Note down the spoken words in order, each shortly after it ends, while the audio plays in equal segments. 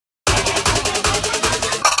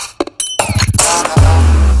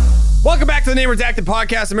Welcome back to the Name Redacted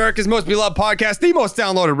podcast, America's most beloved podcast, the most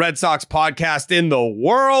downloaded Red Sox podcast in the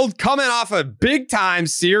world, coming off a big-time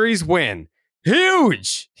series win.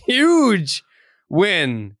 Huge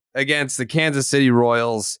win against the Kansas City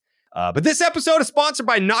Royals. But this episode is sponsored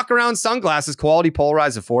by Knockaround Sunglasses, quality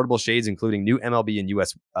polarized, affordable shades, including new MLB and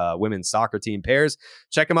U.S. women's soccer team pairs.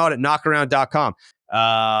 Check them out at knockaround.com.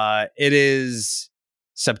 It is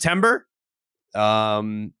September.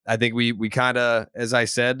 I think we kind of, as I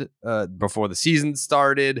said, before the season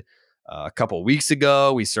started, a couple of weeks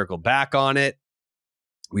ago, we circled back on it.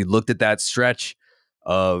 We looked at that stretch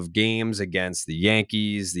of games against the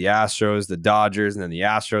Yankees, the Astros, the Dodgers, and then the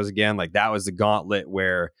Astros again. Like, that was the gauntlet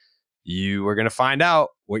where you were going to find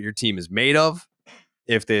out what your team is made of,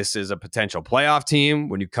 if this is a potential playoff team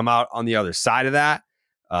when you come out on the other side of that.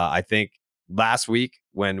 I think last week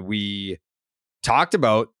when we talked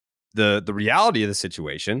about the reality of the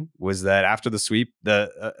situation was that after the sweep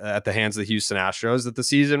at the hands of the Houston Astros, that the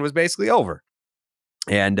season was basically over.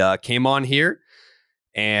 And came on here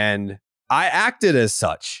and I acted as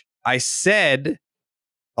such. I said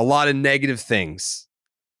a lot of negative things.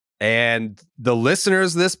 And the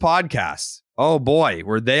listeners of this podcast, oh boy,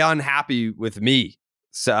 were they unhappy with me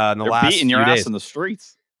in the They're last beating your few ass days. in the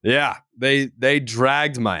streets. Yeah, they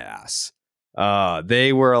dragged my ass.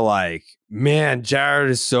 They were like, man, Jared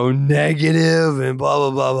is so negative and blah,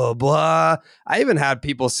 blah, blah, blah, blah. I even had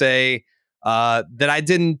people say that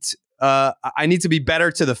I need to be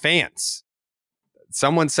better to the fans.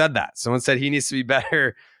 Someone said that. Someone said he needs to be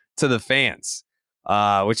better to the fans,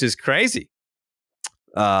 which is crazy.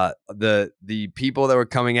 The people that were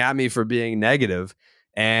coming at me for being negative.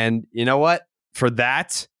 And you know what? For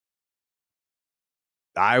that,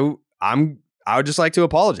 I would just like to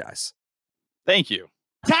apologize. Thank you.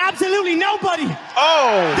 To absolutely nobody.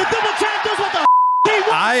 Oh, The double champ does what the he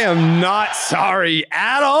wants. I am not sorry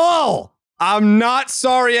at all. I'm not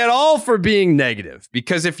sorry at all for being negative,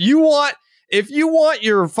 because if you want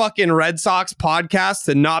your fucking Red Sox podcast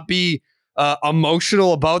to not be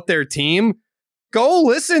emotional about their team, go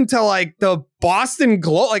listen to like the Boston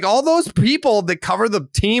Globe, like all those people that cover the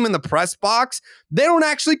team in the press box. They don't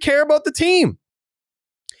actually care about the team.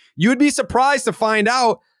 You would be surprised to find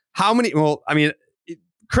out how many. Well, I mean,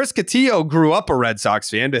 Chris Cotillo grew up a Red Sox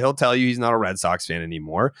fan, but he'll tell you he's not a Red Sox fan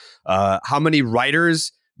anymore. How many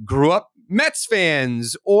writers grew up Mets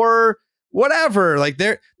fans or whatever? Like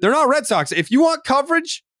they're not Red Sox. If you want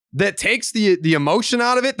coverage that takes the emotion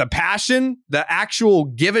out of it, the passion, the actual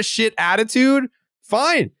give a shit attitude,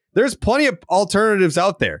 fine. There's plenty of alternatives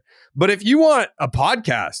out there. But if you want a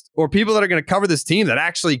podcast or people that are going to cover this team that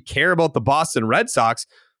actually care about the Boston Red Sox,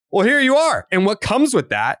 well, here you are. And what comes with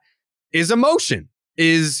that is emotion,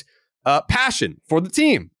 is passion for the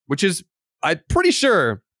team, which is, I'm pretty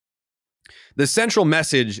sure, the central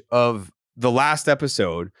message of the last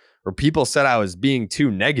episode, where people said I was being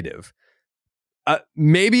too negative.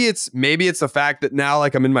 Maybe it's the fact that now,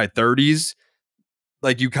 like, I'm in my 30s,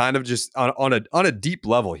 like, you kind of just on a deep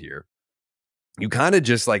level here, you kind of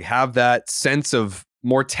just like have that sense of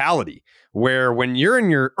mortality, where when you're in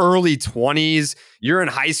your early 20s, you're in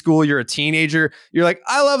high school, you're a teenager, you're like,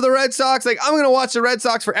 I love the Red Sox. Like, I'm going to watch the Red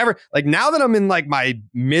Sox forever. Like, now that I'm in like my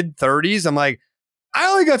mid 30s, I'm like, I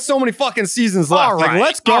only got so many fucking seasons left. all right, like,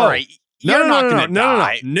 let's go. all right. You're not going to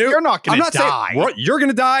die. No. You're not going I'm to not die. saying you're going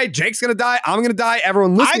to die. Jake's going to die. I'm going to die.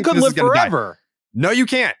 Everyone listening I could to this live is going to die. forever. No, you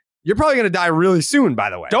can't. You're probably going to die really soon, by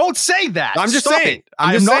the way. Don't say that. I'm just Stop saying. it. I'm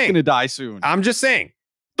I'm just not saying. going to die soon. I'm just saying.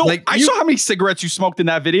 Like, I saw how many cigarettes you smoked in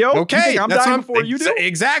that video. Okay, You think I'm that's dying what before you do.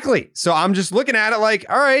 Exactly. So I'm just looking at it like,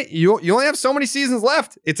 all right, you only have so many seasons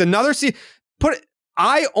left. It's another season.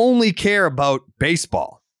 I only care about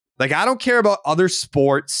baseball. Like, I don't care about other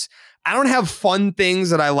sports. I don't have fun things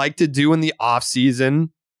that I like to do in the off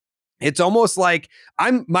season. It's almost like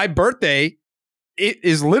my birthday, it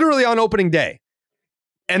is literally on opening day.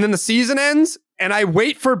 And then the season ends and I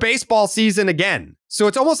wait for baseball season again. So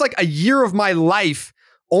it's almost like a year of my life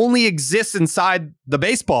only exists inside the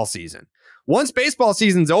baseball season. Once baseball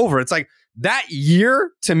season's over, it's like that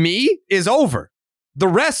year to me is over. The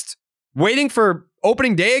rest, waiting for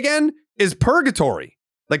opening day again, is purgatory.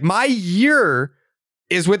 Like, my year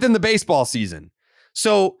is within the baseball season.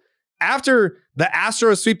 So after the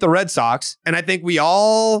Astros sweep the Red Sox, and I think we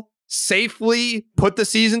all safely put the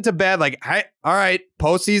season to bed, like, hey, all right,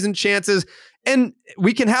 postseason chances. And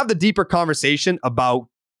we can have the deeper conversation about,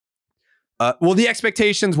 the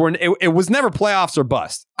expectations were, it was never playoffs or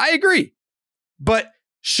bust. I agree. But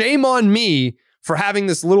shame on me for having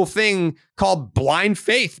this little thing called blind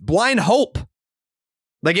faith, blind hope.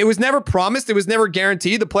 Like, it was never promised. It was never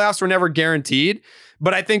guaranteed. The playoffs were never guaranteed.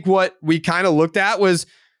 But I think what we kind of looked at was,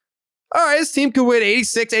 all right, this team could win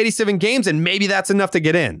 86, 87 games, and maybe that's enough to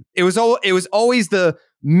get in. It was always the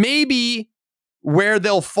maybe where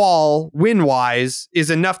they'll fall win-wise is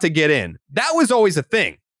enough to get in. That was always a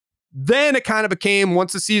thing. Then it kind of became,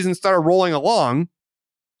 once the season started rolling along,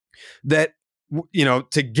 that,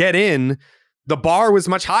 to get in, the bar was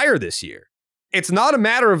much higher this year. It's not a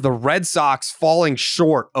matter of the Red Sox falling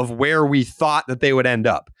short of where we thought that they would end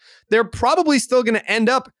up. They're probably still going to end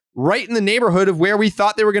up right in the neighborhood of where we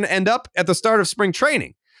thought they were going to end up at the start of spring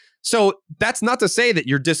training. So that's not to say that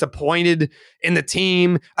you're disappointed in the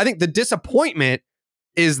team. I think the disappointment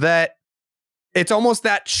is that it's almost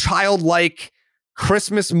that childlike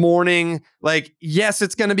Christmas morning. Like, yes,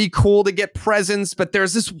 it's going to be cool to get presents, but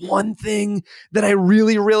there's this one thing that I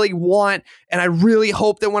really, really want. And I really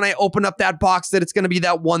hope that when I open up that box, that it's going to be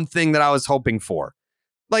that one thing that I was hoping for.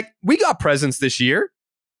 Like, we got presents this year.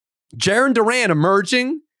 Jarren Duran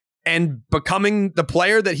emerging and becoming the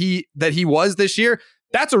player that he was this year.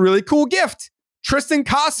 That's a really cool gift. Triston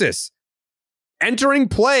Casas entering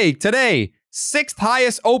play today, 6th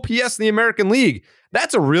highest OPS in the American League.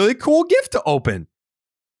 That's a really cool gift to open.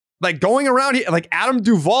 Like, going around here, like Adam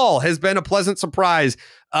Duvall has been a pleasant surprise.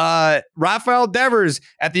 Rafael Devers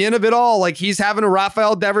at the end of it all, like he's having a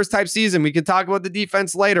Rafael Devers type season. We can talk about the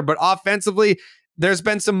defense later, but offensively, there's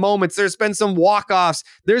been some moments. There's been some walk-offs.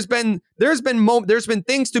 There's been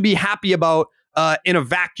things to be happy about in a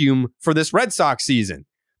vacuum for this Red Sox season.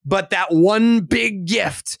 But that one big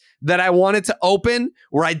gift that I wanted to open,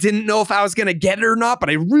 where I didn't know if I was going to get it or not, but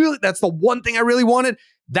that's the one thing I really wanted.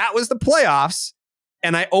 That was the playoffs.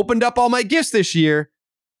 And I opened up all my gifts this year.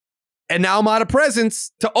 And now I'm out of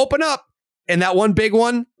presents to open up. And that one big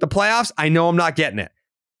one, the playoffs, I know I'm not getting it.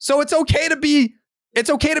 So it's okay to be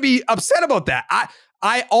upset about that.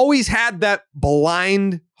 I always had that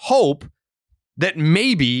blind hope that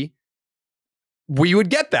maybe we would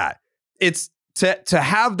get that. It's to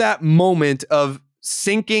have that moment of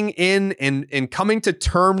sinking in and coming to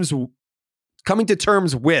terms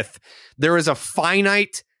with there is a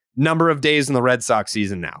finite number of days in the Red Sox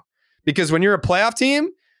season now. Because when you're a playoff team,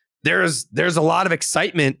 there's a lot of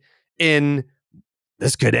excitement in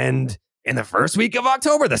this could end in the first week of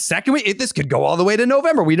October, the second week, this could go all the way to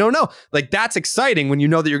November. We don't know. Like, that's exciting when you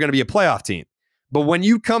know that you're going to be a playoff team. But when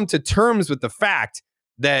you come to terms with the fact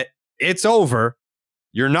that it's over,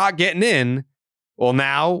 you're not getting in. Well,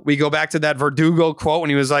 now we go back to that Verdugo quote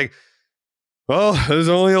when he was like, well, there's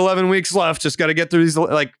only 11 weeks left. Just got to get through these.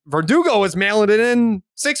 Like, Verdugo was mailing it in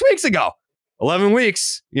 6 weeks ago. 11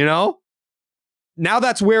 weeks, Now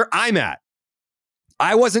that's where I'm at.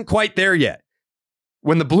 I wasn't quite there yet.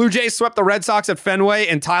 When the Blue Jays swept the Red Sox at Fenway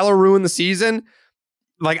and Tyler ruined the season,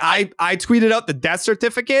 like I tweeted out the death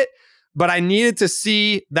certificate, but I needed to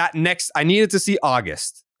see I needed to see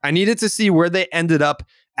August. I needed to see where they ended up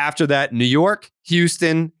after that New York,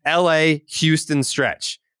 Houston, LA, Houston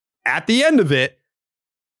stretch. At the end of it,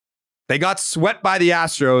 they got swept by the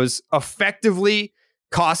Astros, effectively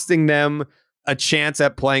costing them a chance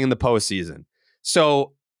at playing in the postseason.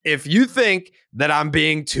 So if you think that I'm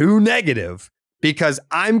being too negative because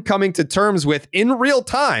I'm coming to terms with in real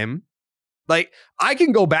time, like, I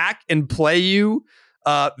can go back and play you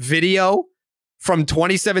video from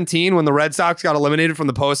 2017 when the Red Sox got eliminated from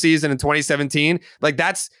the postseason in 2017. Like,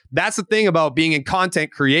 that's the thing about being in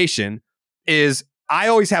content creation is I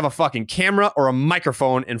always have a fucking camera or a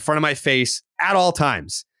microphone in front of my face at all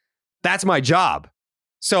times. That's my job.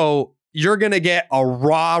 So you're going to get a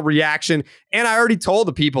raw reaction. And I already told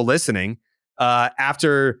the people listening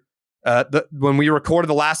after when we recorded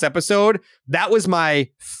the last episode, that was my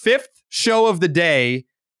 5th show of the day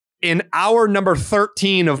in hour number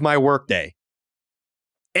 13 of my workday.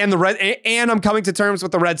 And I'm coming to terms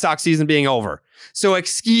with the Red Sox season being over. So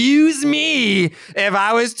excuse me if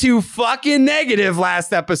I was too fucking negative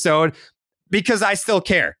last episode, because I still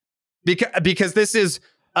care. Because this is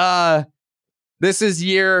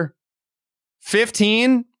year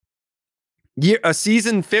 15,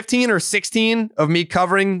 season 15 or 16 of me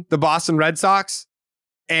covering the Boston Red Sox.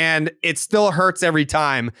 And it still hurts every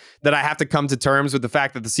time that I have to come to terms with the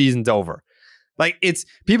fact that the season's over. Like,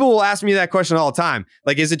 people will ask me that question all the time.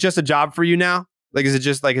 Like, is it just a job for you now? Like, is it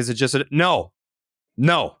just no.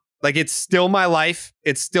 Like, it's still my life.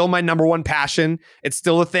 It's still my number one passion. It's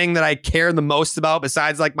still the thing that I care the most about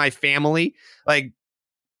besides like my family. Like,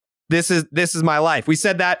 this is my life. We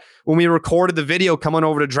said that when we recorded the video coming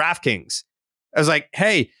over to DraftKings. I was like,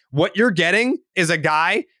 hey, what you're getting is a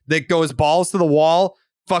guy that goes balls to the wall,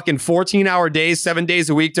 fucking 14-hour days, 7 days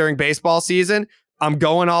a week during baseball season. I'm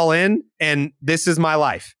going all in, and this is my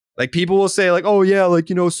life. Like, people will say like, oh yeah, like,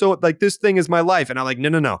 so like this thing is my life. And I'm like,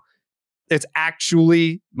 no. It's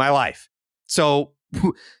actually my life. So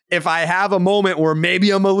if I have a moment where maybe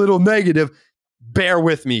I'm a little negative, bear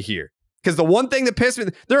with me here. Because the one thing that pissed me,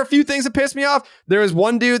 there are a few things that pissed me off. There was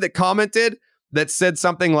one dude that commented that said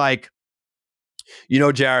something like,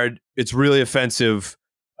 Jared, it's really offensive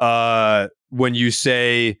when you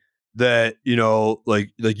say that,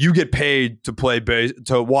 like you get paid to play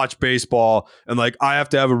to watch baseball, and like I have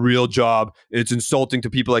to have a real job. It's insulting to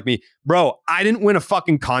people like me. Bro, I didn't win a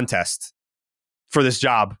fucking contest for this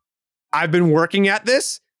job. I've been working at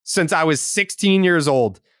this since I was 16 years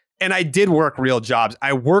old. And I did work real jobs.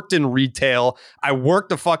 I worked in retail. I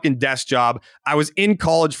worked a fucking desk job. I was in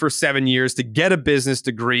college for 7 years to get a business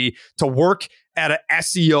degree, to work at an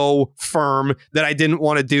SEO firm that I didn't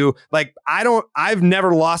want to do. Like, I've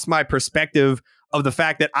never lost my perspective of the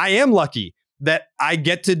fact that I am lucky that I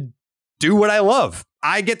get to do what I love.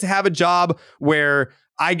 I get to have a job where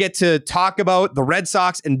I get to talk about the Red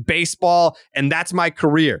Sox and baseball, and that's my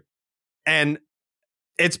career. And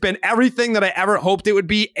it's been everything that I ever hoped it would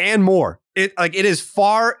be and more. It has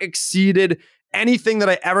far exceeded anything that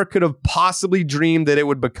I ever could have possibly dreamed that it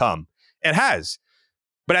would become. It has.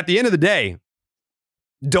 But at the end of the day,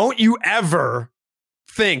 don't you ever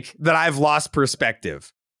think that I've lost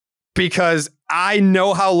perspective, because I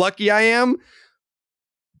know how lucky I am.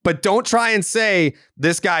 But don't try and say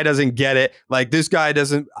this guy doesn't get it. Like, this guy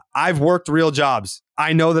doesn't. I've worked real jobs.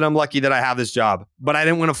 I know that I'm lucky that I have this job, but I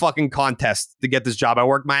didn't win a fucking contest to get this job. I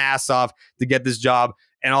worked my ass off to get this job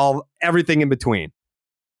and everything in between.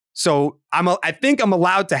 So I think I'm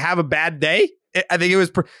allowed to have a bad day. I think it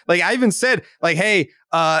was like I even said, like, hey,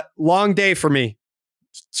 long day for me.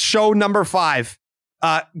 Show number 5.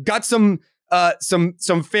 Got some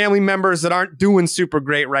family members that aren't doing super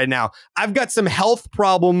great right now. I've got some health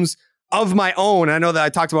problems of my own. I know that I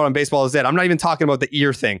talked about on Baseball is Dead. I'm not even talking about the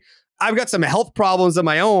ear thing. I've got some health problems of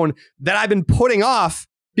my own that I've been putting off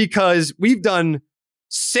because we've done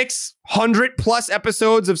 600 plus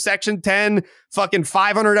episodes of Section 10, fucking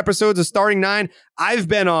 500 episodes of Starting 9. I've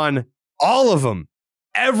been on all of them,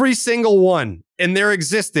 every single one in their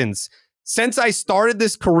existence. Since I started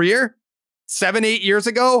this career 7-8 years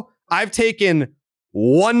ago, I've taken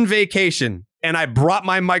one vacation and I brought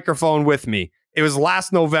my microphone with me. It was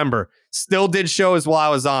last November. Still did shows while I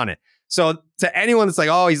was on it. So to anyone that's like,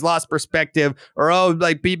 oh, he's lost perspective, or oh,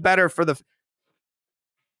 like be better for the.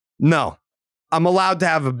 No, I'm allowed to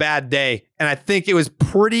have a bad day. And I think it was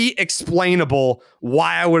pretty explainable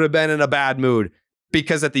why I would have been in a bad mood.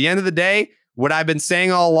 Because at the end of the day, what I've been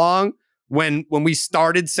saying all along, when we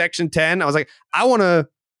started Section 10, I was like, I want to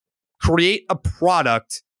create a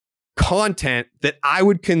product, content that I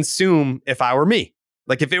would consume if I were me.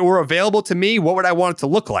 Like, if it were available to me, what would I want it to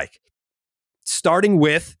look like? Starting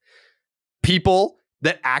with people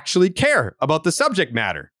that actually care about the subject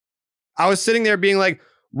matter. I was sitting there being like,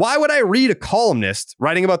 why would I read a columnist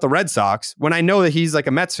writing about the Red Sox when I know that he's like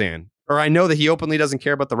a Mets fan, or I know that he openly doesn't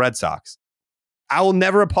care about the Red Sox? I will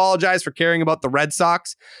never apologize for caring about the Red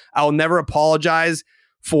Sox. I will never apologize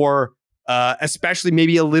for especially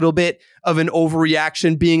maybe a little bit of an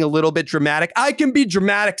overreaction, being a little bit dramatic. I can be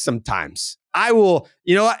dramatic sometimes. I will,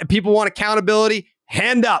 what? People want accountability,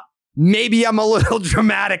 hand up. Maybe I'm a little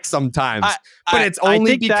dramatic sometimes, but it's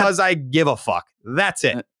only because I give a fuck. That's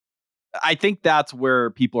it. I think that's where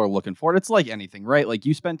people are looking for it. It's like anything, right? Like,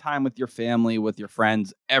 you spend time with your family, with your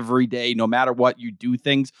friends every day, no matter what you do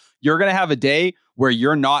things. You're going to have a day where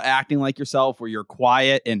you're not acting like yourself, where you're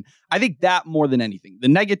quiet. And I think that more than anything, the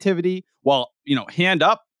negativity, well, hand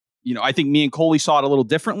up. I think me and Coley saw it a little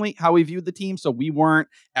differently, how we viewed the team. So we weren't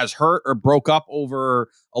as hurt or broke up over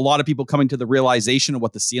a lot of people coming to the realization of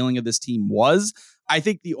what the ceiling of this team was. I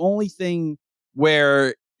think the only thing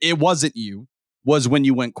where it wasn't you was when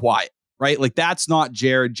you went quiet, right? Like, that's not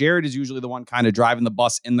Jared. Jared is usually the one kind of driving the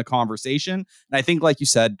bus in the conversation. And I think, like you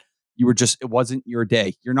said, it wasn't your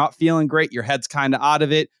day. You're not feeling great. Your head's kind of out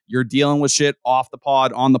of it. You're dealing with shit off the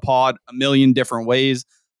pod, on the pod, a million different ways.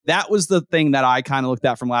 That was the thing that I kind of looked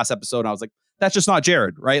at from last episode. And I was like, that's just not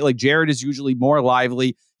Jared, right? Like, Jared is usually more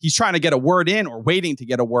lively. He's trying to get a word in or waiting to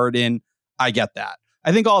get a word in. I get that.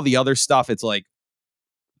 I think all the other stuff, it's like,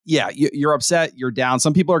 yeah, you're upset, you're down.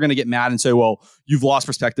 Some people are going to get mad and say, well, you've lost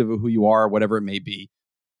perspective of who you are, whatever it may be.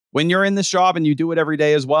 When you're in this job and you do it every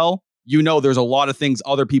day as well, there's a lot of things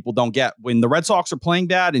other people don't get. When the Red Sox are playing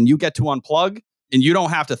bad and you get to unplug and you don't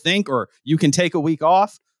have to think, or you can take a week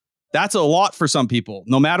off, that's a lot for some people.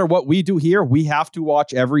 No matter what we do here, we have to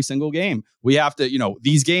watch every single game. We have to,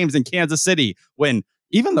 these games in Kansas City, when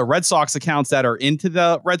even the Red Sox accounts that are into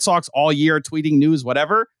the Red Sox all year, tweeting news,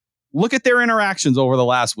 whatever, look at their interactions over the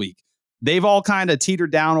last week. They've all kind of teetered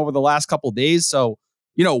down over the last couple of days. So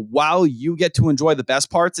while you get to enjoy the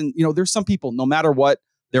best parts. And, there's some people, no matter what,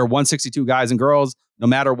 they're 162 guys and girls, no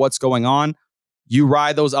matter what's going on, you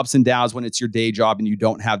ride those ups and downs when it's your day job and you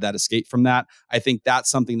don't have that escape from that. I think that's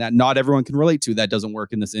something that not everyone can relate to. That doesn't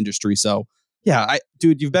work in this industry. So yeah,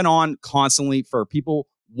 dude, you've been on constantly for people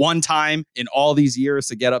one time in all these years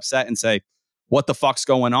to get upset and say, what the fuck's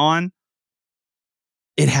going on?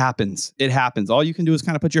 It happens. It happens. All you can do is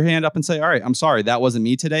kind of put your hand up and say, all right, I'm sorry. That wasn't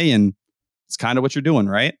me today. And it's kind of what you're doing,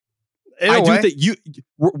 right? I do think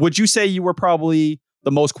would you say you were probably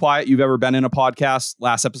the most quiet you've ever been in a podcast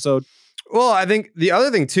last episode? Well, I think the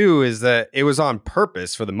other thing too is that it was on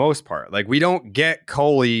purpose for the most part. Like we don't get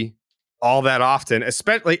Coley all that often,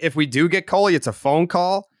 especially if we do get Coley, it's a phone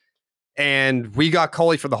call, and we got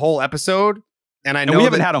Coley for the whole episode. And I know we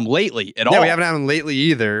haven't had him lately at all. Yeah, we haven't had him lately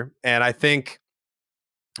either. And I think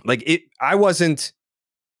I wasn't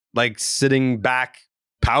like sitting back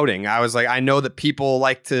pouting. I was like, I know that people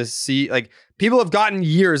like to see, like people have gotten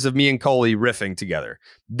years of me and Coley riffing together.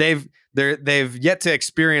 They've yet to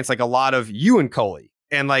experience like a lot of you and Coley.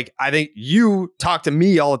 And like, I think you talk to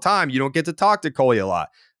me all the time. You don't get to talk to Coley a lot.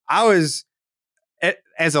 As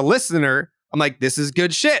a listener, I'm like, this is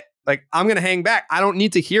good shit. Like, I'm going to hang back. I don't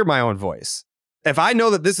need to hear my own voice. If I know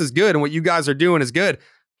that this is good and what you guys are doing is good,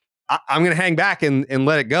 I'm going to hang back and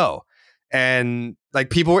let it go. And like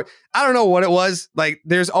people, I don't know what it was. Like,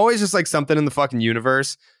 there's always just like something in the fucking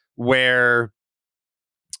universe where,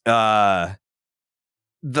 like,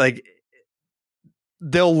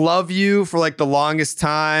 they'll love you for like the longest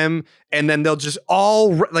time, and then they'll just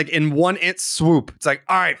all like in one swoop. It's like,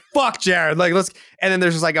 all right, fuck Jared. Like, let's, and then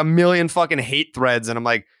there's just like a million fucking hate threads. And I'm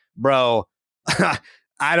like, bro,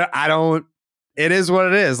 I don't, it is what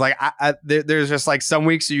it is. Like there's just like some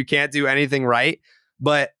weeks you can't do anything right,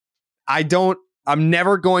 but I'm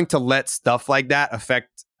never going to let stuff like that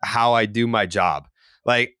affect how I do my job.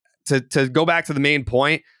 Like to go back to the main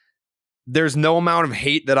point, there's no amount of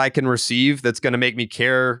hate that I can receive that's going to make me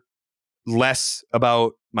care less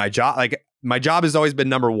about my job. Like my job has always been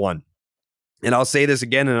number one. And I'll say this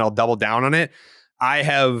again and I'll double down on it. I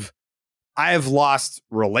have lost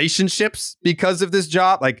relationships because of this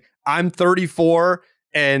job. Like I'm 34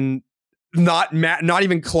 and not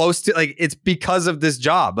even close to, like, it's because of this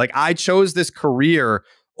job. Like I chose this career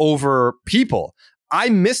over people. I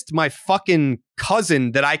missed my fucking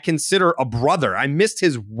cousin that I consider a brother. I missed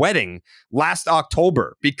his wedding last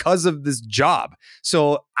October because of this job.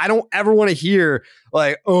 So I don't ever want to hear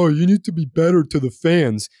like, oh, you need to be better to the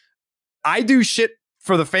fans. I do shit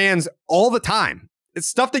for the fans all the time. It's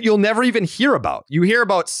stuff that you'll never even hear about. You hear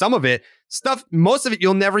about some of it, most of it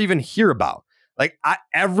you'll never even hear about. Like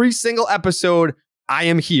every single episode, I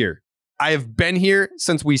am here. I have been here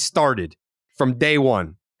since we started from day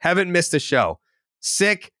one. Haven't missed a show.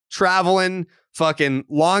 Sick, traveling, fucking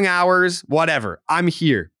long hours, whatever. I'm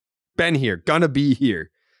here. Been here. Gonna be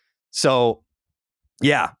here. So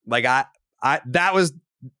yeah, like that was,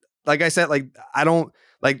 like I said, like I don't,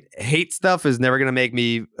 like hate stuff is never gonna make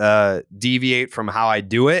me deviate from how I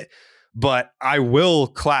do it. But I will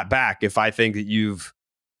clap back if I think that you've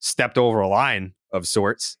stepped over a line of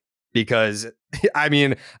sorts. Because I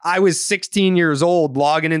mean, I was 16 years old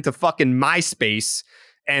logging into fucking MySpace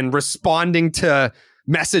and responding to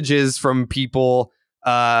messages from people,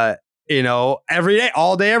 every day,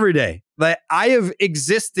 all day, every day. Like I have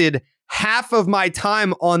existed half of my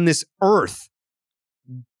time on this earth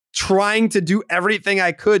trying to do everything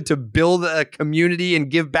I could to build a community and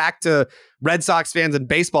give back to Red Sox fans and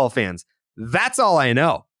baseball fans. That's all I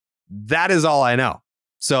know. That is all I know.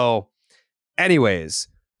 So anyways,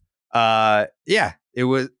 it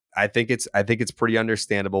was, I think it's pretty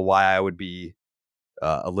understandable why I would be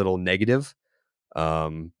a little negative.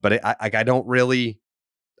 But I don't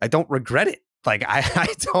regret it. Like I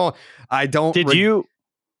don't. Did you,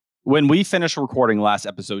 when we finished recording last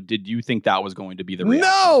episode, did you think that was going to be the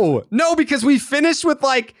reaction? No, because we finished with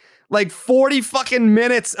like 40 fucking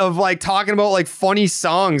minutes of like talking about like funny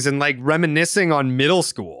songs and like reminiscing on middle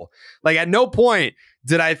school. Like at no point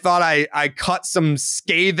did I thought I cut some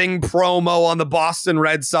scathing promo on the Boston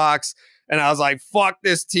Red Sox and I was like, fuck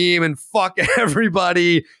this team and fuck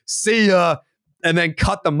everybody. See ya. And then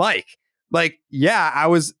cut the mic. Like, yeah, I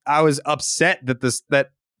was upset that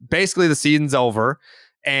basically the season's over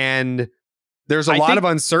and there's a lot of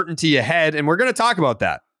uncertainty ahead. And we're going to talk about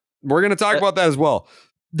that. We're going to talk about that as well.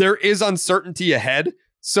 There is uncertainty ahead.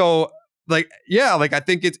 So like, yeah, like I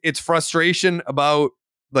think it's frustration about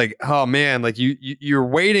like, oh man, like you're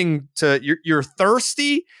waiting you're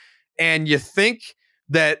thirsty and you think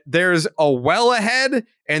that there's a well ahead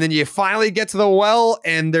and then you finally get to the well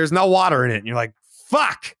and there's no water in it. And you're like,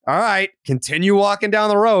 fuck. All right, continue walking down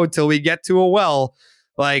the road till we get to a well.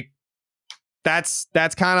 Like, that's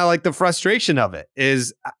kind of like the frustration of it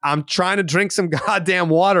is I'm trying to drink some goddamn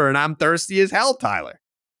water and I'm thirsty as hell, Tyler.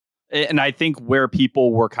 And I think where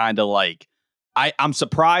people were kind of like, I'm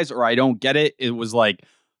surprised or I don't get it. It was like,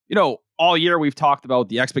 all year we've talked about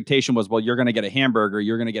the expectation was, well, you're going to get a hamburger.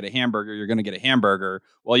 You're going to get a hamburger. You're going to get a hamburger.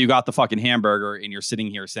 Well, you got the fucking hamburger and you're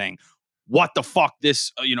sitting here saying, what the fuck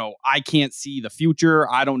this, I can't see the future.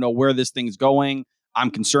 I don't know where this thing's going.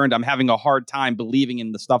 I'm concerned. I'm having a hard time believing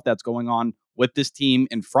in the stuff that's going on with this team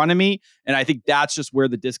in front of me. And I think that's just where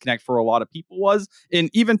the disconnect for a lot of people was. And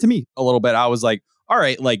even to me a little bit, I was like, all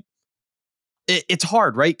right, like it's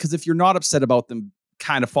hard, right? Because if you're not upset about them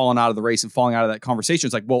kind of falling out of the race and falling out of that conversation,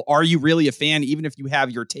 it's like, well, are you really a fan? Even if you have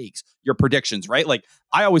your takes, your predictions, right? Like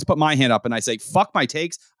I always put my hand up and I say, fuck my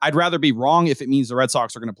takes. I'd rather be wrong if it means the Red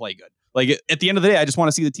Sox are going to play good. Like at the end of the day, I just want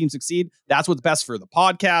to see the team succeed. That's what's best for the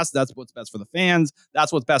podcast. That's what's best for the fans.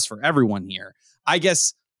 That's what's best for everyone here. I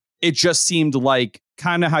guess it just seemed like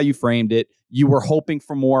kind of how you framed it. You were hoping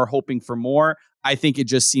for more. I think it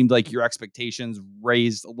just seemed like your expectations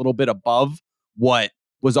raised a little bit above what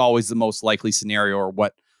was always the most likely scenario, or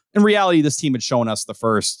what in reality this team had shown us the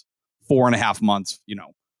first 4.5 months,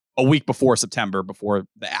 a week before September, before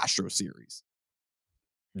the Astros series.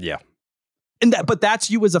 Yeah. But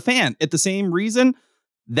that's you as a fan. At the same reason,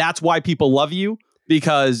 that's why people love you,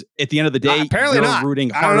 because at the end of the day, apparently you're not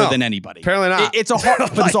rooting harder than anybody. Apparently not. It's a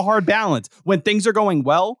hard, but it's a hard balance. When things are going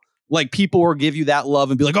well, like people will give you that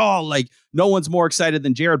love and be like, oh, like no one's more excited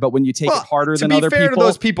than Jared. But when you take it harder than other people, to be fair to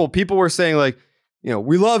those people were saying like,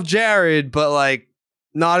 we love Jared, but like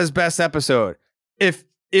not his best episode.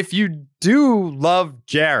 If you do love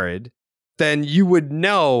Jared, then you would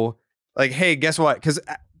know, like, hey, guess what? Because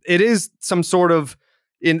it is some sort of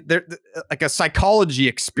like a psychology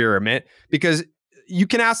experiment, because you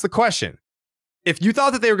can ask the question, if you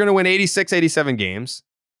thought that they were going to win 86, 87 games,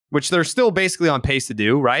 which they're still basically on pace to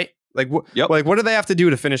do, right? Like, like what do they have to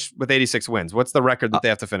do to finish with 86 wins? What's the record that they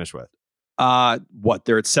have to finish with?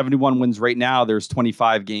 They're at 71 wins right now. There's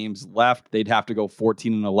 25 games left. They'd have to go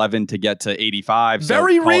 14-11 to get to 85. So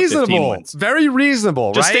very reasonable. Very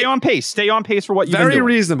reasonable. Just right? Stay on pace. Stay on pace for what you've been doing. Very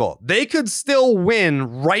reasonable. They could still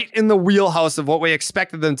win right in the wheelhouse of what we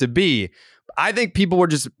expected them to be. I think people were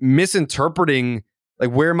just misinterpreting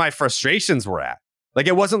like where my frustrations were at. Like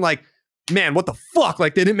it wasn't like, man, what the fuck?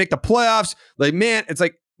 Like they didn't make the playoffs. Like, man, it's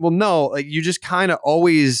like, well, no, like you just kind of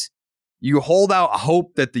always, you hold out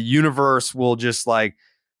hope that the universe will just like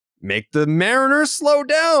make the Mariners slow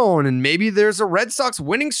down and maybe there's a Red Sox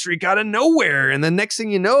winning streak out of nowhere. And the next thing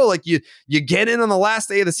you know, like you get in on the last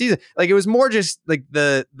day of the season. Like it was more just like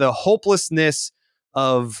the hopelessness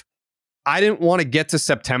of, I didn't want to get to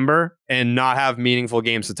September and not have meaningful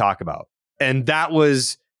games to talk about. And that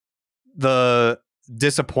was the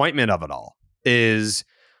disappointment of it all is,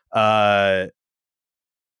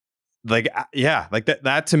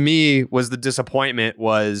 that to me was the disappointment,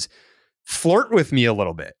 was flirt with me a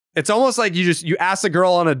little bit. It's almost like you asked a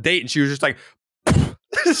girl on a date and she was just like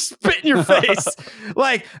spit in your face.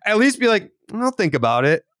 Like at least be like, I'll think about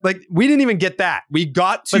it. Like we didn't even get that. We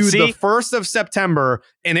got to the 1st of September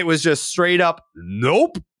and it was just straight up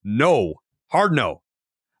nope, no, hard no.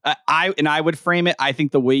 I would frame it, I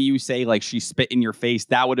think the way you say like she spit in your face,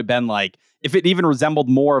 that would have been like if it even resembled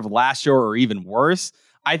more of last year or even worse.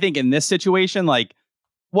 I think in this situation, like,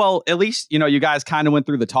 well, at least, you guys kind of went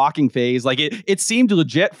through the talking phase. Like it seemed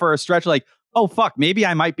legit for a stretch, like, oh, fuck, maybe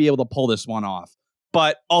I might be able to pull this one off.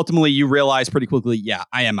 But ultimately you realize pretty quickly, yeah,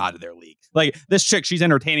 I am out of their league. Like this chick, she's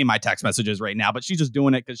entertaining my text messages right now, but she's just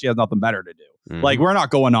doing it because she has nothing better to do. Mm-hmm. Like we're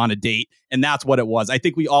not going on a date. And that's what it was. I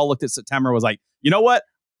think we all looked at September, was like, you know what?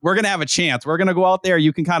 We're going to have a chance. We're going to go out there.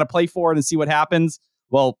 You can kind of play for it and see what happens.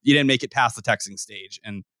 Well, you didn't make it past the texting stage.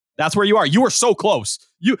 And that's where you are. You were so close.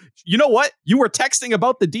 You know what? You were texting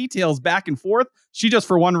about the details back and forth. She just,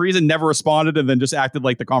 for one reason, never responded and then just acted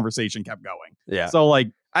like the conversation kept going. Yeah. So,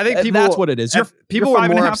 like, I think people, that's what it is. People were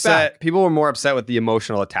more upset. People were more upset with the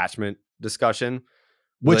emotional attachment discussion,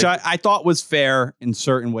 which I thought was fair in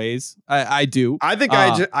certain ways. I do. I think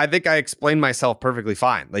I explained myself perfectly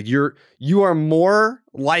fine. Like you are more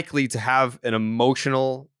likely to have an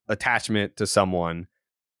emotional attachment to someone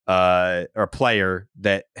or player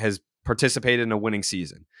that has participated in a winning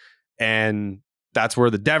season. And that's where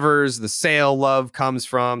the Devers, the Sale love comes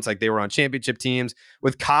from. It's like they were on championship teams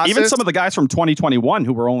with Casas. Even some of the guys from 2021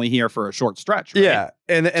 who were only here for a short stretch. Right? Yeah.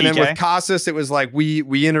 And then with Casas, it was like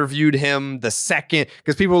we interviewed him the second,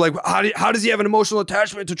 because people were like, how does he have an emotional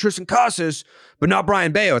attachment to Triston Casas, but not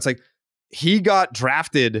Brian Bayo? It's like he got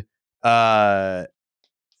drafted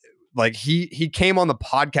like he came on the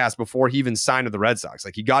podcast before he even signed with the Red Sox.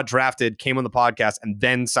 Like he got drafted, came on the podcast, and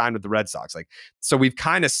then signed with the Red Sox. Like, so we've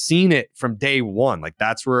kind of seen it from day one. Like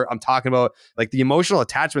that's where I'm talking about, like the emotional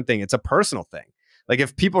attachment thing. It's a personal thing. Like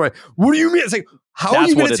if people are, what do you mean? It's like, how are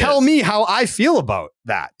you going to tell me how I feel about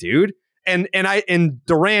that, dude? And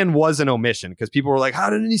Duran was an omission because people were like, how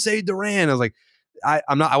didn't he say Duran? I was like,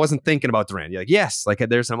 I wasn't thinking about Duran. You're like, yes, like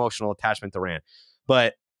there's an emotional attachment to Duran,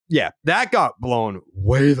 but yeah, that got blown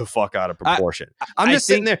way the fuck out of proportion. I'm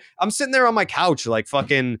sitting there on my couch, like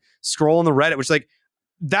fucking scrolling the Reddit, which like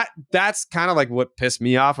that's kind of like what pissed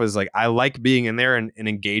me off was like, I like being in there and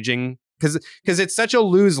engaging because it's such a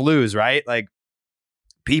lose-lose, right? Like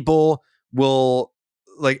people will,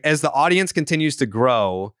 like, as the audience continues to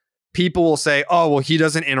grow, people will say, oh, well, he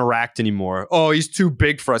doesn't interact anymore. Oh, he's too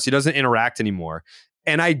big for us. He doesn't interact anymore.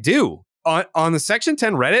 And I do. On the Section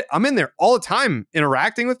 10 Reddit, I'm in there all the time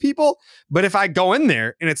interacting with people. But if I go in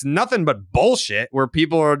there and it's nothing but bullshit where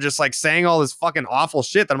people are just like saying all this fucking awful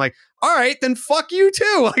shit, that I'm like, all right, then fuck you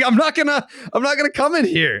too. Like I'm not gonna come in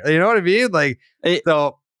here. You know what I mean? Like,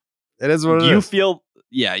 so it is what it is.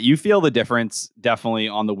 You feel the difference definitely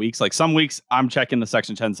on the weeks. Like some weeks I'm checking the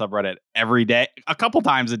Section 10 subreddit every day, a couple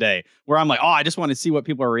times a day, where I'm like, oh, I just want to see what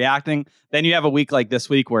people are reacting. Then you have a week like this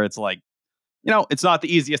week where it's like, you know, it's not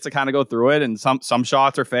the easiest to kind of go through it. And some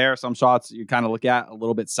shots are fair. Some shots you kind of look at a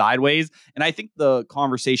little bit sideways. And I think the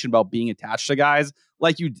conversation about being attached to guys,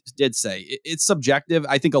 like you did say, it's subjective.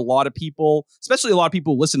 I think a lot of people, especially a lot of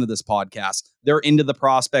people who listen to this podcast, they're into the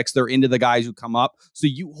prospects. They're into the guys who come up. So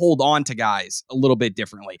you hold on to guys a little bit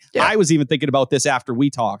differently. Yeah. I was even thinking about this after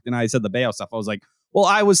we talked and I said the Bayo stuff. I was like, well,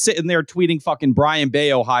 I was sitting there tweeting fucking Brian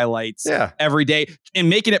Bayo highlights every day and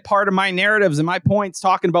making it part of my narratives and my points,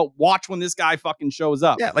 talking about watch when this guy fucking shows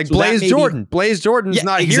up. Yeah, like so Blaze Jordan. Blaze Jordan's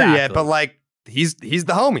not here yet, but like he's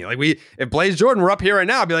the homie. Like if Blaze Jordan were up here right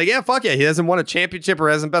now, I'd be like, yeah, fuck yeah. He hasn't won a championship or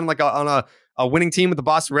hasn't been like on a winning team with the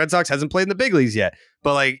Boston Red Sox, hasn't played in the big leagues yet.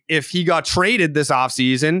 But like if he got traded this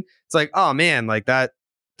offseason, it's like, oh man, like that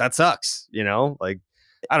sucks, you know? Like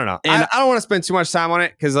I don't know. And I don't want to spend too much time on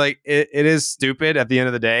it because like it is stupid at the end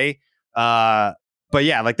of the day. But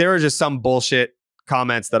yeah, like there were just some bullshit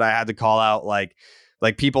comments that I had to call out, like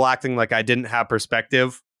people acting like I didn't have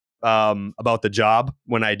perspective about the job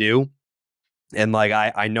when I do. And like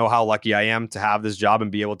I know how lucky I am to have this job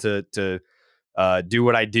and be able to do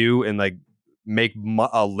what I do and like make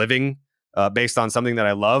a living based on something that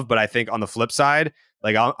I love. But I think on the flip side,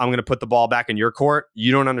 like I'm going to put the ball back in your court.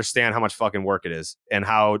 You don't understand how much fucking work it is and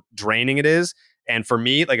how draining it is. And for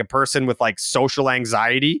me, like a person with like social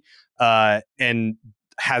anxiety and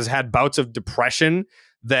has had bouts of depression,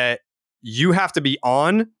 that you have to be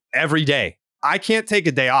on every day. I can't take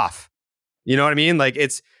a day off. You know what I mean? Like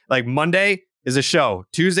it's like Monday is a show,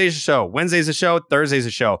 Tuesday's a show, Wednesday's a show, Thursday's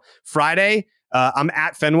a show. Friday, I'm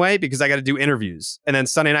at Fenway because I got to do interviews. And then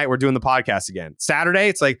Sunday night, we're doing the podcast again. Saturday,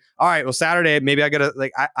 it's like, all right, well, Saturday, maybe I got to,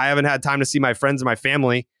 like, I haven't had time to see my friends and my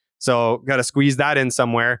family. So got to squeeze that in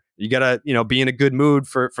somewhere. You got to, you know, be in a good mood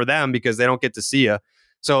for them because they don't get to see you.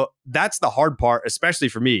 So that's the hard part, especially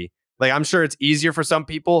for me. Like, I'm sure it's easier for some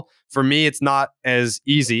people. For me, it's not as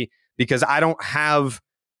easy because I don't have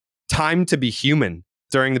time to be human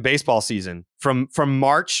during the baseball season. From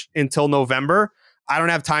March until November, I don't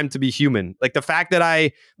have time to be human. Like the fact that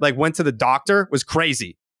I like went to the doctor was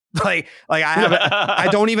crazy. Like I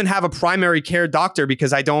don't even have a primary care doctor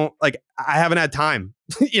because I haven't had time.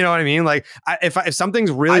 You know what I mean? Like if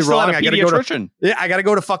something's really wrong, I gotta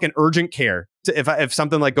go to fucking urgent care if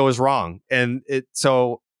something like goes wrong. And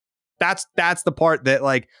so that's the part that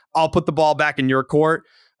like I'll put the ball back in your court.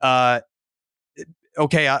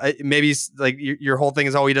 Okay, maybe like your whole thing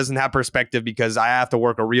is, oh, he doesn't have perspective because I have to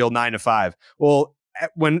work a real 9 to 5. Well,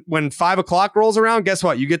 when 5 o'clock rolls around, guess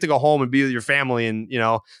what? You get to go home and be with your family, and you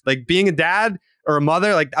know, like being a dad or a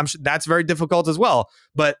mother, like I'm sure that's very difficult as well.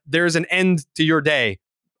 But there's an end to your day.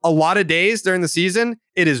 A lot of days during the season,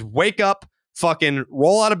 it is wake up, fucking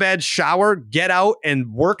roll out of bed, shower, get out,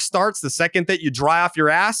 and work starts the second that you dry off your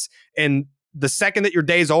ass, and the second that your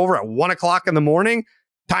day's over at 1 o'clock in the morning.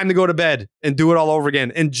 Time to go to bed and do it all over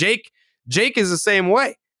again. And Jake is the same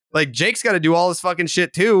way. Like Jake's got to do all this fucking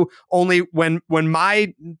shit too. Only when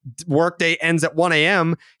my work day ends at 1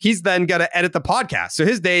 a.m., he's then got to edit the podcast. So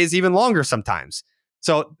his day is even longer sometimes.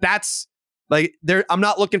 So that's like I'm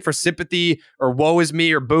not looking for sympathy or woe is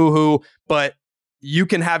me or boo-hoo, but you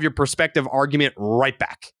can have your perspective argument right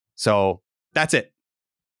back. So that's it.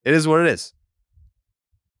 It is what it is.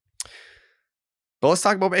 But let's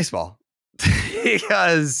talk about baseball.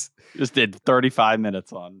 Because just did 35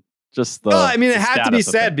 minutes on Just the. No, I mean, it the had to be status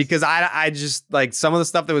of said things. because I just like some of the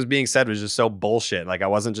stuff that was being said was just so bullshit. Like I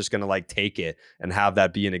wasn't just going to like take it and have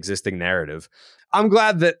that be an existing narrative. I'm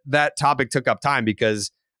glad that that topic took up time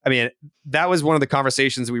because I mean, that was one of the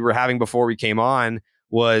conversations we were having before we came on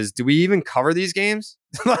was, do we even cover these games?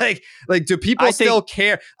 like, do people still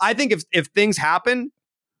care? I think if things happen,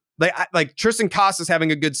 like Triston Casas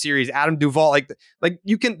having a good series, Adam Duvall, like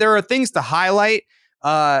you can, there are things to highlight,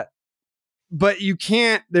 but you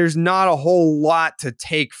can't, there's not a whole lot to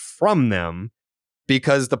take from them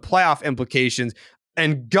because the playoff implications,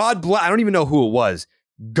 and God bless, I don't even know who it was.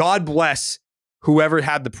 God bless whoever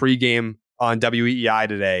had the pregame on WEEI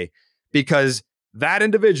today, because that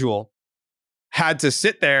individual had to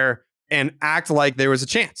sit there and act like there was a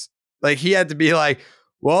chance. Like he had to be like,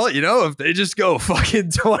 well, you know, if they just go fucking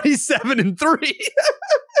 27-3.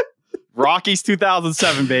 Rockies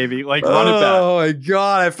 2007, baby. Like, run it back. Oh my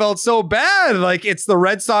God. I felt so bad. Like it's the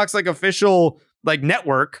Red Sox like official like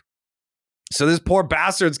network. So this poor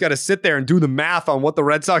bastard's got to sit there and do the math on what the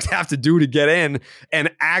Red Sox have to do to get in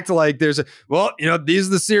and act like there's a, well, you know, these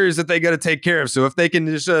are the series that they got to take care of. So if they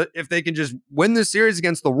can just win the series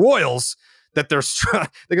against the Royals, that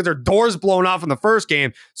they get their doors blown off in the first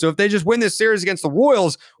game. So if they just win this series against the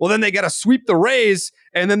Royals, well, then they got to sweep the Rays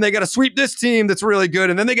and then they got to sweep this team that's really good.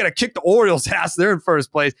 And then they got to kick the Orioles ass. They're in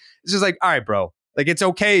first place. It's just like, all right, bro, like it's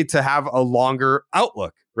okay to have a longer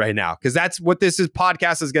outlook right now. Cause that's what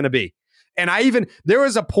podcast is going to be. And there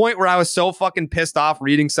was a point where I was so fucking pissed off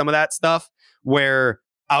reading some of that stuff where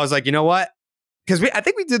I was like, you know what? Cause I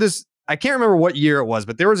think we did this. I can't remember what year it was,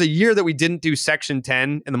 but there was a year that we didn't do Section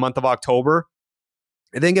 10 in the month of October.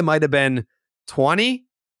 I think it might have been 20.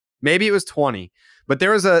 Maybe it was 20. But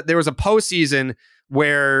there was a postseason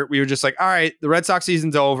where we were just like, all right, the Red Sox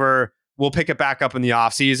season's over. We'll pick it back up in the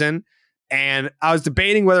offseason. And I was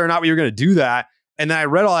debating whether or not we were going to do that. And then I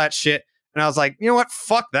read all that shit and I was like, you know what?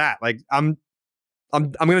 Fuck that. Like I'm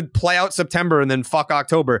going to play out September and then fuck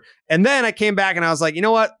October. And then I came back and I was like, you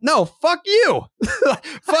know what? No, fuck you.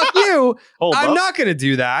 Fuck you. I'm not going to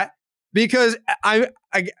do that because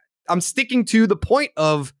I'm sticking to the point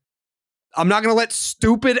of I'm not going to let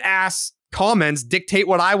stupid ass comments dictate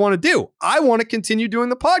what I want to do. I want to continue doing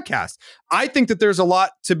the podcast. I think that there's a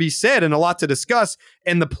lot to be said and a lot to discuss.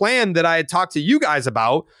 And the plan that I had talked to you guys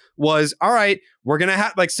about was, all right, we're going to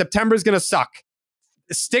have like September's going to suck.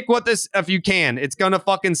 Stick with this if you can. It's going to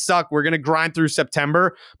fucking suck. We're going to grind through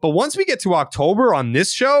September. But once we get to October on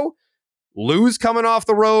this show, Lou's coming off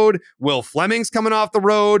the road. Will Fleming's coming off the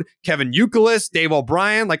road. Kevin Youkilis, Dave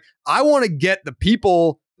O'Brien. Like, I want to get the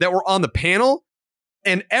people that were on the panel.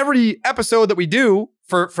 And every episode that we do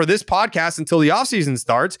for this podcast until the offseason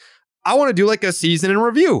starts, I want to do like a season in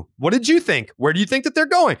review. What did you think? Where do you think that they're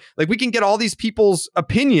going? Like we can get all these people's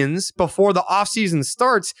opinions before the offseason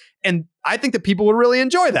starts. And I think that people would really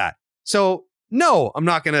enjoy that. So no, I'm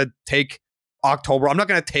not going to take October. I'm not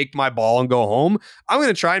going to take my ball and go home. I'm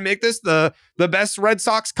going to try and make this the best Red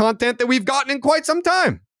Sox content that we've gotten in quite some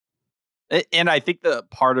time. And I think the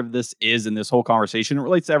part of this is in this whole conversation, it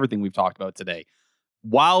relates to everything we've talked about today.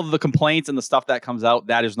 While the complaints and the stuff that comes out,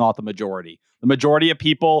 that is not the majority. The majority of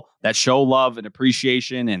people that show love and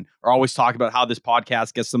appreciation and are always talking about how this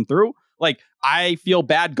podcast gets them through. Like, I feel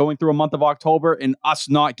bad going through a month of October and us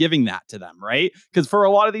not giving that to them, right? Because for a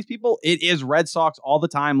lot of these people, it is Red Sox all the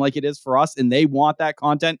time like it is for us, and they want that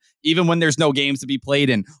content even when there's no games to be played.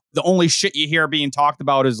 And the only shit you hear being talked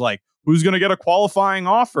about is like, who's going to get a qualifying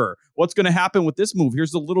offer? What's going to happen with this move?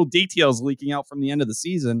 Here's the little details leaking out from the end of the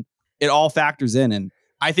season. It all factors in. And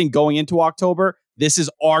I think going into October, this is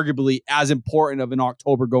arguably as important of an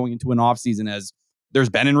October going into an offseason as there's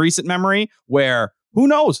been in recent memory, where who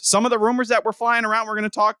knows? Some of the rumors that were flying around, we're going to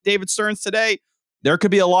talk David Stearns today. There could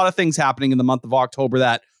be a lot of things happening in the month of October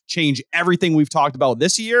that change everything we've talked about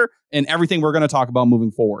this year and everything we're going to talk about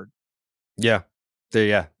moving forward. Yeah.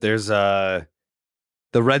 There's the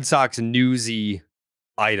Red Sox newsy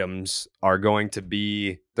items are going to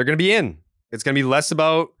be in. It's going to be less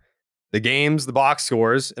about the games, the box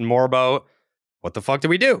scores, and more about what the fuck do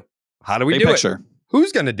we do? How do we do it?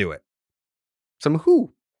 Who's going to do it? Some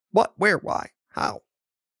who, what, where, why, how,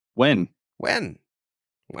 when. When's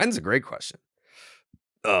a great question.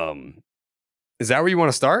 Is that where you want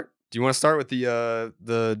to start? Do you want to start with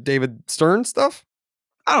the David Stearns stuff?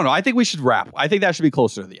 I don't know. I think we should wrap. I think that should be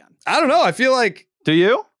closer to the end. I don't know. I feel like. Do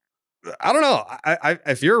you? I don't know. I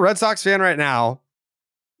if you're a Red Sox fan right now,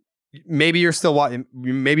 maybe you're still watching.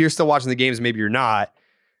 Maybe you're still watching the games. Maybe you're not.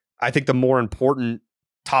 I think the more important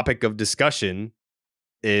topic of discussion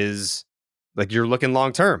is like you're looking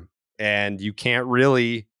long term, and you can't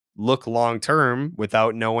really look long term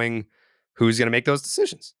without knowing who's going to make those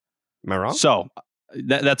decisions. Am I wrong? So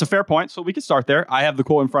that's a fair point. So we can start there. I have the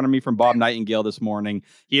quote in front of me from Bob Nightingale this morning.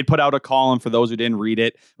 He had put out a column for those who didn't read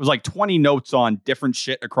it. It was like 20 notes on different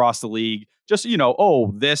shit across the league. Just,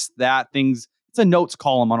 this, that, things. It's a notes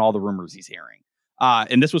column on all the rumors he's hearing.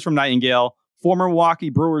 And this was from Nightingale. Former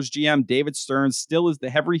Milwaukee Brewers GM David Stearns still is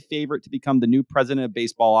the heavy favorite to become the new president of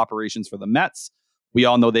baseball operations for the Mets. We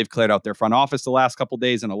all know they've cleared out their front office the last couple of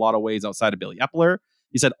days in a lot of ways outside of Billy Epler.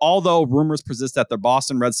 He said, although rumors persist that the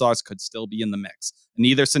Boston Red Sox could still be in the mix. In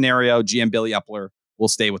either scenario, GM Billy Epler will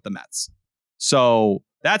stay with the Mets. So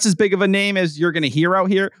that's as big of a name as you're going to hear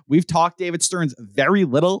out here. We've talked David Stearns very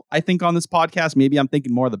little, I think, on this podcast. Maybe I'm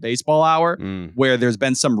thinking more of the baseball hour, where there's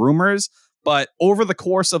been some rumors. But over the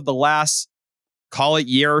course of the last, call it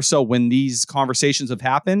year or so, when these conversations have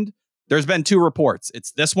happened, there's been 2 reports.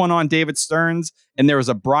 It's this one on David Stearns, and there was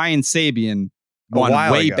a Brian Sabian one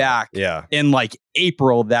way ago. Back in like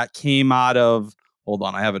April that came out of, hold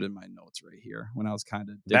on, I have it in my notes right here when I was kind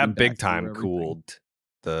of that big time cooled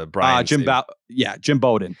the Brian Jim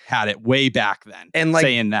Bowden had it way back then, and like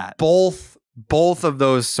saying that both of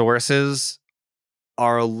those sources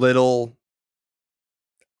are a little,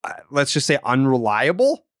 let's just say,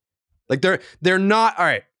 unreliable. Like they're not, all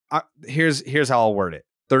right, here's how I'll word it.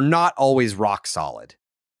 They're not always rock solid.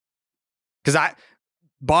 Because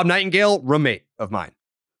Bob Nightingale, roommate of mine.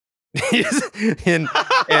 in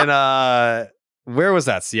where was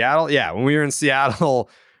that? Seattle? Yeah, when we were in Seattle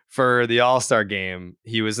for the All-Star game,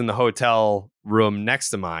 he was in the hotel room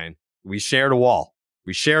next to mine. We shared a wall.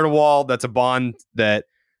 That's a bond that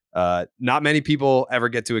not many people ever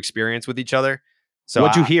get to experience with each other. So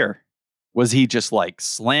what'd you hear? Was he just like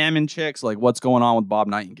slamming chicks? Like, what's going on with Bob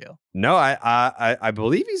Nightingale? No, I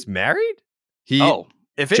believe he's married.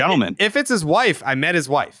 Gentleman. If it's his wife, I met his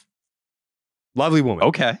wife. Lovely woman.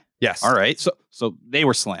 Okay. Yes. All right. So they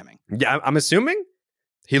were slamming. Yeah, I'm assuming.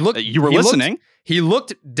 You were listening. He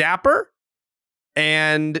looked dapper.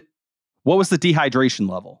 And what was the dehydration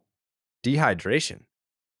level? Dehydration.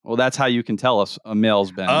 Well, that's how you can tell us a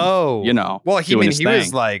male's been. Oh, Well, he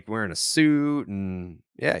was like wearing a suit, and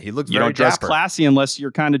yeah, he looked. You very don't dress dapper. Classy unless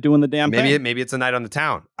you're kind of doing the damn thing. Maybe it's a night on the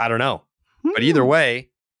town. I don't know. But either way,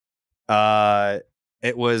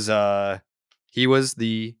 it was he was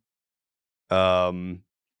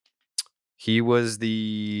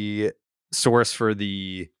the source for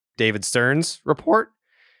the David Stearns report,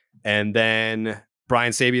 and then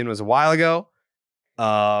Brian Sabian was a while ago.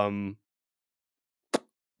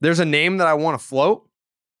 There's a name that I want to float.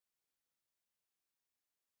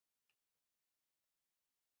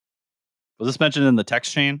 Was this mentioned in the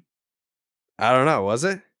text chain? I don't know. Was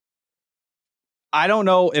it? I don't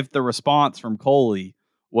know if the response from Coley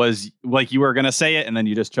was like you were going to say it and then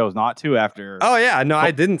you just chose not to after. Oh, yeah. No, I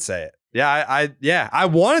didn't say it. Yeah, I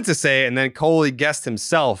wanted to say it, and then Coley guessed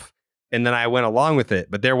himself, and then I went along with it.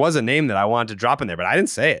 But there was a name that I wanted to drop in there, but I didn't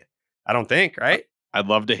say it. I don't think, right? I'd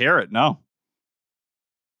love to hear it. No.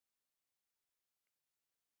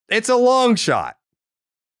 It's a long shot.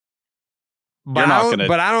 But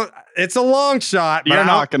it's a long shot. You're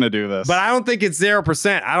not going to do this. But I don't think it's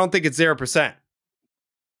 0%. I don't think it's 0%.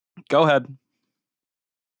 Go ahead.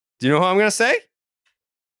 Do you know who I'm going to say?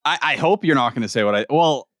 I hope you're not going to say what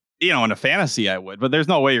in a fantasy I would, but there's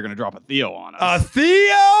no way you're going to drop a Theo on us. A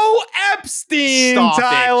Theo Epstein, Stop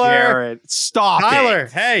Tyler. It, Jared. Stop Tyler,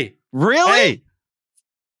 it. Hey. Really? Hey.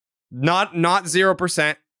 Not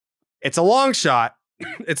 0%. It's a long shot.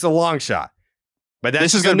 It's a long shot. But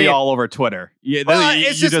this is going to be all over Twitter. You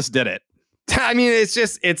just did it. I mean, it's not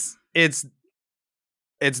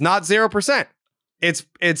 0%.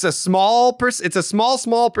 It's a small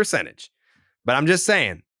percentage. But I'm just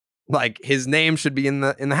saying, like, his name should be in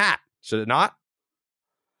the hat, should it not?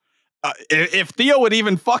 If Theo would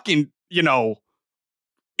even fucking, not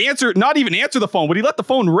even answer the phone, would he let the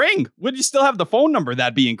phone ring? Would you still have the phone number?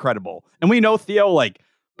 That'd be incredible. And we know Theo, like,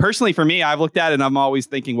 personally for me, I've looked at it and I'm always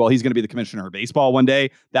thinking, well, he's going to be the commissioner of baseball one day.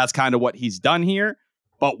 That's kind of what he's done here.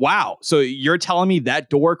 But wow. So you're telling me that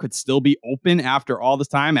door could still be open after all this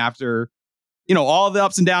time, after, all the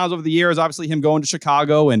ups and downs over the years, obviously him going to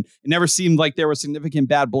Chicago, and it never seemed like there was significant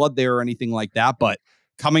bad blood there or anything like that. But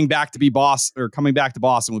coming back to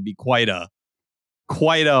Boston would be quite a,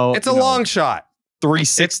 it's a long shot.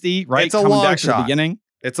 360, right? It's a long shot. To the beginning.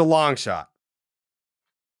 It's a long shot.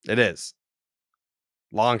 It is.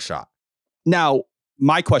 Long shot. Now,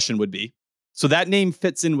 my question would be, so that name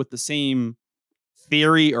fits in with the same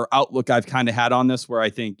theory or outlook I've kind of had on this, where I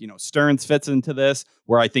think, Stearns fits into this,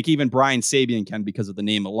 where I think even Brian Sabian can because of the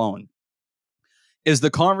name alone. Is the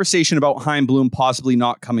conversation about Chaim Bloom possibly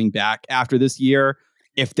not coming back after this year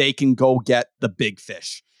if they can go get the big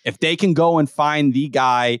fish? If they can go and find the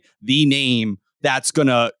guy, the name that's going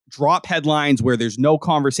to drop headlines where there's no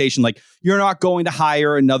conversation, like you're not going to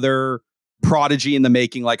hire another prodigy in the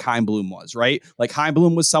making like Chaim Bloom was, right? Like Chaim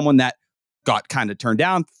Bloom was someone that got kind of turned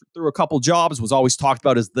down through a couple jobs, was always talked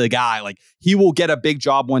about as the guy. Like he will get a big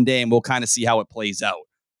job one day and we'll kind of see how it plays out.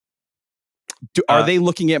 Are they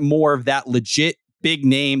looking at more of that legit big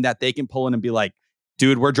name that they can pull in and be like,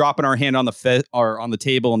 dude, we're dropping our hand on the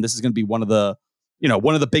table, and this is going to be one of the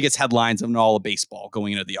biggest headlines of all of baseball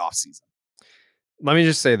going into the offseason? Let me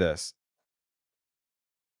just say this.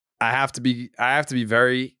 I have to be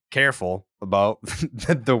very careful about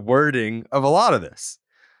the wording of a lot of this.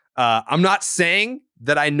 I'm not saying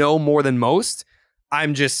that I know more than most.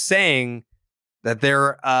 I'm just saying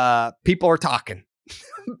that people are talking.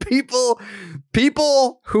 people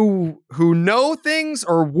who know things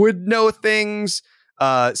or would know things,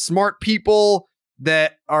 smart people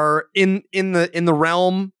that are in the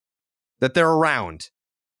realm that they're around.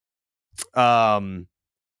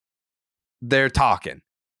 They're talking.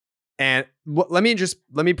 And let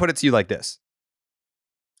me put it to you like this.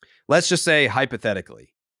 Let's just say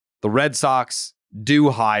hypothetically, the Red Sox do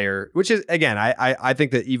hire, which is, again, I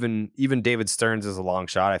think that even David Stearns is a long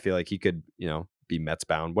shot. I feel like he could, be Mets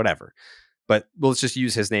bound, whatever. But let's just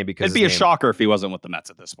use his name because it'd be a shocker if he wasn't with the Mets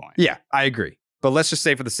at this point. Yeah, I agree. But let's just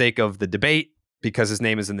say for the sake of the debate, because his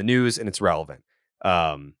name is in the news and it's relevant.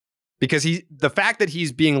 Because the fact that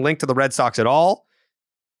he's being linked to the Red Sox at all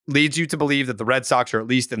leads you to believe that the Red Sox are at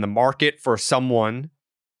least in the market for someone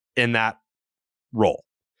in that role.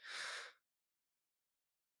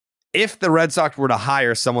 If the Red Sox were to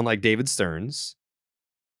hire someone like David Stearns,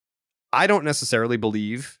 I don't necessarily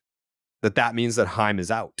believe that means that Chaim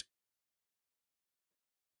is out.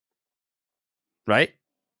 Right?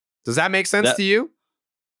 Does that make sense to you?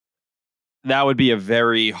 That would be a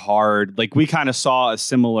very hard, like we kind of saw a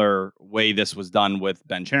similar way this was done with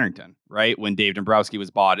Ben Cherington, right? When Dave Dombrowski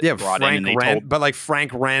was brought in. And they but like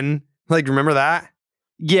Frank Wren, like remember that?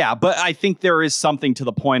 Yeah, but I think there is something to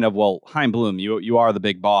the point of, well, Chaim Bloom, you are the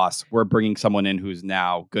big boss. We're bringing someone in who's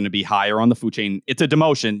now going to be higher on the food chain. It's a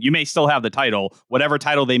demotion. You may still have the title, whatever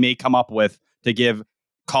title they may come up with to give.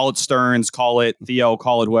 Call it Stearns, call it Theo,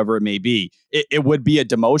 call it whoever it may be. It would be a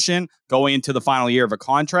demotion going into the final year of a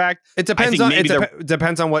contract. It depends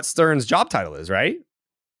on what Stearns' job title is, right?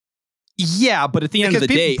 Yeah, but at the end of the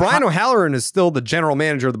day, Brian O'Halloran is still the general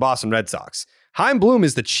manager of the Boston Red Sox. Chaim Bloom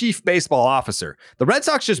is the chief baseball officer. The Red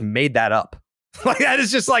Sox just made that up. Like that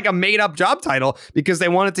is just like a made up job title because they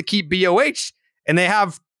wanted to keep BOH, and they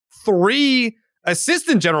have 3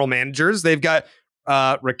 assistant general managers. They've got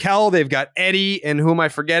Raquel, they've got Eddie, and who am I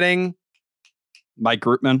forgetting? Mike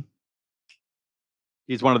Grootman.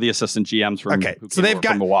 He's one of the assistant GMs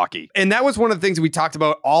from Milwaukee. And that was one of the things we talked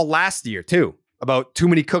about all last year too, about too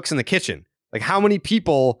many cooks in the kitchen. Like how many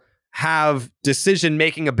people have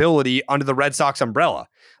decision-making ability under the Red Sox umbrella?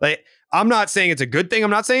 Like, I'm not saying it's a good thing. I'm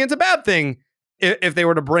not saying it's a bad thing if they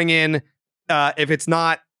were to bring in, if it's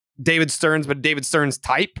not David Stearns, but David Stearns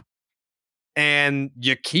type, and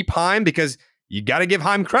you keep Chaim because you got to give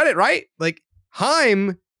Chaim credit, right? Like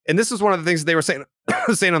Chaim, and this is one of the things that they were saying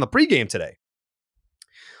on the pregame today.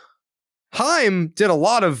 Chaim did a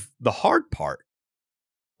lot of the hard part.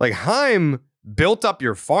 Like Chaim built up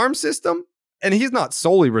your farm system, and he's not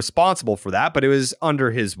solely responsible for that, but it was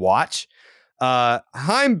under his watch.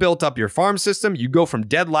 Chaim built up your farm system. You go from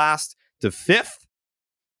dead last to 5th.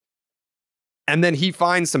 And then he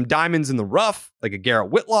finds some diamonds in the rough, like a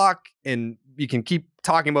Garrett Whitlock, and you can keep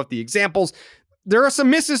talking about the examples. There are some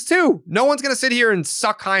misses too. No one's going to sit here and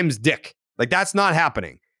suck Chaim's dick. Like that's not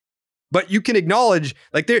happening. But you can acknowledge,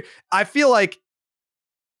 I feel like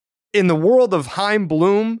in the world of Chaim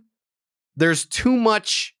Bloom, there's too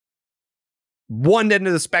much one end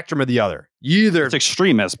of the spectrum or the other. It's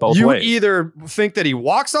extremist both ways. You either think that he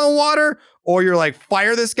walks on water or you're like,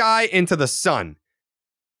 fire this guy into the sun.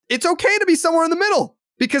 It's okay to be somewhere in the middle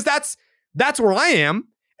because that's where I am.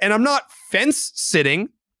 And I'm not fence sitting.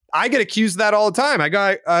 I get accused of that all the time. I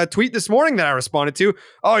got a tweet this morning that I responded to.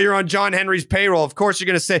 Oh, you're on John Henry's payroll. Of course, you're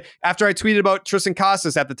going to say, after I tweeted about Triston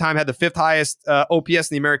Casas at the time had the 5th highest OPS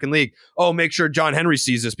in the American League. Oh, make sure John Henry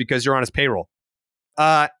sees this because you're on his payroll.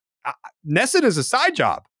 Nesson is a side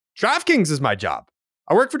job. DraftKings is my job.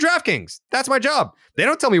 I work for DraftKings. That's my job. They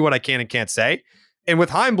don't tell me what I can and can't say. And with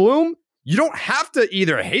Chaim Bloom, you don't have to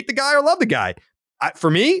either hate the guy or love the guy.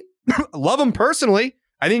 For me, love him personally.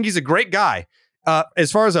 I think he's a great guy.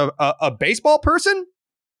 As far as a baseball person,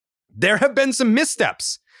 there have been some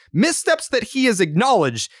missteps that he has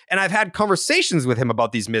acknowledged. And I've had conversations with him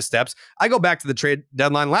about these missteps. I go back to the trade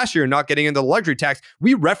deadline last year and not getting into the luxury tax.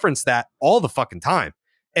 We reference that all the fucking time.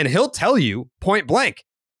 And he'll tell you point blank,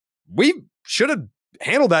 we should have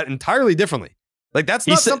handled that entirely differently. Like, that's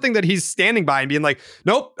not something that he's standing by and being like,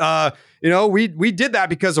 nope, we did that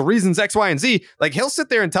because of reasons X, Y, and Z. Like, he'll sit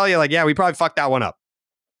there and tell you, like, yeah, we probably fucked that one up.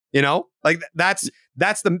 Like, that's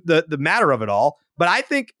the matter of it all. But I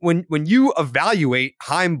think when you evaluate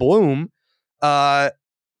Chaim Bloom,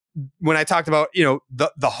 when I talked about,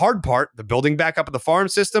 the hard part, the building back up of the farm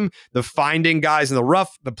system, the finding guys in the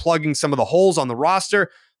rough, the plugging some of the holes on the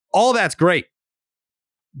roster, all that's great.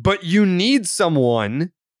 But you need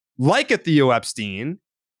someone like a Theo Epstein.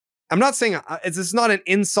 I'm not saying it's not an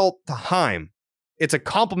insult to Chaim. It's a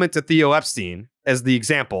compliment to Theo Epstein as the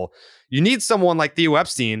example. You need someone like Theo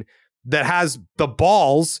Epstein that has the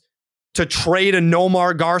balls to trade a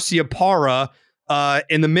Nomar Garcia-Parra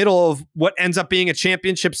in the middle of what ends up being a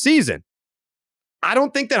championship season. I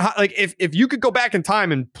don't think that, like, if you could go back in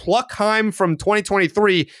time and pluck Chaim from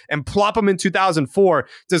 2023 and plop him in 2004,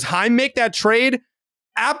 does Chaim make that trade?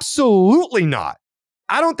 Absolutely not.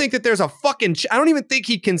 I don't think that there's a fucking, I don't even think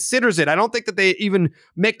he considers it. I don't think that they even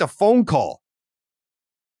make the phone call.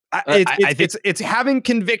 It's having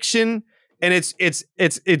conviction, and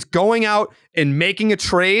it's going out and making a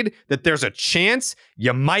trade that there's a chance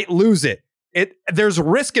you might lose it. There's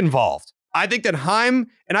risk involved. I think that Chaim,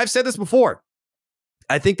 and I've said this before,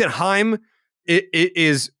 I think that Chaim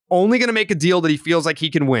is only going to make a deal that he feels like he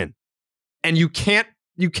can win. And you can't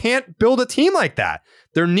build a team like that.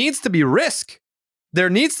 There needs to be risk. There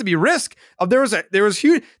needs to be risk. There was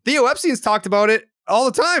huge. Theo Epstein's talked about it all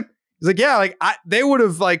the time. He's like, yeah, like they would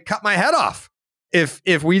have like cut my head off if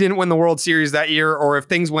we didn't win the World Series that year, or if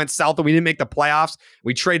things went south and we didn't make the playoffs.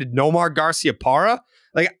 We traded Nomar Garcia-Parra.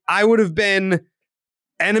 Like, I would have been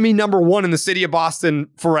enemy number one in the city of Boston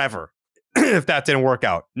forever if that didn't work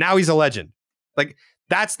out. Now he's a legend. Like,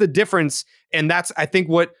 that's the difference, and that's, I think,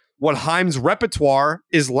 what Chaim's repertoire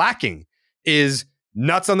is lacking is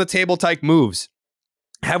nuts on the table type moves.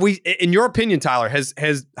 Have we, in your opinion, Tyler, has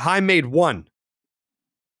Chaim made one?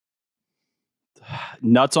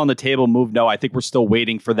 Nuts on the table move? No, I think we're still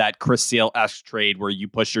waiting for that Chris Sale-esque trade where you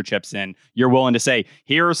push your chips in. You're willing to say,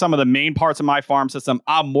 here are some of the main parts of my farm system.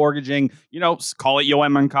 I'm mortgaging, call it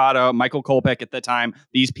Yoan Moncada, Michael Kopech at the time,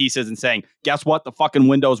 these pieces, and saying, guess what? The fucking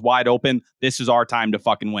window's wide open. This is our time to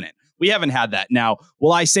fucking win it. We haven't had that. Now,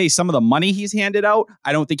 will I say some of the money he's handed out,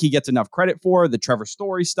 I don't think he gets enough credit for. The Trevor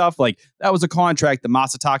Story stuff, like, that was a contract. The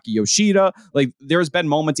Masataka Yoshida, like, there's been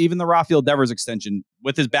moments, even the Rafael Devers extension,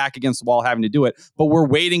 with his back against the wall having to do it. But we're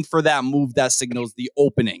waiting for that move that signals the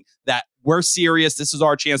opening, that we're serious. This is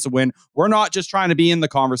our chance to win. We're not just trying to be in the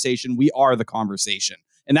conversation. We are the conversation.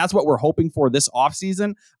 And that's what we're hoping for this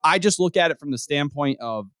offseason. I just look at it from the standpoint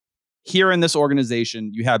of, here in this organization,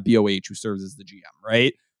 you have BOH, who serves as the GM,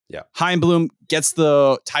 right? Yeah. Chaim Bloom gets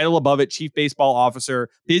the title above it, Chief Baseball Officer,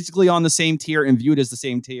 basically on the same tier and viewed as the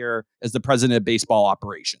same tier as the President of Baseball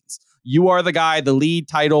Operations. You are the guy, the lead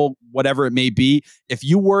title, whatever it may be. If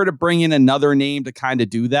you were to bring in another name to kind of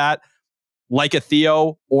do that, like a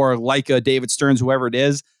Theo or like a David Stearns, whoever it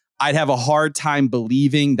is, I'd have a hard time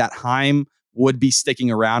believing that Chaim would be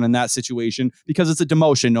sticking around in that situation, because it's a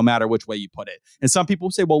demotion no matter which way you put it. And some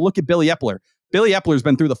people say, well, look at Billy Epler. Billy Epler's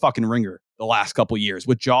been through the fucking ringer the last couple of years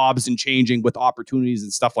with jobs and changing, with opportunities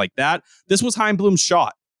and stuff like that. This was Chaim Bloom's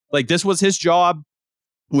shot. Like, this was his job.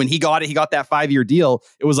 When he got it, he got that 5-year deal.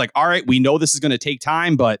 It was like, all right, we know this is going to take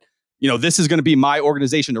time, but this is going to be my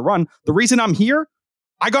organization to run. The reason I'm here,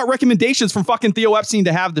 I got recommendations from fucking Theo Epstein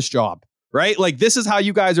to have this job, right? Like, this is how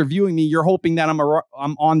you guys are viewing me. You're hoping that I'm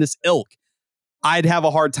on this ilk. I'd have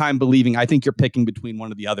a hard time believing. I think you're picking between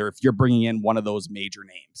one or the other if you're bringing in one of those major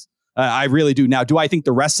names. I really do. Now, do I think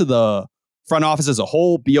the rest of the front office as a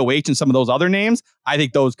whole, BOH and some of those other names, I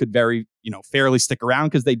think those could fairly stick around,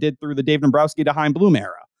 because they did through the Dave Dombrowski to Chaim Bloom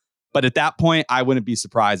era. But at that point, I wouldn't be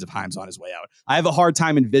surprised if Chaim's on his way out. I have a hard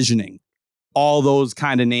time envisioning all those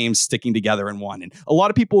kind of names sticking together in one. And a lot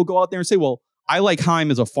of people will go out there and say, well, I like Chaim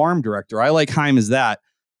as a farm director. I like Chaim as that.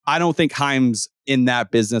 I don't think Chaim's in that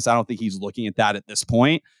business. I don't think he's looking at that at this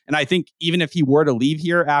point. And I think even if he were to leave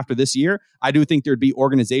here after this year, I do think there'd be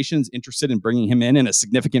organizations interested in bringing him in a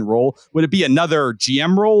significant role. Would it be another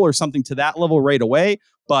GM role or something to that level right away?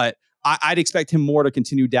 But I'd expect him more to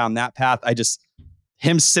continue down that path.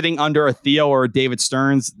 Him sitting under a Theo or a David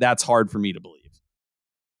Stearns, that's hard for me to believe.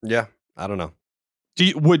 Yeah, I don't know. Do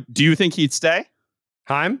you think he'd stay?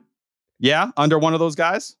 Chaim? Yeah, under one of those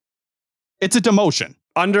guys? It's a demotion.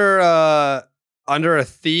 Under a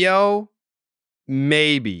Theo,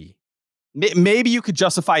 maybe. Maybe you could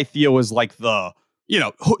justify Theo as like the,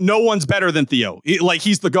 no one's better than Theo.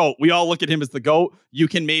 He's the GOAT. We all look at him as the GOAT. You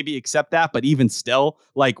can maybe accept that, but even still,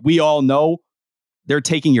 like, we all know they're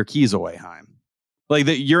taking your keys away, Chaim. Like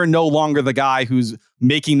you're no longer the guy who's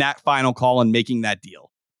making that final call and making that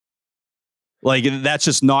deal. Like that's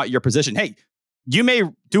just not your position. Hey, you may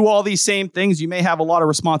do all these same things. You may have a lot of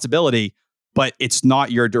responsibility, but it's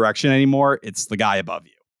not your direction anymore. It's the guy above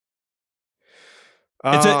you.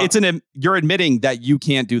 You're admitting that you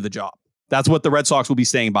can't do the job. That's what the Red Sox will be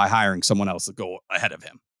saying by hiring someone else to go ahead of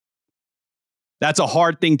him. That's a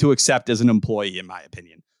hard thing to accept as an employee, in my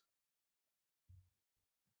opinion.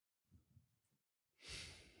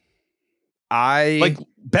 Like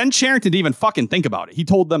Ben Cherington didn't even fucking think about it. He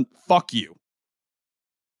told them, fuck you.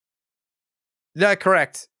 Yeah,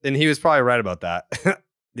 correct. And he was probably right about that.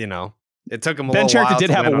 You know, it took him a Ben little while. Ben Cherington did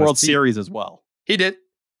have a World Series as well. He did.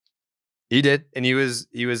 And he was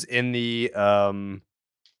in the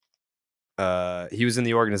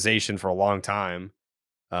organization for a long time.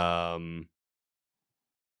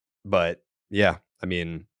 But yeah, I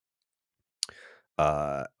mean,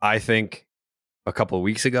 I think a couple of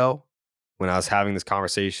weeks ago when I was having this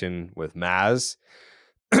conversation with Maz,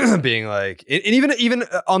 being like, and even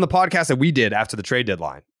on the podcast that we did after the trade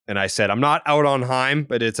deadline, and I said, I'm not out on Chaim,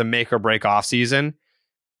 but it's a make or break off season.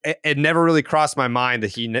 It never really crossed my mind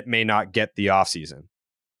that he may not get the off season.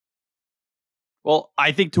 Well,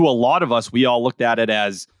 I think to a lot of us, we all looked at it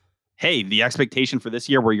as, hey, the expectation for this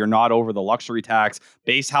year where you're not over the luxury tax,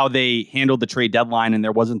 based how they handled the trade deadline, and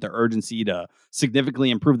there wasn't the urgency to significantly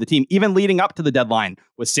improve the team, even leading up to the deadline,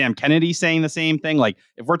 with Sam Kennedy saying the same thing. Like,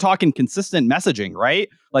 if we're talking consistent messaging, right?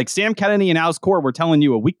 Like Sam Kennedy and Alex Cora were telling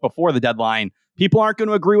you a week before the deadline, people aren't going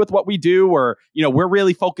to agree with what we do, or, you know, we're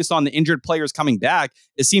really focused on the injured players coming back.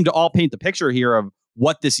 It seemed to all paint the picture here of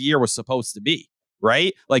what this year was supposed to be,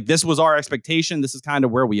 right? Like, this was our expectation. This is kind of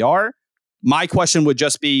where we are. My question would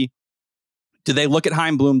just be, do they look at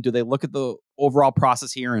Chaim Bloom? Do they look at the overall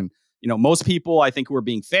process here? And, you know, most people, I think, who are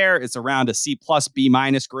being fair, it's around a C+,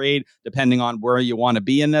 B- grade, depending on where you want to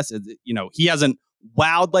be in this. You know, he hasn't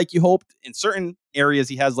wowed like you hoped. In certain areas,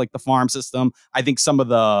 he has like the farm system. I think some of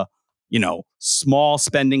the, you know, small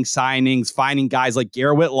spending signings, finding guys like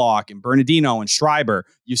Garrett Whitlock and Bernardino and Schreiber,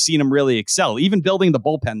 you've seen him really excel. Even building the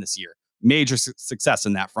bullpen this year, major success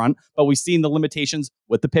in that front. But we've seen the limitations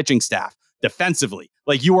with the pitching staff. Defensively,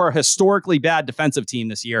 like, you are a historically bad defensive team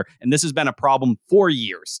this year, and this has been a problem for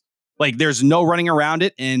years. Like, there's no running around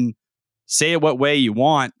it, and say it what way you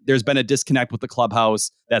want, there's been a disconnect with the clubhouse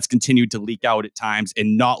that's continued to leak out at times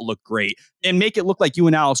and not look great, and make it look like you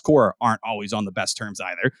and Alex Cora aren't always on the best terms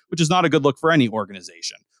either, which is not a good look for any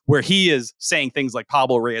organization, where he is saying things like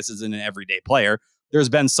Pablo Reyes is an everyday player. There's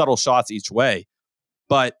been subtle shots each way,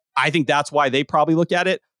 but I think that's why they probably look at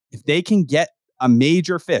it. If they can get a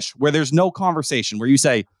major fish where there's no conversation, where you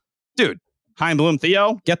say, dude, Chaim Bloom,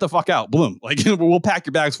 Theo, get the fuck out, Bloom. Like, we'll pack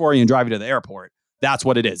your bags for you and drive you to the airport. That's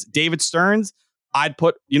what it is. David Stearns, I'd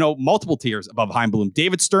put, you know, multiple tiers above Chaim Bloom.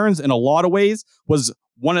 David Stearns, in a lot of ways, was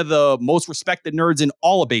one of the most respected nerds in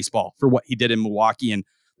all of baseball for what he did in Milwaukee. And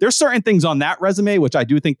there's certain things on that resume, which I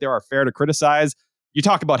do think there are fair to criticize. You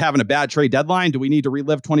talk about having a bad trade deadline. Do we need to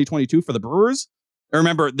relive 2022 for the Brewers? I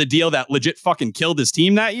remember the deal that legit fucking killed his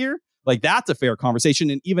team that year. Like, that's a fair conversation.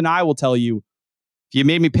 And even I will tell you, if you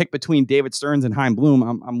made me pick between David Stearns and Chaim Bloom,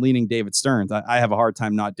 I'm leaning David Stearns. I have a hard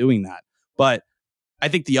time not doing that. But I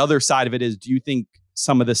think the other side of it is, do you think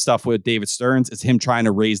some of this stuff with David Stearns is him trying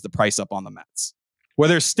to raise the price up on the Mets? Where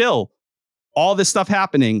there's still all this stuff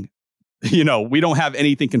happening, you know, we don't have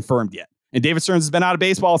anything confirmed yet. And David Stearns has been out of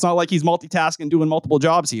baseball. It's not like he's multitasking, doing multiple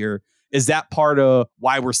jobs here. Is that part of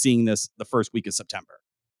why we're seeing this the first week of September?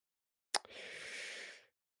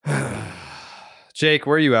 Jake,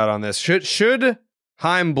 where are you at on this? Should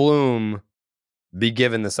Chaim Bloom be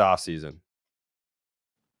given this offseason?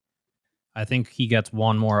 I think he gets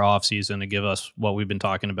one more offseason to give us what we've been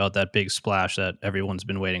talking about, that big splash that everyone's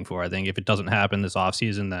been waiting for. I think if it doesn't happen this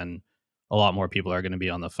offseason, then a lot more people are going to be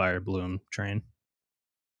on the fire Bloom train.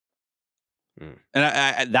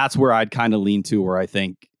 And that's where I'd kind of lean to, where I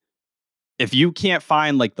think if you can't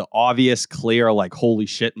find like the obvious, clear, like, holy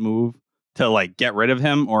shit move to like get rid of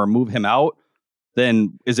him or move him out,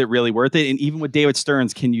 then is it really worth it? And even with David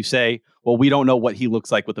Stearns, can you say, well, we don't know what he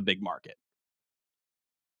looks like with a big market?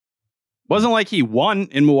 Wasn't like he won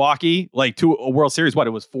in Milwaukee, like, to a World Series. What,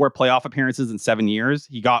 it was 4 playoff appearances in 7 years.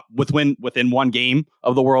 He got within one game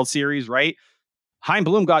of the World Series, right? Chaim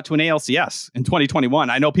Bloom got to an ALCS in 2021.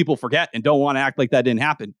 I know people forget and don't want to act like that didn't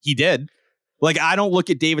happen. He did. Like, I don't look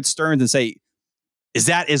at David Stearns and say, is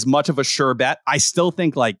that as much of a sure bet? I still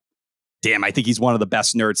think, like, damn, I think he's one of the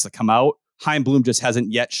best nerds to come out. Chaim Bloom just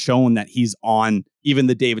hasn't yet shown that he's on even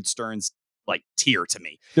the David Stearns, like, tier to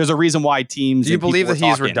me. There's a reason why teams... Do you believe that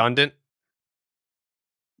he's redundant?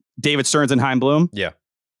 David Stearns and Chaim Bloom? Yeah.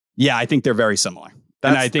 Yeah, I think they're very similar.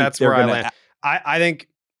 And I think that's where I land. I think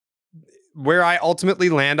where I ultimately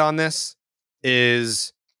land on this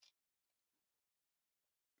is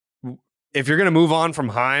if you're going to move on from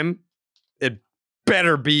Chaim, it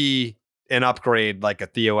better be an upgrade like a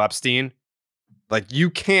Theo Epstein. Like, you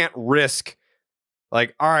can't risk,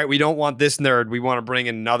 like, all right, we don't want this nerd, we want to bring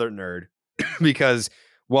in another nerd. Because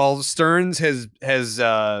while Stearns has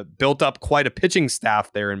built up quite a pitching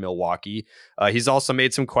staff there in Milwaukee, he's also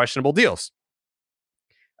made some questionable deals.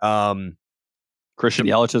 Christian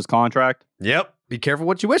Yelich's contract. Yep. Be careful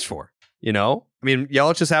what you wish for. You know, I mean,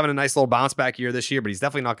 Yelich is having a nice little bounce back year this year, but he's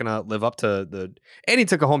definitely not going to live up to and he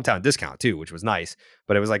took a hometown discount too, which was nice,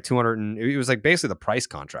 but it was like it was like basically the price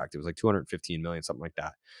contract. It was like $215 million, something like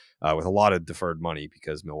that, with a lot of deferred money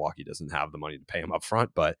because Milwaukee doesn't have the money to pay him up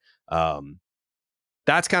front. But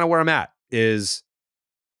that's kind of where I'm at is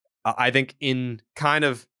I think in kind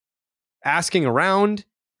of asking around,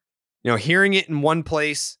 you know, hearing it in one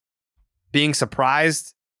place, being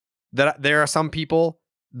surprised that there are some people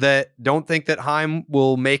that don't think that Chaim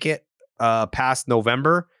will make it past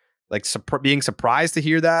November, like being surprised to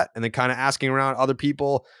hear that, and then kind of asking around other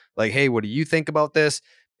people, like, hey, what do you think about this?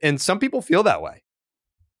 And some people feel that way.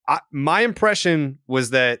 My impression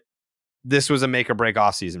was that this was a make or break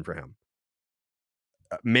offseason for him.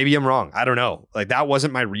 Maybe I'm wrong. I don't know. Like, that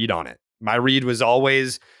wasn't my read on it. My read was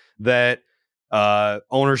always that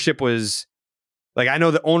ownership was, like, I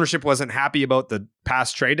know the ownership wasn't happy about the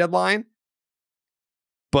past trade deadline,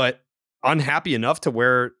 but unhappy enough to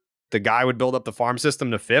where the guy would build up the farm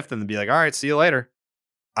system to 5th and then be like, all right, see you later.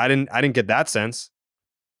 I didn't get that sense,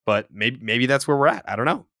 but maybe that's where we're at. I don't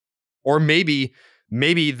know. Or maybe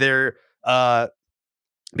they're,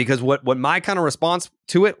 because what my kind of response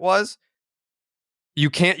to it was, you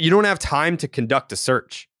don't have time to conduct a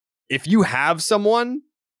search. If you have someone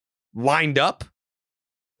lined up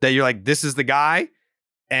that you're like, this is the guy,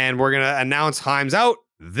 and we're going to announce Chaim's out,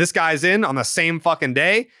 this guy's in on the same fucking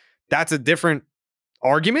day, that's a different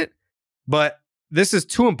argument. But this is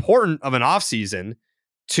too important of an offseason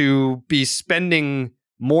to be spending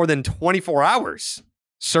more than 24 hours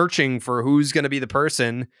searching for who's going to be the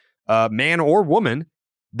person, man or woman,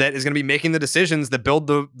 that is going to be making the decisions that build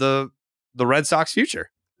the Red Sox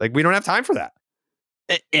future. Like, we don't have time for that.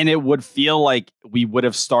 And it would feel like we would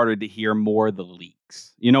have started to hear more of the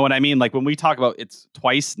leaks. You know what I mean? Like, when we talk about it's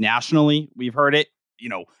twice nationally, we've heard it, you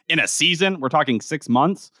know, in a season, we're talking 6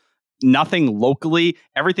 months, nothing locally,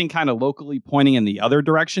 everything kind of locally pointing in the other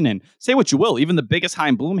direction. And say what you will, even the biggest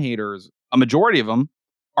Chaim Bloom haters, a majority of them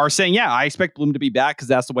are saying, yeah, I expect Bloom to be back because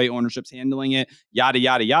that's the way ownership's handling it, yada,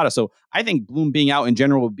 yada, yada. So I think Bloom being out in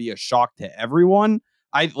general would be a shock to everyone.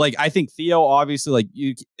 I think Theo, obviously, like,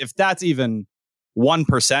 if that's even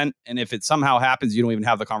 1%, and if it somehow happens, you don't even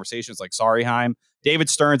have the conversation. It's like, sorry, Chaim. David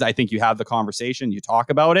Stearns, I think you have the conversation, you talk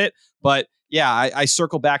about it. But yeah, I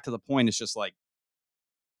circle back to the point. It's just like,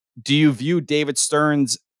 do you view David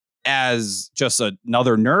Stearns as just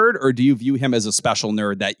another nerd, or do you view him as a special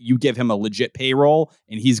nerd that you give him a legit payroll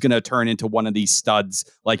and he's going to turn into one of these studs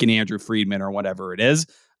like an Andrew Friedman or whatever it is?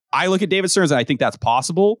 I look at David Stearns and I think that's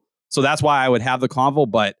possible. So that's why I would have the convo,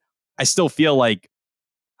 but I still feel like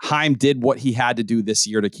Chaim did what he had to do this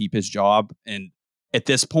year to keep his job. And at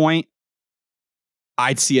this point,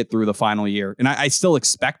 I'd see it through the final year. And I still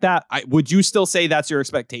expect that. Would you still say that's your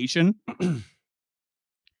expectation?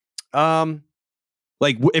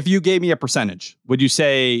 Like, if you gave me a percentage, would you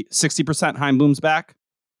say 60% Chaim Bloom's back?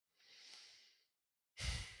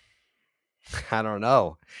 I don't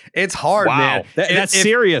know. It's hard, man. That's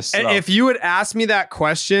serious. If you had asked me that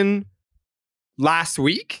question last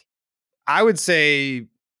week, I would say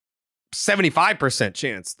 75%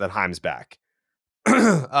 chance that Chaim's back.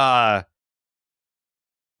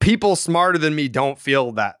 People smarter than me don't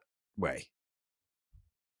feel that way.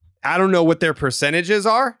 I don't know what their percentages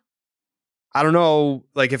are. I don't know,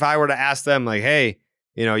 like, if I were to ask them, like, hey,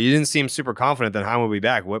 you know, you didn't seem super confident that Chaim will be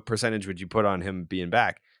back. What percentage would you put on him being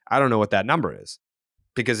back? I don't know what that number is.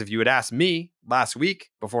 Because if you had asked me last week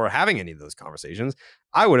before having any of those conversations,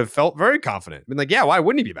 I would have felt very confident. Been like, yeah, why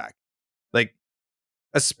wouldn't he be back? Like,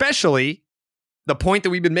 especially the point that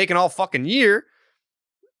we've been making all fucking year.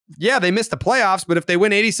 Yeah, they missed the playoffs, but if they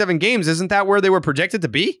win 87 games, isn't that where they were projected to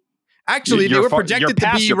be? Actually, they were projected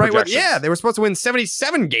to be right where, yeah, they were supposed to win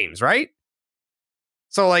 77 games, right?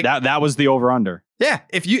 So, like, that was the over-under. Yeah,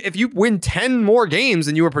 if you win 10 more games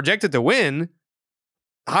than you were projected to win,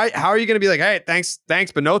 how are you going to be like, hey, thanks,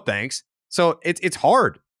 but no thanks? So it's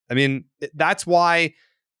hard. I mean, that's why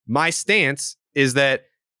my stance is that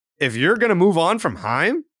if you're going to move on from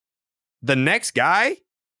Chaim, the next guy,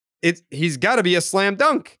 he's got to be a slam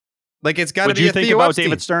dunk. Like it's got to What do be you a think Theo about Epstein.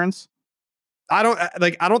 David Stearns? I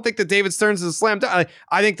don't think that David Stearns is a slam dunk.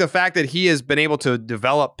 I think the fact that he has been able to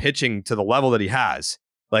develop pitching to the level that he has,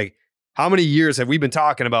 like how many years have we been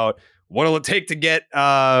talking about what'll it take to get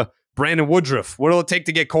Brandon Woodruff? What'll it take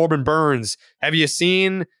to get Corbin Burns? Have you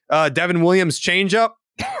seen Devin Williams changeup?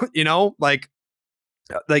 You know, like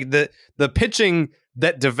the pitching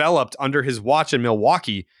that developed under his watch in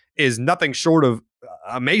Milwaukee is nothing short of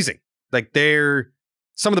amazing. Like they're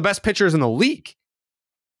some of the best pitchers in the league.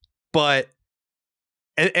 But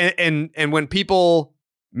and when people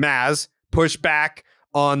push back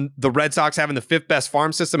on the Red Sox having the 5th best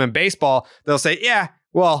farm system in baseball, they'll say, yeah,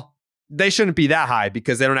 well, they shouldn't be that high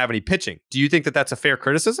because they don't have any pitching. Do you think that that's a fair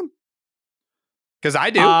criticism? Because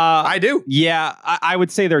I do. I do. Yeah, I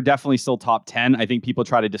would say they're definitely still top 10. I think people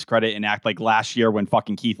try to discredit and act like last year when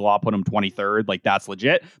fucking Keith Law put him 23rd. Like, that's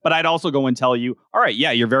legit. But I'd also go and tell you, all right,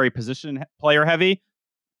 yeah, you're very position player heavy.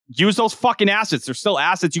 Use those fucking assets. They're still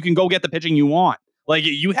assets. You can go get the pitching you want. Like,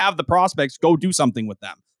 you have the prospects. Go do something with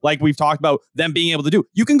them. Like we've talked about them being able to do.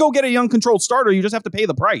 You can go get a young controlled starter. You just have to pay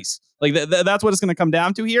the price. Like, that's what it's going to come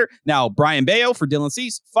down to here. Now, Brian Bayo for Dylan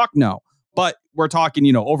Cease? Fuck no. But we're talking,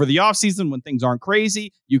 you know, over the offseason when things aren't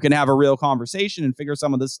crazy, you can have a real conversation and figure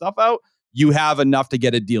some of this stuff out. You have enough to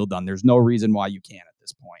get a deal done. There's no reason why you can't at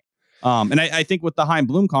this point. And I think with the Chaim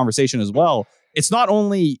Bloom conversation as well, it's not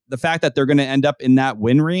only the fact that they're going to end up in that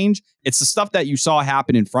win range, it's the stuff that you saw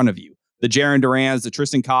happen in front of you. The Jarren Durans, the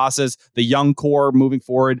Triston Casas, the young core moving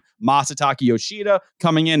forward, Masataka Yoshida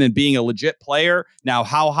coming in and being a legit player. Now,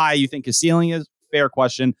 how high you think his ceiling is? Fair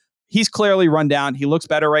question. He's clearly run down. He looks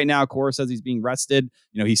better right now. Cora says he's being rested.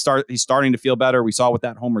 You know, he's starting to feel better. We saw with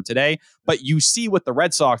that homer today. But you see with the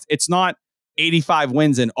Red Sox, it's not 85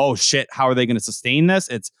 wins and, oh, shit, how are they going to sustain this?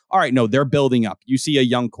 It's, all right, no, they're building up. You see a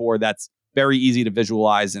young core that's very easy to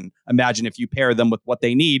visualize and imagine if you pair them with what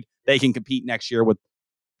they need, they can compete next year with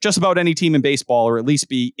just about any team in baseball or at least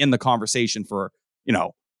be in the conversation for, you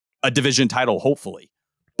know, a division title, hopefully.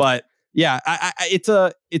 But yeah, it's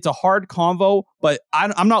a hard convo, but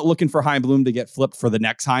I'm not looking for Chaim Bloom to get flipped for the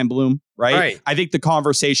next Chaim Bloom, right? I think the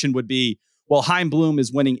conversation would be, well, Chaim Bloom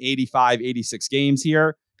is winning 85, 86 games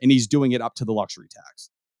here, and he's doing it up to the luxury tax.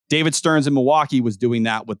 David Stearns in Milwaukee was doing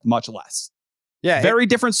that with much less. Yeah, very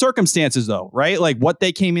different circumstances, though, right? Like what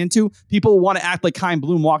they came into, people want to act like Chaim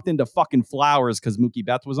Bloom walked into fucking flowers because Mookie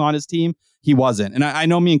Betts was on his team. He wasn't. And I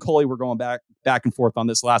know me and Coley were going back and forth on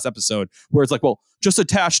this last episode where it's like, well, just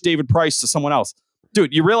attach David Price to someone else.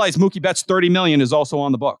 Dude, you realize Mookie Betts' $30 million is also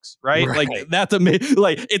on the books, right? Like that's amazing.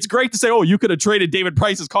 Like it's great to say, oh, you could have traded David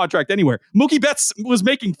Price's contract anywhere. Mookie Betts was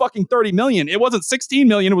making fucking $30 million. It wasn't $16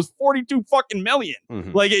 million. It was $42 fucking million.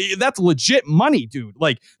 Mm-hmm. Like that's legit money, dude.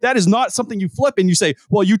 Like that is not something you flip and you say,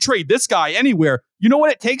 well, you trade this guy anywhere. You know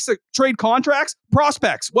what it takes to trade contracts?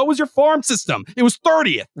 Prospects. What was your farm system? It was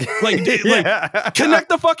 30th. Like, like connect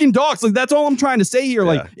the fucking dots. Like, that's all I'm trying to say here.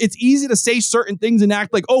 Like, it's easy to say certain things and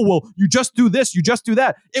act like, oh, well, you just do this, you just do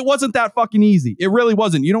that. It wasn't that fucking easy. It really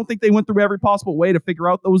wasn't. You don't think they went through every possible way to figure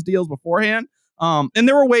out those deals beforehand? And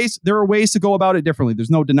there were ways to go about it differently.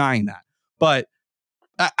 There's no denying that. But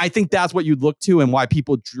I think that's what you'd look to and why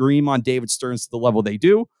people dream on David Stearns to the level they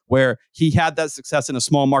do, where he had that success in a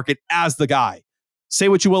small market as the guy. Say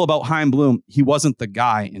what you will about Chaim Bloom. He wasn't the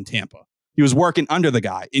guy in Tampa. He was working under the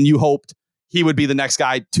guy, and you hoped he would be the next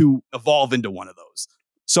guy to evolve into one of those.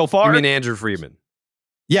 So far... You mean Andrew Friedman?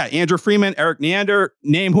 Yeah, Andrew Friedman, Eric Neander,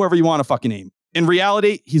 name whoever you want to fucking name. In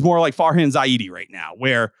reality, he's more like Farhan Zaidi right now,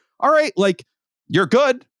 where, all right, like, you're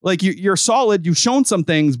good. Like, you're solid. You've shown some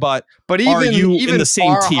things, but are you in the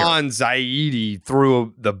same tier? Farhan Zaidi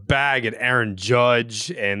threw the bag at Aaron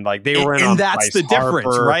Judge, and like they were in and that's the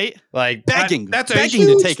difference, right? Like begging that's begging a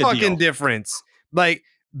huge to take a fucking deal. difference. Like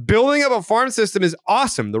building up a farm system is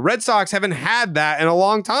awesome. The Red Sox haven't had that in a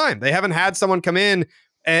long time. They haven't had someone come in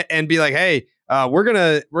and be like, hey, we're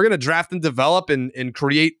gonna draft and develop and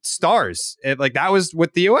create stars. Like that was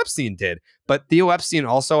what Theo Epstein did. But Theo Epstein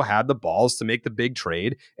also had the balls to make the big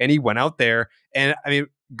trade, and he went out there. And I mean,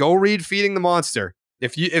 go read Feeding the Monster.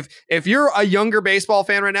 If you're a younger baseball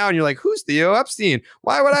fan right now and you're like, who's Theo Epstein?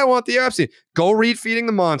 Why would I want Theo Epstein? Go read Feeding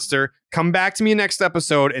the Monster. Come back to me next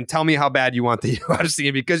episode and tell me how bad you want Theo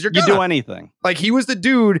Epstein, because you do anything. Like he was the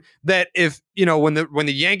dude that if, you know, when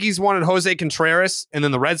the Yankees wanted Jose Contreras and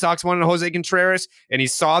then the Red Sox wanted Jose Contreras and he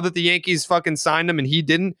saw that the Yankees fucking signed him and he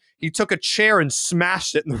didn't, he took a chair and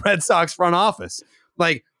smashed it in the Red Sox front office.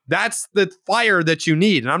 Like that's the fire that you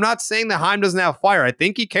need. And I'm not saying that Chaim doesn't have fire. I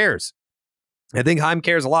think he cares. I think Chaim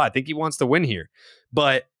cares a lot. I think he wants to win here.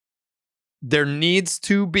 But there needs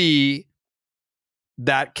to be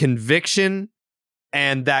that conviction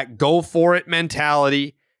and that go for it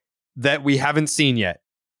mentality that we haven't seen yet.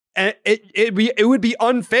 And it would be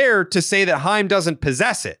unfair to say that Chaim doesn't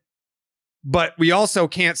possess it. But we also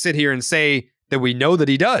can't sit here and say that we know that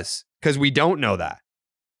he does, because we don't know that.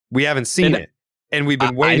 We haven't seen it, and we've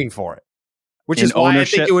been waiting for it. Which is why I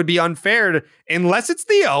think it would be unfair to, unless it's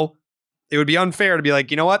Theo, it would be unfair to be like,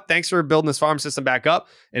 you know what? Thanks for building this farm system back up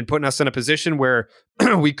and putting us in a position where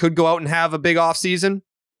we could go out and have a big offseason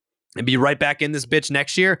and be right back in this bitch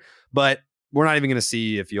next year. But we're not even going to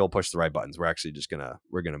see if you'll push the right buttons. We're actually just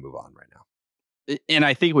we're going to move on right now. And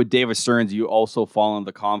I think with David Stearns, you also fall in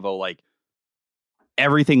the convo, like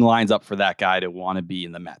everything lines up for that guy to want to be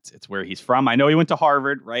in the Mets. It's where he's from. I know he went to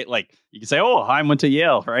Harvard, right? Like you can say, oh, Chaim went to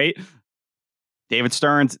Yale, right? David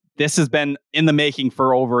Stearns, this has been in the making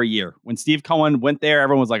for over a year. When Steve Cohen went there,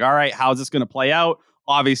 everyone was like, all right, how's this going to play out?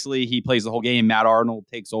 Obviously, he plays the whole game. Matt Arnold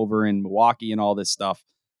takes over in Milwaukee and all this stuff.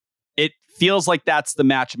 It feels like that's the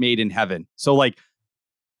match made in heaven. So, like,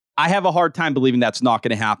 I have a hard time believing that's not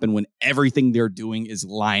going to happen when everything they're doing is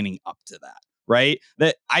lining up to that, right?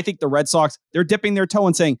 That I think the Red Sox, they're dipping their toe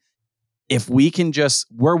and saying, if we can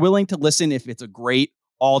we're willing to listen if it's a great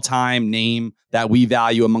all-time name that we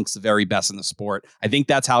value amongst the very best in the sport. I think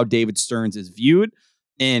that's how David Stearns is viewed.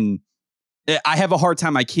 And I have a hard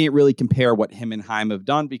time. I can't really compare what him and Chaim have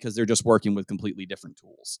done because they're just working with completely different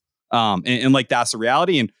tools. And like, that's the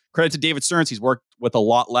reality. And credit to David Stearns. He's worked with a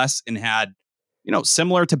lot less and had,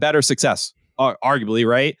 similar to better success, arguably,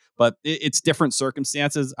 right? But it's different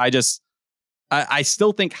circumstances. I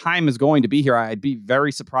still think Chaim is going to be here. I'd be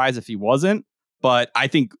very surprised if he wasn't. But I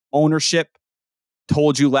think ownership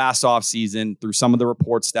told you last offseason through some of the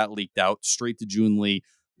reports that leaked out straight to June Lee,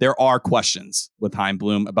 there are questions with Chaim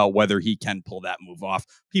Bloom about whether he can pull that move off.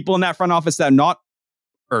 People in that front office that not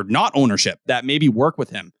ownership that maybe work with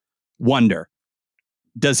him wonder,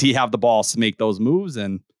 does he have the balls to make those moves?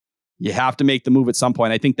 And you have to make the move at some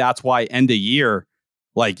point. I think that's why end of year,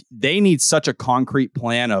 like, they need such a concrete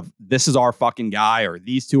plan of this is our fucking guy or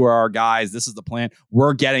these two are our guys. This is the plan.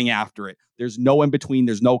 We're getting after it. There's no in between.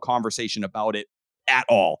 There's no conversation about it at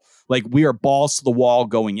all. Like, we are balls to the wall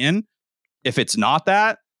going in. If it's not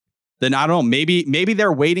that, then I don't know. Maybe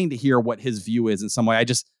they're waiting to hear what his view is in some way.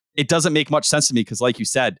 It doesn't make much sense to me because, like you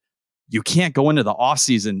said, you can't go into the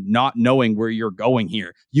offseason not knowing where you're going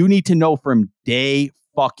here. You need to know from day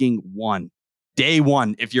one,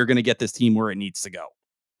 if you're going to get this team where it needs to go.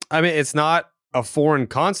 I mean, it's not a foreign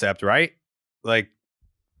concept, right? Like,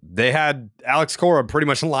 they had Alex Cora pretty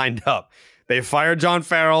much lined up. They fired John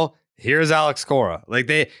Farrell. Here's Alex Cora. Like,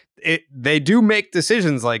 they do make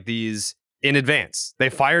decisions like these in advance. They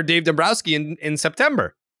fired Dave Dombrowski in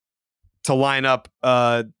September to line up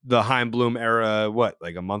the Chaim Bloom era,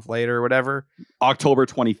 like a month later or whatever? October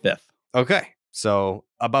 25th. Okay. So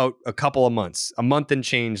about a couple of months, a month and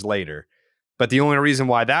change later. But the only reason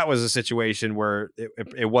why that was a situation where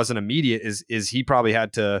it wasn't immediate is he probably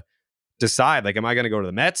had to decide, like, am I going to go to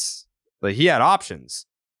the Mets? Like, he had options.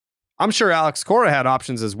 I'm sure Alex Cora had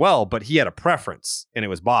options as well, but he had a preference, and it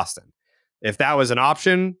was Boston. If that was an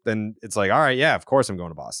option, then it's like, all right, yeah, of course I'm going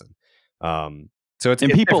to Boston. So it's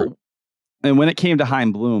people, different. And when it came to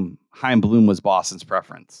Chaim Bloom was Boston's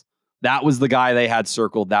preference. That was the guy they had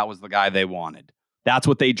circled. That was the guy they wanted. That's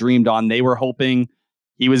what they dreamed on. They were hoping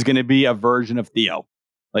he was going to be a version of Theo.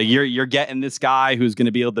 Like, you're getting this guy who's going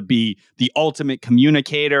to be able to be the ultimate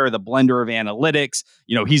communicator, the blender of analytics.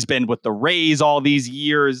 He's been with the Rays all these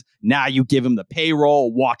years. Now you give him the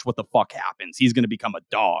payroll. Watch what the fuck happens. He's going to become a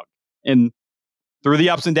dog. And through the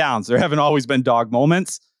ups and downs, there haven't always been dog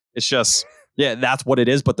moments. It's just, yeah, that's what it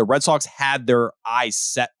is. But the Red Sox had their eyes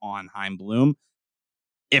set on Chaim Bloom.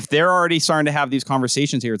 If they're already starting to have these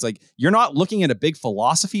conversations here, it's like, you're not looking at a big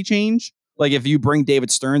philosophy change. Like, if you bring David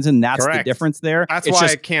Stearns in, that's Correct. The difference there. That's why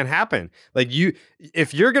it can't happen. Like,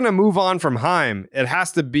 if you're going to move on from Chaim, it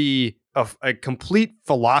has to be a complete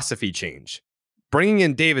philosophy change. Bringing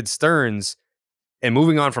in David Stearns and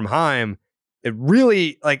moving on from Chaim, it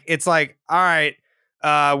really, like, it's like, all right,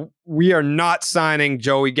 we are not signing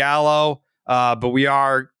Joey Gallo, but we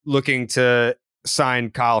are looking to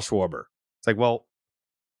sign Kyle Schwarber. It's like, well,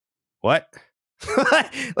 what? Like,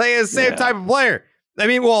 it's the same type of player. I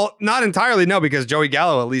mean, well, not entirely, no, because Joey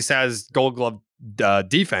Gallo at least has Gold Glove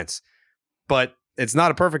defense, but it's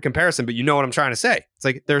not a perfect comparison. But you know what I'm trying to say. It's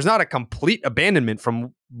like, there's not a complete abandonment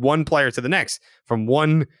from one player to the next, from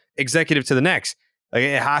one executive to the next. Like,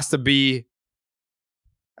 it has to be.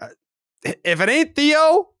 If it ain't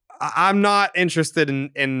Theo, I'm not interested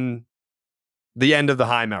in the end of the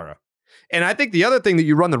Chaim era. And I think the other thing that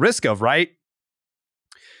you run the risk of, right,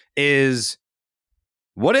 is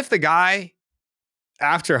what if the guy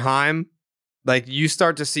after Chaim Like you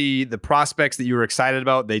start to see the prospects that you were excited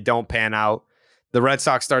about, they don't pan out. The Red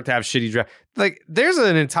Sox start to have shitty draft. Like there's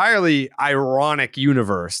an entirely ironic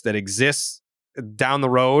universe that exists down the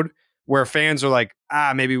road where fans are like,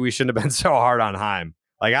 maybe we shouldn't have been so hard on Chaim.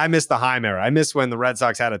 Like I miss the Chaim era. I miss when the Red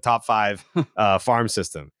Sox had a top 5 farm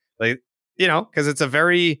system. Like, because it's a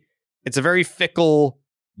very fickle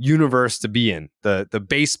universe to be in. The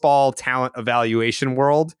baseball talent evaluation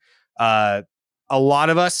world. A lot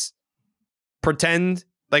of us pretend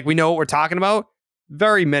like we know what we're talking about.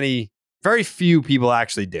 Very few people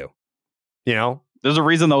actually do. There's a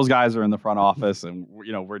reason those guys are in the front office and,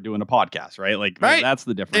 we're doing a podcast, right? Like, right. That's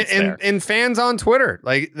the difference there. And fans on Twitter,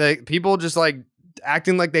 like people just like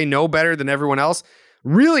acting like they know better than everyone else.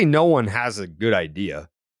 Really, no one has a good idea.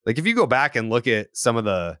 Like if you go back and look at some of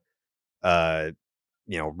the,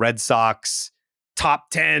 Red Sox top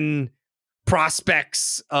 10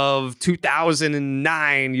 prospects of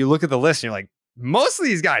 2009, you look at the list and you're like, most of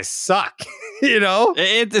these guys suck.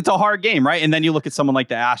 It's a hard game, right? And then you look at someone like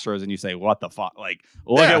the Astros and you say, what the fuck? Like,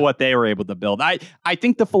 look at what they were able to build. I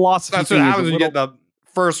think the philosophy that's what happens when you get the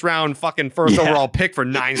first overall pick for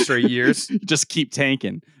 9 straight years. Just keep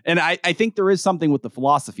tanking. And I think there is something with the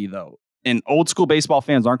philosophy, though. And old school baseball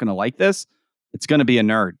fans aren't going to like this. It's going to be a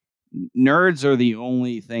nerd. Nerds are the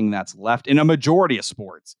only thing that's left in a majority of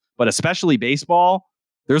sports, but especially baseball.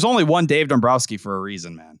 There's only one Dave Dombrowski for a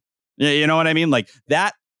reason, man. You know what I mean? Like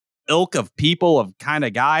that ilk of people, of kind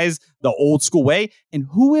of guys, the old school way. And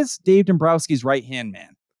who is Dave Dombrowski's right-hand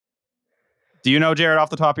man? Do you know, Jared, off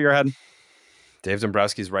the top of your head? Dave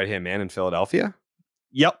Dombrowski's right-hand man in Philadelphia?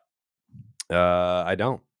 Yep. I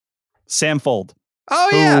don't. Sam Fold.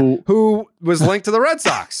 Oh, who was linked to the Red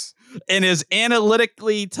Sox. And is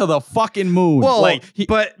analytically to the fucking moon. Well, like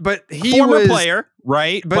but he former was player,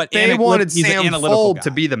 right? But they wanted Sam Fold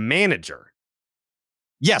to be the manager.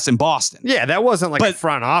 Yes, in Boston. Yeah, that wasn't like a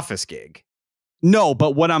front office gig. No,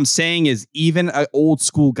 but what I'm saying is even an old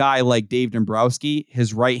school guy like Dave Dombrowski,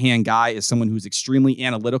 his right-hand guy is someone who's extremely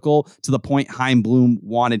analytical to the point Chaim Bloom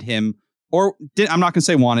wanted him, I'm not going to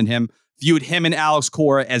say wanted him, viewed him and Alex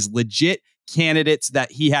Cora as legit candidates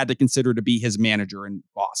that he had to consider to be his manager in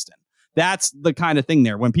Boston. That's the kind of thing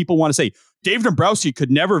there. When people want to say, Dave Dombrowski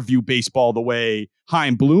could never view baseball the way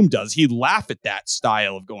Chaim Bloom does, he'd laugh at that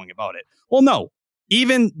style of going about it. Well, no.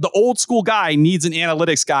 Even the old school guy needs an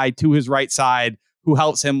analytics guy to his right side who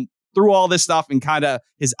helps him through all this stuff and kind of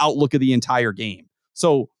his outlook of the entire game.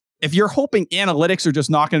 So if you're hoping analytics are just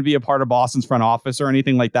not going to be a part of Boston's front office or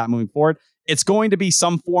anything like that moving forward, it's going to be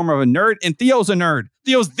some form of a nerd. And Theo's a nerd.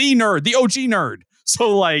 Theo's the nerd, the OG nerd.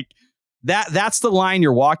 So like that's the line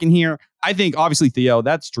you're walking here. I think obviously Theo,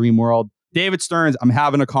 that's Dream World. David Stearns, I'm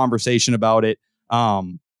having a conversation about it.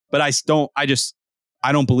 But I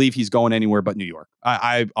don't believe he's going anywhere but New York.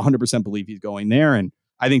 I 100% believe he's going there. And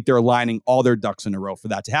I think they're aligning all their ducks in a row for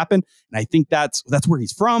that to happen. And I think that's where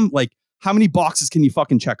he's from. Like, how many boxes can you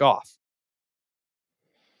fucking check off?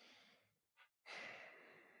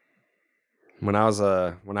 When I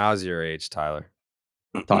was your age, Tyler,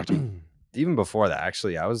 talk to me. Even before that,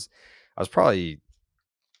 actually, I was probably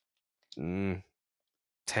 10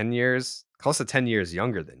 years, close to 10 years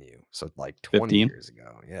younger than you. So like 20 15 years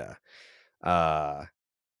ago. Yeah.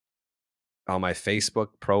 On my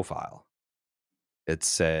Facebook profile, it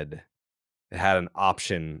had an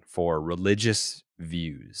option for religious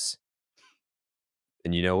views.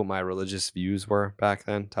 And you know what my religious views were back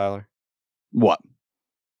then, Tyler? What?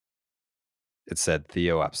 It said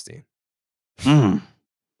Theo Epstein. How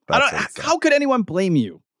could anyone blame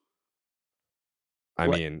you? I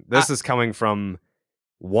mean, this is coming from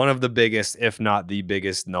one of the biggest, if not the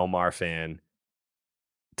biggest, Nomar fan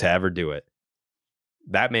to ever do it.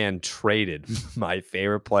 That man traded my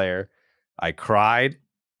favorite player. I cried.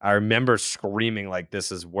 I remember screaming like,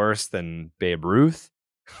 this is worse than Babe Ruth.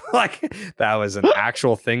 Like, that was an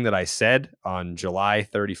actual thing that I said on July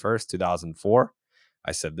 31st, 2004.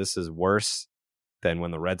 I said, this is worse than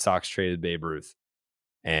when the Red Sox traded Babe Ruth.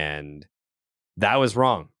 And that was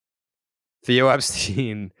wrong. Theo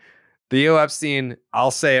Epstein,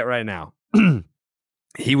 I'll say it right now.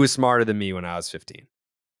 He was smarter than me when I was 15.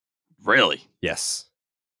 Really? Yes.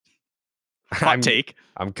 Hot take.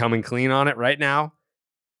 I'm coming clean on it right now.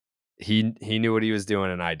 He knew what he was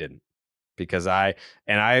doing and I didn't. Because I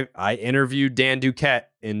interviewed Dan Duquette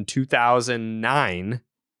in 2009.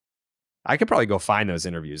 I could probably go find those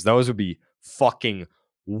interviews. Those would be fucking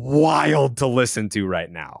wild to listen to right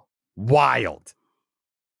now. Wild.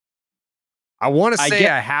 I want to say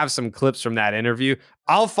I have some clips from that interview.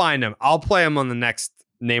 I'll find them. I'll play them on the next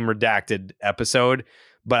Name Redacted episode.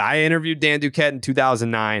 But I interviewed Dan Duquette in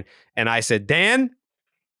 2009, and I said, Dan,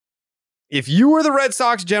 if you were the Red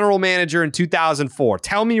Sox general manager in 2004,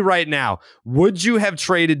 tell me right now, would you have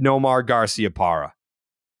traded Nomar Garciaparra?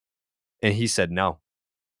 And he said no.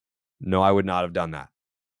 No, I would not have done that.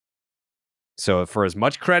 So for as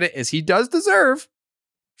much credit as he does deserve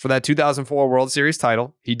for that 2004 World Series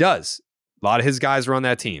title, he does. A lot of his guys were on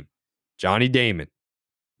that team. Johnny Damon,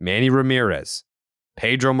 Manny Ramirez,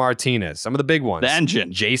 Pedro Martinez, some of the big ones. The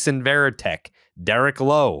engine. Jason Varitek, Derek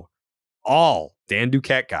Lowe, all Dan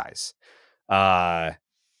Duquette guys.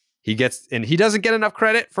 He doesn't get enough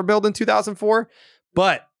credit for building 2004,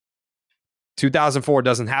 but 2004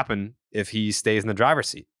 doesn't happen if he stays in the driver's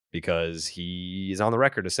seat, because he is on the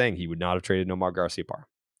record as saying he would not have traded Nomar Garciaparra.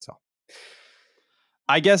 So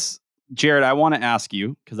I guess, Jared, I want to ask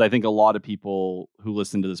you, because I think a lot of people who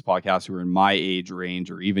listen to this podcast who are in my age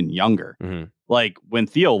range or even younger, like when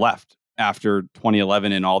Theo left after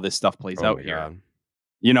 2011 and all this stuff plays out here,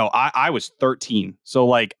 you know, I was 13. So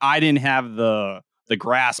like I didn't have the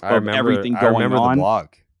grasp of everything going on. I remember the blog.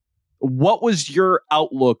 What was your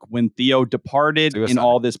outlook when Theo departed and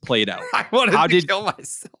all this played out? I wanted to kill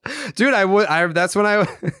myself. Dude,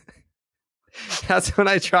 that's when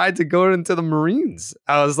I tried to go into the Marines.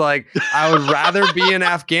 I was like, I would rather be in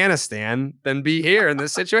Afghanistan than be here in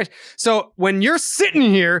this situation. So when you're sitting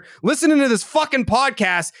here listening to this fucking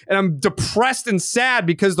podcast and I'm depressed and sad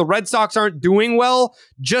because the Red Sox aren't doing well,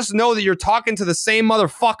 just know that you're talking to the same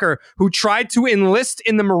motherfucker who tried to enlist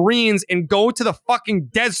in the Marines and go to the fucking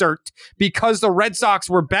desert because the Red Sox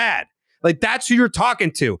were bad. Like, that's who you're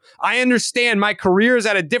talking to. I understand my career is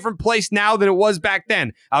at a different place now than it was back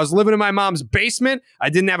then. I was living in my mom's basement.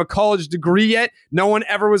 I didn't have a college degree yet. No one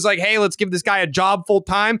ever was like, hey, let's give this guy a job full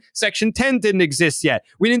time. Section 10 didn't exist yet.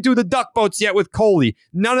 We didn't do the duck boats yet with Coley.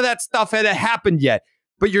 None of that stuff had happened yet.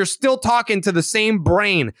 But you're still talking to the same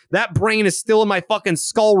brain. That brain is still in my fucking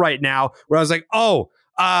skull right now, where I was like,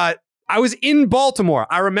 I was in Baltimore.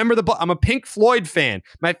 I remember I'm a Pink Floyd fan.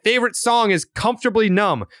 My favorite song is Comfortably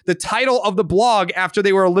Numb. The title of the blog after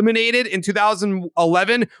they were eliminated in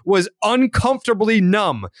 2011 was Uncomfortably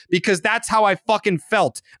Numb, because that's how I fucking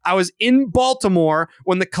felt. I was in Baltimore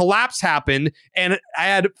when the collapse happened, and I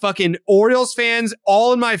had fucking Orioles fans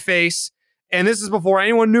all in my face. And this is before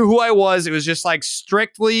anyone knew who I was. It was just like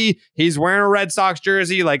strictly, he's wearing a Red Sox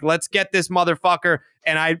jersey. Like, let's get this motherfucker.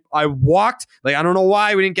 And I walked, like, I don't know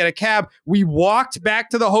why we didn't get a cab. We walked back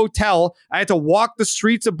to the hotel. I had to walk the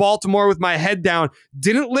streets of Baltimore with my head down.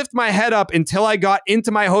 Didn't lift my head up until I got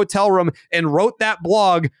into my hotel room and wrote that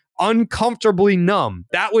blog, Uncomfortably Numb.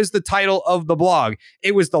 That was the title of the blog.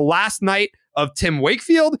 It was the last night of Tim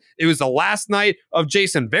Wakefield. It was the last night of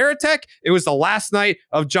Jason Varitek. It was the last night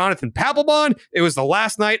of Jonathan Papelbon. It was the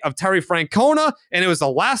last night of Terry Francona. And it was the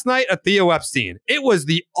last night of Theo Epstein. It was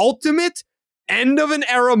the ultimate end of an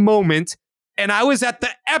era moment. And I was at the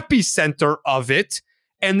epicenter of it.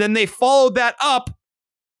 And then they followed that up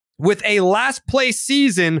with a last place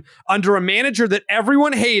season under a manager that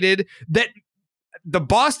everyone hated, that the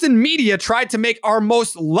Boston media tried to make our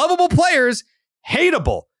most lovable players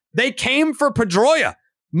hateable. They came for Pedroia,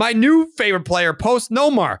 my new favorite player post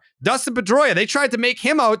Nomar, Dustin Pedroia. They tried to make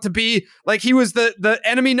him out to be like he was the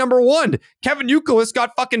enemy number one. Kevin Youkilis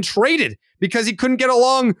got fucking traded because he couldn't get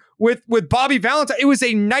along with Bobby Valentine. It was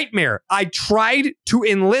a nightmare. I tried to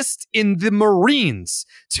enlist in the Marines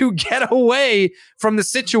to get away from the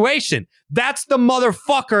situation. That's the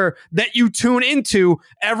motherfucker that you tune into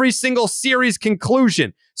every single series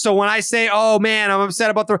conclusion. So when I say, oh man, I'm upset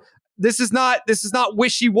about this is not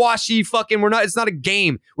wishy-washy fucking, it's not a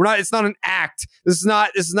game. It's not an act. This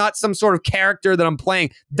is not some sort of character that I'm playing.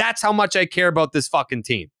 That's how much I care about this fucking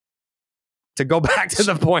team. To go back to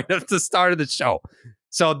the point of the start of the show.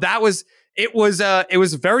 So it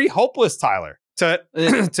was very hopeless, Tyler,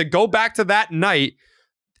 to go back to that night.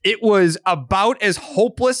 It was about as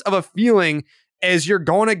hopeless of a feeling as you're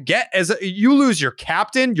going to get you lose your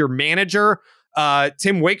captain, your manager,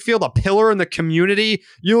 Tim Wakefield, a pillar in the community.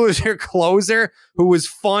 You lose your closer, who was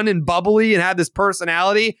fun and bubbly and had this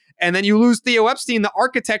personality. And then you lose Theo Epstein, the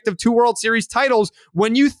architect of 2 World Series titles,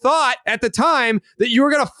 when you thought at the time that you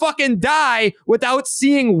were going to fucking die without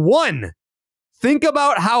seeing one. Think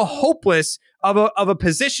about how hopeless of a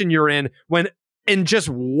position you're in when in just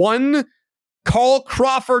one Carl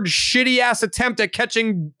Crawford shitty ass attempt at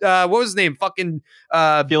catching what was his name? Fucking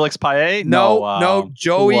Felix Paye? No,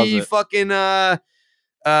 Joey fucking what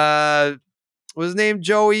was his name?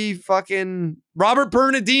 Joey fucking Robert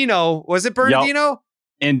Bernardino. Was it Bernardino? Yep.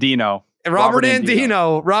 Andino. Robert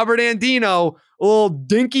Andino, a little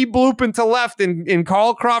dinky bloop into left, and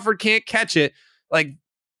Carl Crawford can't catch it. Like,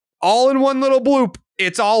 all in one little bloop,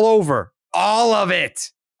 it's all over. All of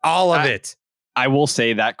it. I will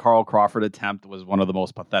say that Carl Crawford attempt was one of the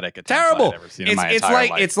most pathetic attempts Terrible. I've ever seen in my entire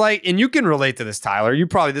life. It's like, and you can relate to this, Tyler.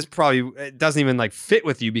 This probably it doesn't even like fit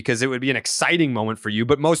with you because it would be an exciting moment for you.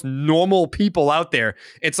 But most normal people out there,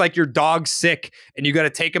 it's like your dog's sick and you got to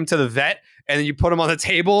take him to the vet and then you put him on the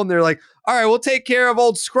table and they're like, all right, we'll take care of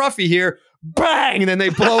old Scruffy here. Bang! And then they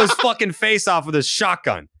blow his fucking face off with a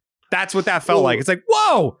shotgun. That's what that felt like. It's like,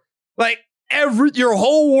 whoa! Like your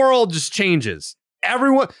whole world just changes.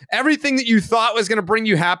 Everything that you thought was going to bring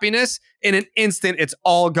you happiness, in an instant, it's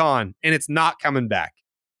all gone and it's not coming back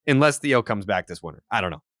unless Theo comes back this winter. I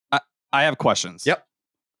don't know. I have questions. Yep.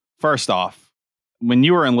 First off, when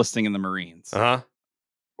you were enlisting in the Marines,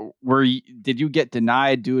 did you get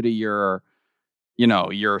denied due to your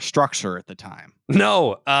structure at the time?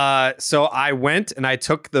 No. So I went and I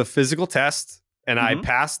took the physical test and I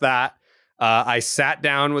passed that. I sat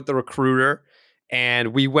down with the recruiter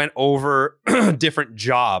and we went over different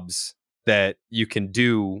jobs that you can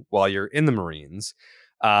do while you're in the Marines.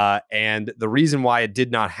 And the reason why it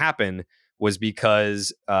did not happen was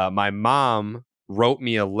because my mom wrote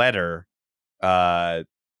me a letter. I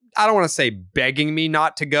don't want to say begging me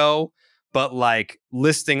not to go, but like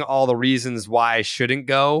listing all the reasons why I shouldn't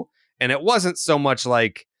go. And it wasn't so much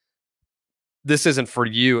like, this isn't for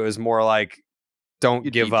you. It was more like, don't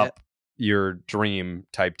give up your dream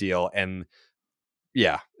type deal. And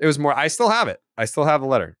yeah, it was more, I still have it. I still have the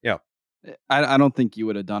letter. Yeah. I don't think you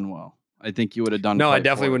would have done well. I think you would have done. No, I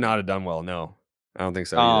definitely would not have done well. No, I don't think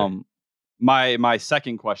so either. My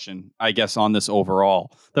second question, I guess, on this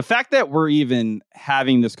overall, the fact that we're even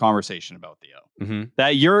having this conversation about Theo,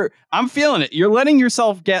 that I'm feeling it. You're letting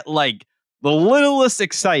yourself get like the littlest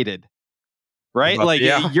excited, right?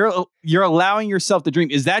 You're allowing yourself to dream.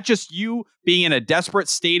 Is that just you being in a desperate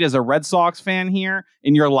state as a Red Sox fan here?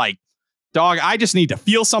 And you're like, dog, I just need to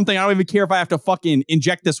feel something. I don't even care if I have to fucking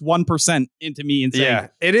inject this 1% into me and say, yeah,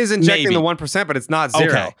 it is injecting the 1%, but it's not zero.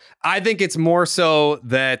 Okay. I think it's more so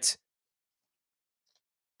that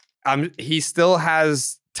he still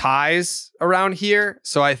has ties around here.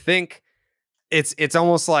 So I think it's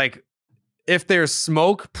almost like, if there's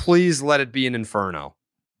smoke, please let it be an inferno.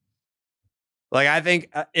 Like, I think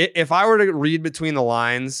if I were to read between the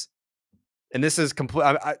lines, and this is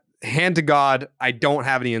complete, hand to God, I don't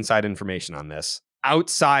have any inside information on this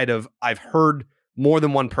outside of I've heard more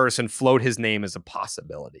than one person float his name as a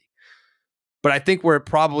possibility. But I think where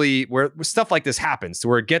stuff like this happens, to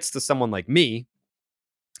where it gets to someone like me,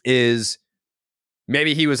 is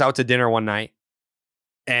maybe he was out to dinner one night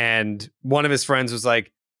and one of his friends was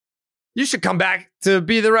like, you should come back to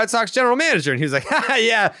be the Red Sox general manager. And he was like,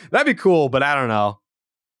 yeah, that'd be cool, but I don't know.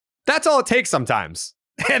 That's all it takes sometimes.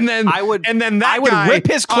 And then I would rip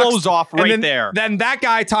his clothes off right there. Then that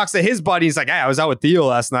guy talks to his buddy. He's like, hey, I was out with Theo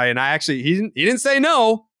last night, and he didn't say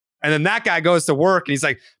no. And then that guy goes to work and he's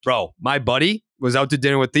like, bro, my buddy was out to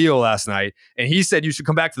dinner with Theo last night, and he said you should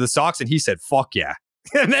come back to the Sox, and he said, fuck yeah.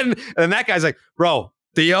 And then that guy's like, bro,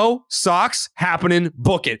 Theo, Sox happening,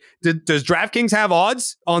 book it. Does DraftKings have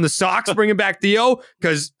odds on the Sox bringing back Theo?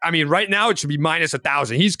 Because I mean, right now it should be minus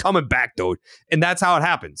 1,000. He's coming back, dude. And that's how it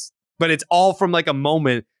happens. But it's all from like a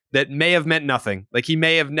moment that may have meant nothing. Like, he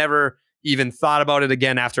may have never even thought about it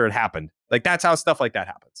again after it happened. Like, that's how stuff like that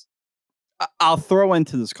happens. I'll throw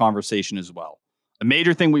into this conversation as well. A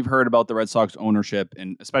major thing we've heard about the Red Sox ownership,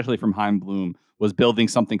 and especially from Chaim Bloom, was building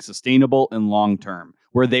something sustainable and long-term,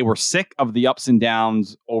 where they were sick of the ups and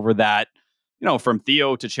downs over that, from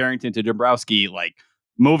Theo to Cherington to Dombrowski, like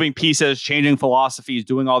moving pieces, changing philosophies,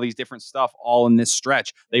 doing all these different stuff all in this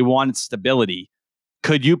stretch. They wanted stability.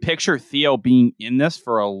 Could you picture Theo being in this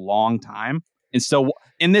for a long time? And so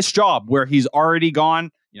in this job where he's already gone,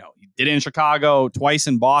 he did it in Chicago, twice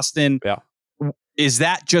in Boston. Yeah. Is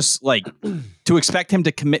that just like to expect him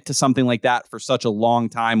to commit to something like that for such a long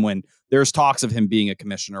time when there's talks of him being a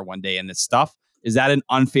commissioner one day and this stuff? Is that an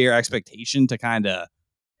unfair expectation to kind of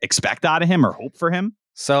expect out of him or hope for him?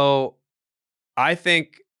 So I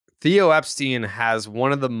think Theo Epstein has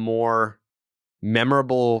one of the more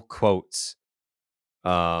memorable quotes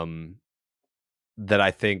that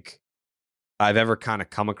I think I've ever kind of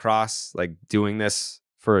come across, like doing this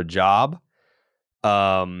for a job.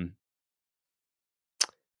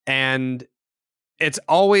 And it's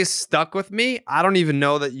always stuck with me. I don't even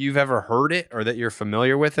know that you've ever heard it or that you're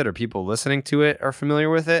familiar with it or people listening to it are familiar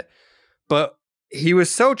with it. But he was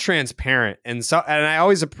so transparent and I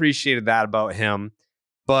always appreciated that about him.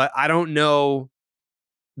 But I don't know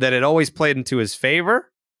that it always played into his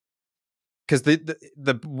favor, because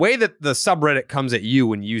the way that the subreddit comes at you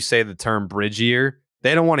when you say the term bridge year,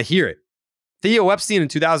 they don't want to hear it. Theo Epstein in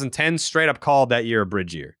 2010 straight up called that year a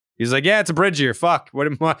bridge year. He's like, yeah, it's a bridge year. Fuck. What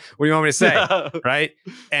do you want me to say? Right.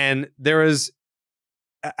 And there was,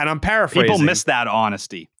 and I'm paraphrasing. People miss that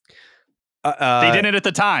honesty. They didn't at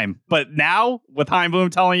the time, but now with Chaim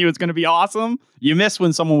Bloom telling you it's going to be awesome, you miss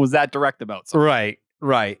when someone was that direct about something.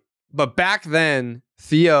 Right. But back then,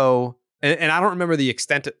 Theo, and I don't remember the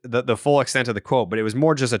extent, the full extent of the quote, but it was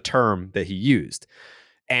more just a term that he used.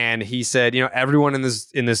 And he said, everyone in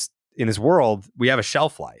this world, we have a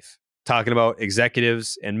shelf life. Talking about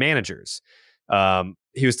executives and managers.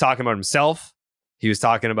 He was talking about himself. He was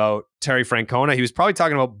talking about Terry Francona. He was probably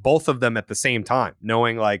talking about both of them at the same time,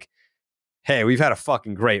 knowing like, hey, we've had a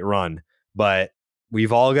fucking great run, but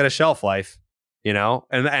we've all got a shelf life, and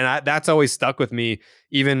that's always stuck with me,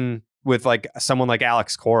 even with like someone like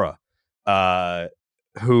Alex Cora,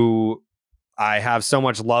 who I have so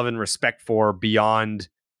much love and respect for beyond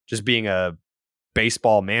just being a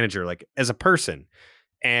baseball manager, like as a person.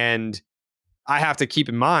 And I have to keep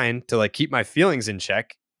in mind to like keep my feelings in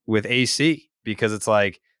check with AC, because it's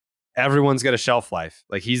like everyone's got a shelf life.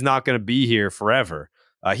 Like he's not going to be here forever.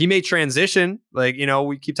 He may transition. Like,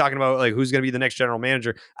 we keep talking about like who's going to be the next general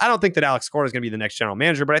manager. I don't think that Alex Cora is going to be the next general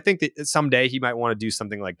manager, but I think that someday he might want to do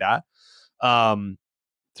something like that.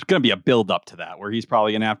 There's going to be a build up to that where he's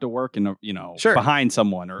probably going to have to work in, sure, behind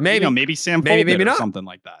someone, or maybe Sam maybe Foltz not, or something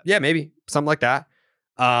like that. Yeah, maybe something like that.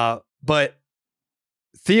 But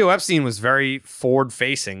Theo Epstein was very forward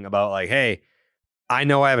facing about like, hey, I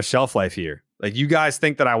know I have a shelf life here. Like you guys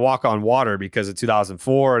think that I walk on water because of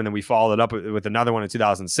 2004, and then we followed it up with another one in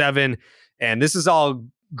 2007. And this is all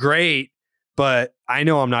great, but I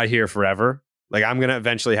know I'm not here forever. Like I'm going to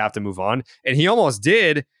eventually have to move on. And he almost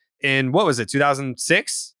did in, what was it,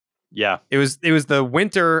 2006? Yeah. It was the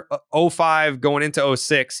winter 05 going into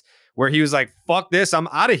 06 where he was like, fuck this, I'm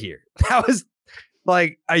out of here. That was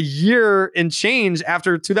like a year and change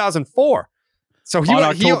after 2004. So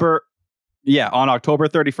on October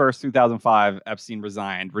 31st, 2005, Epstein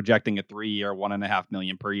resigned, rejecting a 3-year, $1.5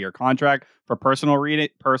 million per year contract for personal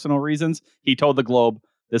reasons. He told the Globe,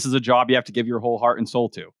 "This is a job you have to give your whole heart and soul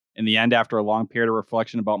to. In the end, after a long period of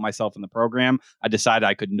reflection about myself and the program, I decided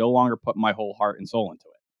I could no longer put my whole heart and soul into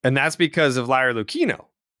it." And that's because of Larry Lucchino.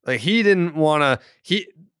 Like he didn't want to.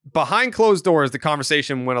 Behind closed doors, the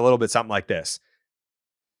conversation went a little bit something like this.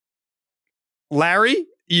 Larry,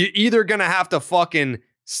 you're either going to have to fucking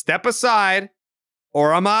step aside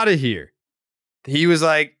or I'm out of here. He was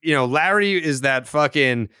like, Larry is that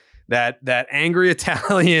fucking, that angry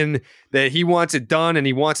Italian that he wants it done and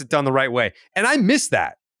he wants it done the right way. And I miss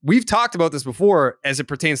that. We've talked about this before as it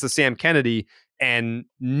pertains to Sam Kennedy and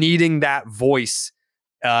needing that voice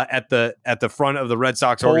at the front of the Red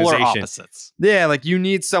Sox organization. Polar opposites. Yeah, like you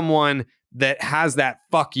need someone that has that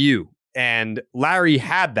fuck you. And Larry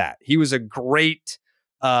had that. He was a great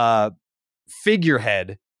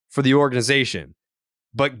figurehead for the organization.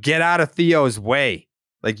 But get out of Theo's way.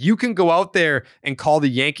 Like you can go out there and call the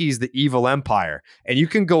Yankees the evil empire. And you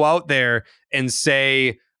can go out there and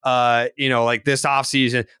say, like this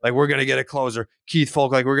offseason, like we're going to get a closer, Keith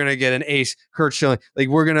Folk, like we're going to get an ace, Kurt Schilling. Like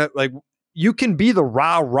we're going to, like, you can be the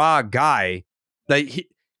rah-rah guy. Like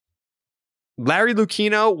Larry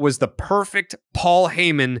Lucchino was the perfect Paul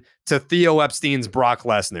Heyman to Theo Epstein's Brock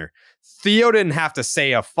Lesnar. Theo didn't have to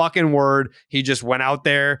say a fucking word. He just went out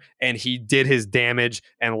there and he did his damage.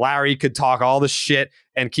 And Larry could talk all the shit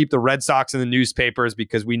and keep the Red Sox in the newspapers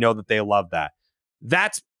because we know that they love that.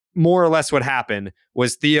 That's more or less what happened.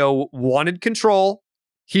 Was Theo wanted control.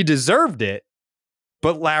 He deserved it,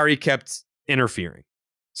 but Larry kept interfering.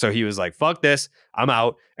 So he was like, fuck this, I'm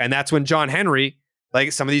out. And that's when John Henry,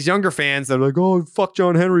 like some of these younger fans that are like, oh, fuck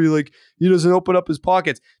John Henry, like he doesn't open up his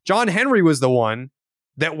pockets. John Henry was the one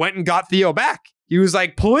that went and got Theo back. He was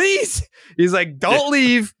like, please. He's like, don't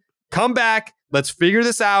leave. Come back. Let's figure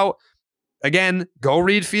this out. Again, go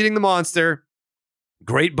read Feeding the Monster.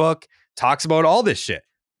 Great book. Talks about all this shit.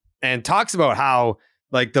 And talks about how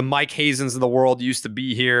like the Mike Hazens of the world used to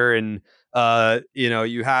be here. And,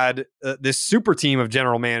 you had this super team of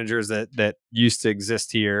general managers that used to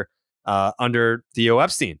exist here under Theo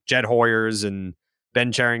Epstein. Jed Hoyers and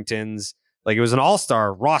Ben Charringtons. Like it was an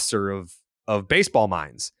all-star roster of baseball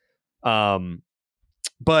minds.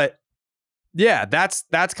 But yeah,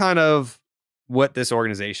 that's kind of what this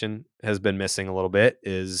organization has been missing a little bit,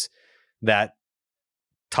 is that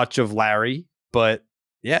touch of Larry. But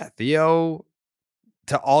yeah, Theo,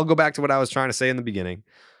 to all go back to what I was trying to say in the beginning,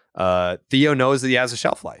 Theo knows that he has a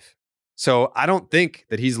shelf life. So I don't think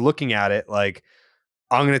that he's looking at it like,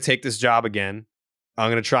 I'm going to take this job again.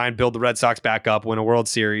 I'm going to try and build the Red Sox back up, win a World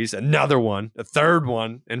Series, another one, a third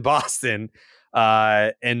one in Boston.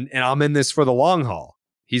 And I'm in this for the long haul.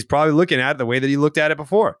 He's probably looking at it the way that he looked at it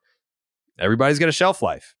before. everybody's got a shelf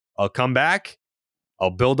life. I'll come back,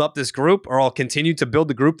 I'll build up this group, or I'll continue to build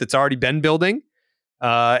the group that's already been building.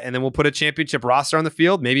 And then we'll put a championship roster on the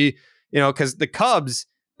field. Maybe, because the Cubs,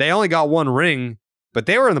 they only got one ring, but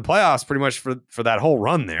they were in the playoffs pretty much for that whole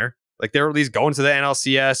run there. Like they were at least going to the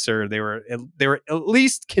NLCS, or they were at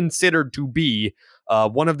least considered to be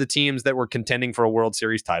one of the teams that were contending for a World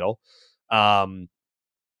Series title.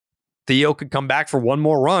 Theo could come back for one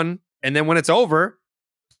more run, and then when it's over,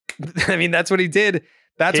 I mean, that's what he did.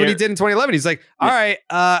 That's what he did in 2011. He's like, all right,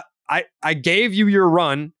 I gave you your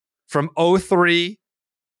run from 2003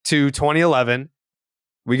 to 2011.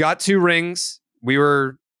 We got 2 rings. We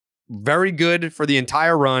were very good for the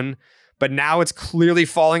entire run, but now it's clearly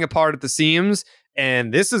falling apart at the seams,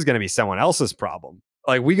 and this is going to be someone else's problem.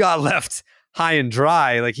 Like, we got left high and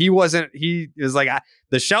dry. Like, he was like,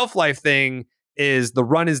 the shelf life thing is the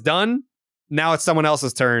run is done. Now it's someone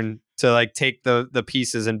else's turn to like take the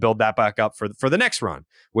pieces and build that back up for the next run,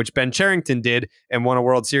 which Ben Cherington did and won a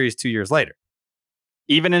World Series 2 years later.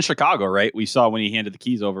 Even in Chicago, right? We saw when he handed the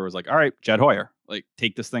keys over, it was like, all right, Jed Hoyer, like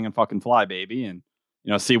take this thing and fucking fly, baby. And,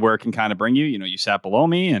 see where it can kind of bring you. You sat below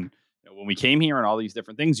me, and when we came here and all these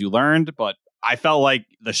different things you learned, but I felt like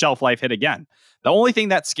the shelf life hit again. The only thing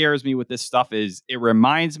that scares me with this stuff is it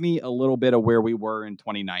reminds me a little bit of where we were in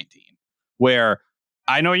 2019, where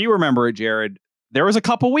I know you remember it, Jared. There was a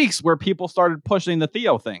couple weeks where people started pushing the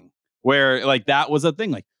Theo thing, where like that was a thing.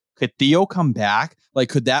 Like, could Theo come back? Like,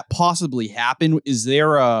 could that possibly happen? Is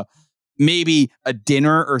there maybe a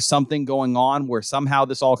dinner or something going on where somehow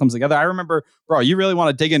this all comes together? I remember, bro, you really want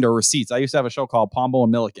to dig into receipts. I used to have a show called Pombo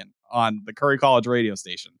and Milliken on the Curry College radio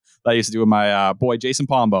station that I used to do with my boy, Jason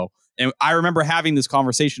Pombo. And I remember having this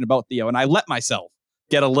conversation about Theo, and I let myself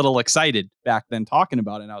get a little excited back then talking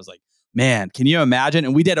about it. And I was like, man, can you imagine?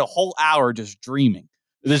 And we did a whole hour just dreaming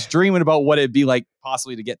about what it'd be like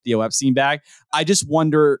possibly to get Theo Epstein back. I just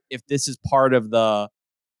wonder if this is part of the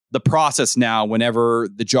process now, whenever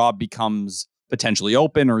the job becomes potentially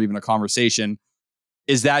open or even a conversation.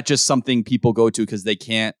 Is that just something people go to because they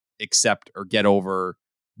can't accept or get over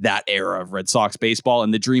that era of Red Sox baseball?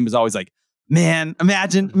 And the dream is always like, man,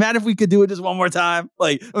 imagine if we could do it just one more time.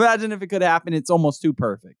 Like, imagine if it could happen. It's almost too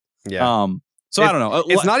perfect. Yeah. So I don't know.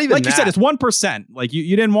 It's not even like you said, it's 1%. Like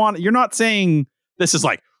you didn't want, you're not saying this is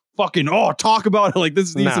like fucking, talk about it. Like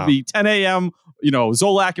this needs to be 10 a.m.,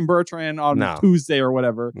 Zolak and Bertrand on Tuesday or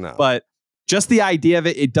whatever. No. But just the idea of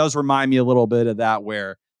it does remind me a little bit of that,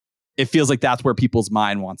 where it feels like that's where people's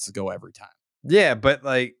mind wants to go every time. Yeah. But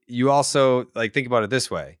like, you also like think about it this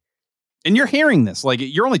way. And you're hearing this, like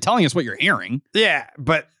you're only telling us what you're hearing. Yeah.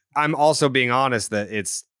 But I'm also being honest that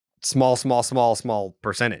it's small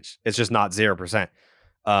percentage. It's just not 0%.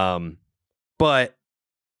 But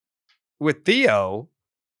with Theo,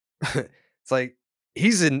 it's like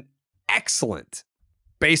he's an excellent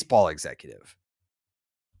baseball executive.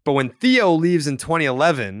 But when Theo leaves in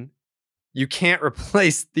 2011, you can't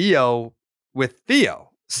replace Theo with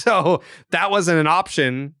Theo. So that wasn't an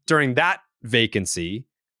option during that vacancy.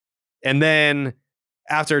 And then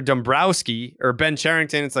after Dombrowski or Ben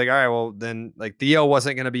Cherington, it's like, all right, well, then like Theo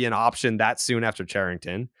wasn't going to be an option that soon after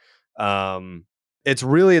Cherington. It's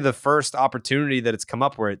really the first opportunity that it's come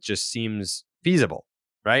up where it just seems feasible,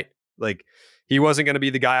 right? Like he wasn't going to be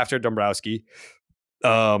the guy after Dombrowski.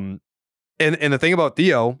 And the thing about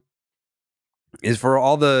Theo is, for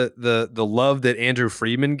all the love that Andrew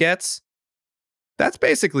Friedman gets, that's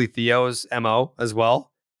basically Theo's MO as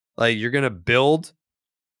well. Like, you're going to build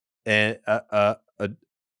a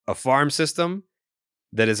farm system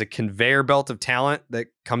that is a conveyor belt of talent that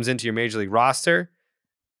comes into your major league roster,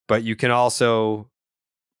 but you can also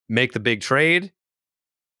make the big trade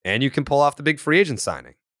and you can pull off the big free agent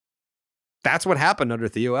signing. That's what happened under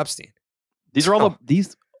Theo Epstein. These are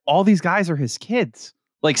all these guys are his kids.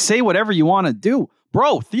 Like, say whatever you want to do.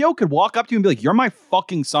 Bro, Theo could walk up to you and be like, you're my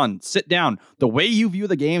fucking son. Sit down. The way you view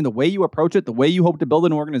the game, the way you approach it, the way you hope to build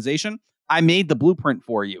an organization, I made the blueprint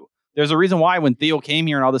for you. There's a reason why when Theo came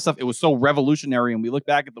here and all this stuff, it was so revolutionary. And we look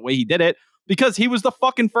back at the way he did it, because he was the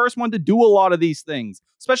fucking first one to do a lot of these things,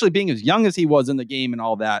 especially being as young as he was in the game and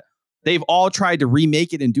all that. They've all tried to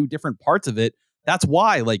remake it and do different parts of it. That's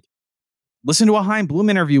why, like, listen to a Chaim Bloom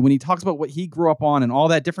interview when he talks about what he grew up on and all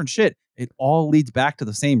that different shit. It all leads back to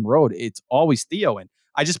the same road. It's always Theo. And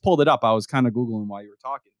I just pulled it up. I was kind of Googling while you were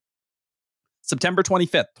talking. September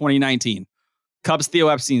 25th, 2019. Cubs Theo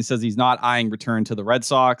Epstein says he's not eyeing return to the Red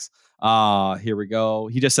Sox. Here we go.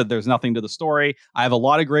 He just said there's nothing to the story. I have a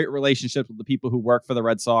lot of great relationships with the people who work for the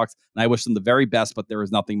Red Sox, and I wish them the very best, but there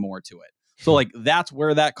is nothing more to it. So, like, that's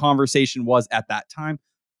where that conversation was at that time.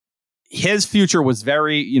 His future was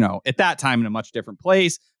very, at that time in a much different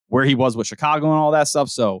place. where he was with Chicago and all that stuff.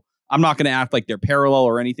 So I'm not going to act like they're parallel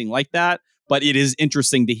or anything like that. But it is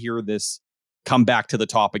interesting to hear this come back to the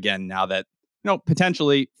top again now that,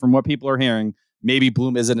 potentially from what people are hearing, maybe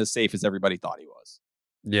Bloom isn't as safe as everybody thought he was.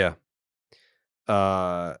 Yeah.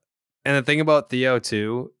 And the thing about Theo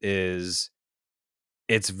too is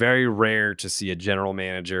it's very rare to see a general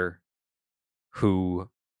manager who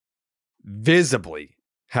visibly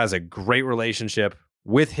has a great relationship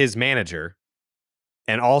with his manager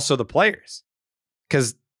and also the players,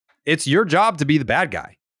 because it's your job to be the bad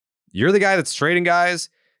guy. You're the guy that's trading guys.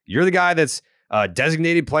 You're the guy that's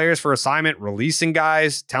designating players for assignment, releasing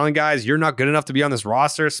guys, telling guys you're not good enough to be on this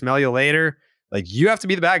roster. Smell you later. Like, you have to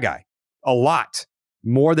be the bad guy a lot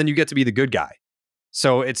more than you get to be the good guy.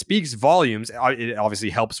 So it speaks volumes. It obviously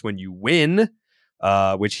helps when you win,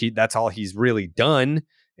 which that's all he's really done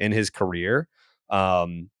in his career.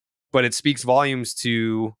 But it speaks volumes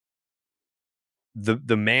to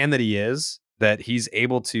the man that he is, that he's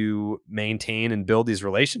able to maintain and build these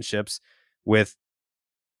relationships with,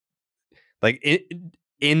 like,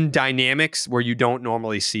 in dynamics where you don't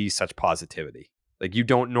normally see such positivity. Like, you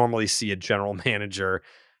don't normally see a general manager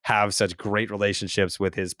have such great relationships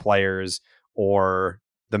with his players or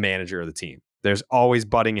the manager of the team. There's always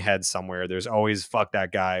butting heads somewhere. There's always fuck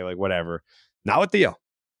that guy, like whatever. Not with Theo.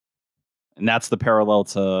 And that's the parallel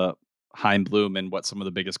to Chaim Bloom and what some of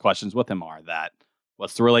the biggest questions with him are. That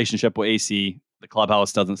what's the relationship with AC? The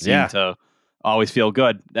clubhouse doesn't seem to always feel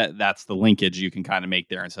good. That's the linkage you can kind of make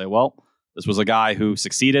there and say, well, this was a guy who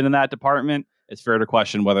succeeded in that department. It's fair to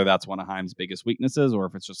question whether that's one of Chaim's biggest weaknesses or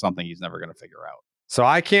if it's just something he's never going to figure out. So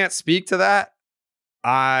I can't speak to that.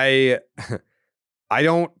 I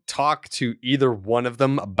don't talk to either one of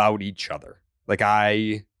them about each other. Like,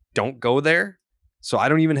 I don't go there, so I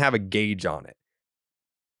don't even have a gauge on it.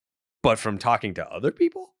 But from talking to other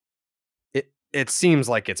people, it seems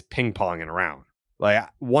like it's ping-ponging around. Like,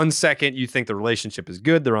 1 second you think the relationship is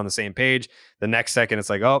good, they're on the same page. The next second it's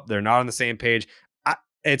like, oh, they're not on the same page.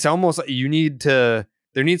 It's almost like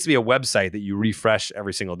there needs to be a website that you refresh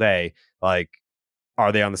every single day. Like,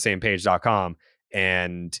 are they on the same page.com?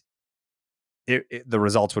 And the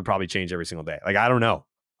results would probably change every single day. Like, I don't know.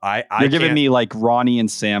 You're giving me like Ronnie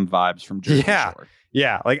and Sam vibes from Jersey Shore.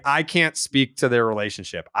 Yeah. Like, I can't speak to their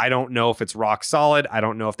relationship. I don't know if it's rock solid. I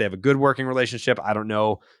don't know if they have a good working relationship. I don't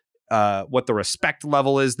know what the respect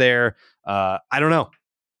level is there. I don't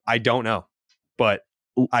know. But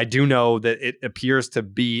I do know that it appears to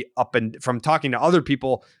be up, and from talking to other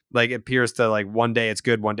people, like, it appears to, like, one day it's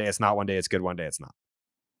good, one day it's not, one day it's good, one day it's not.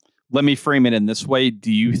 Let me frame it in this way.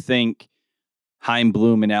 Do you think Chaim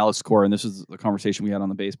Bloom and Alex Cora, and this is the conversation we had on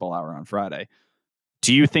the baseball hour on Friday,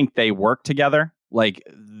 do you think they work together? Like,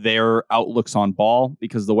 their outlooks on ball?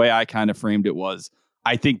 Because the way I kind of framed it was,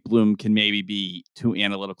 I think Bloom can maybe be too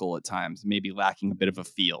analytical at times, maybe lacking a bit of a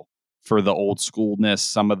feel for the old schoolness,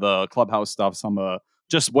 some of the clubhouse stuff, some of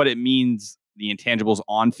just what it means, the intangibles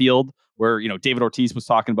on field, where, David Ortiz was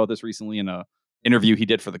talking about this recently in a interview he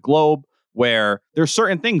did for the Globe, where there's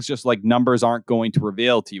certain things just like numbers aren't going to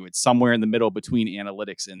reveal to you. It's somewhere in the middle between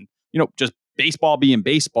analytics and, just baseball being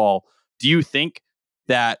baseball. Do you think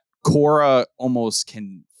that Cora almost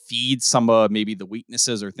can feed some of maybe the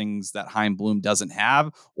weaknesses or things that Chaim Bloom doesn't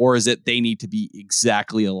have? Or is it they need to be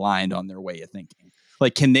exactly aligned on their way of thinking?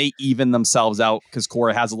 Like, can they even themselves out? Because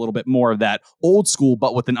Cora has a little bit more of that old school,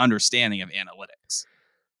 but with an understanding of analytics.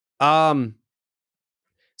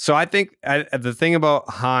 So I think the thing about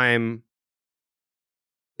Chaim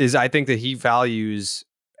is I think that he values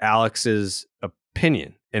Alex's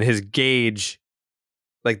opinion and his gauge,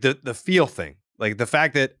 like the feel thing. Like, the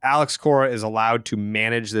fact that Alex Cora is allowed to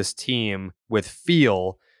manage this team with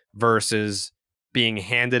feel versus being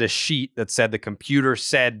handed a sheet that said the computer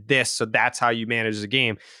said this, so that's how you manage the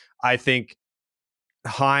game. I think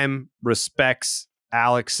Chaim respects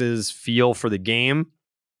Alex's feel for the game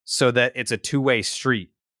so that it's a two-way street.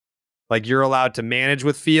 Like, you're allowed to manage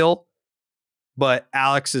with feel, but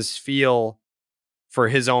Alex's feel for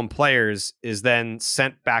his own players is then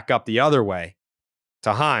sent back up the other way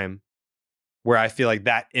to Chaim, where I feel like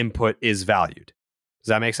that input is valued. Does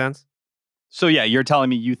that make sense? So, yeah, you're telling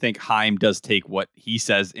me you think Chaim does take what he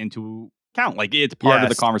says into account. Like, it's part of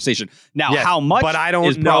the conversation. Now, how much but I don't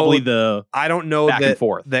is know, probably the I don't know back and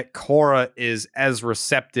forth. that Cora is as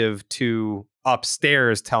receptive to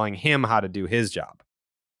upstairs telling him how to do his job.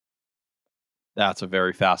 That's a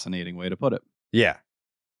very fascinating way to put it. Yeah.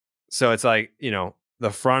 So it's like,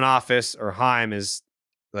 the front office or Chaim is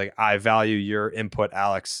like, I value your input,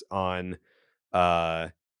 Alex, on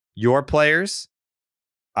your players.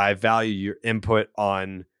 I value your input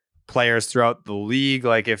on players throughout the league.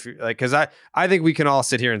 Like because I think we can all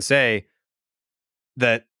sit here and say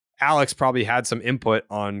that Alex probably had some input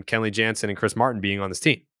on Kenley Jansen and Chris Martin being on this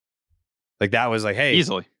team. Like that was like, hey,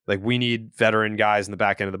 Easily. like we need veteran guys in the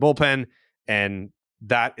back end of the bullpen, and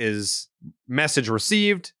that is message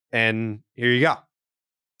received, and here you go.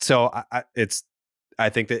 So I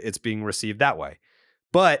think that it's being received that way.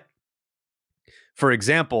 But for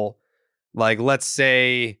example, like let's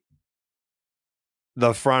say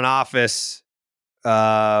the front office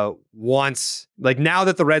wants, like now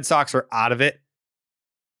that the Red Sox are out of it,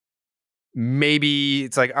 maybe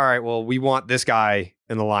it's like, all right, well, we want this guy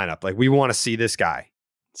in the lineup. Like we want to see this guy.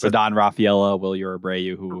 Ceddanne, Rafaela, Wilyer,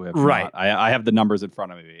 Abreu, who have right. Not, I have the numbers in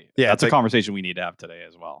front of me. Yeah, that's a like, conversation we need to have today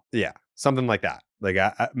as well. Yeah, something like that. Like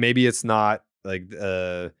maybe it's not like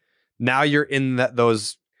now you're in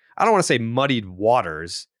those, I don't want to say muddied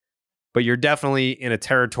waters, but you're definitely in a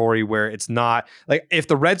territory where it's not like if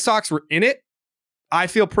the Red Sox were in it, I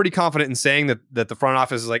feel pretty confident in saying that the front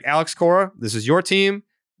office is like, Alex Cora, this is your team.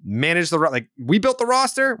 Manage like we built the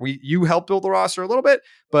roster. You helped build the roster a little bit,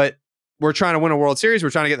 but we're trying to win a World Series.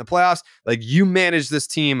 We're trying to get in the playoffs. Like you manage this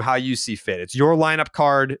team how you see fit. It's your lineup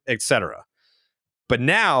card, etc. But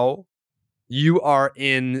now you are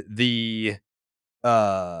in the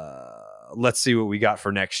let's see what we got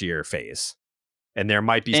for next year phase. And there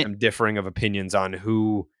might be some differing of opinions on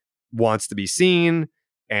who wants to be seen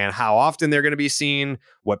and how often they're going to be seen,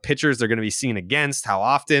 what pitchers they're going to be seen against, how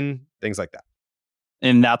often, things like that.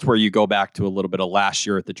 And that's where you go back to a little bit of last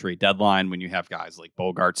year at the trade deadline when you have guys like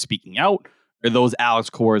Bogart speaking out, or those Alex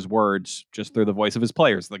Cora's words just through the voice of his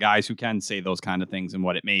players, the guys who can say those kind of things and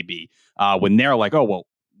what it may be. When they're like, oh, well,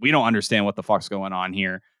 we don't understand what the fuck's going on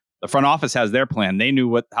here. The front office has their plan. They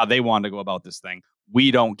knew how they wanted to go about this thing. We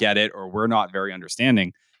don't get it, or we're not very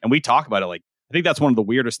understanding. And we talk about it like, I think that's one of the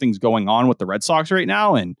weirdest things going on with the Red Sox right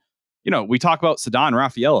now. And, we talk about Ceddanne,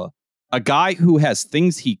 Rafaela, a guy who has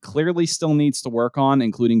things he clearly still needs to work on,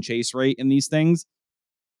 including chase rate and these things.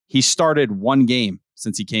 He started one game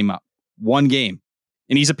since he came up. One game.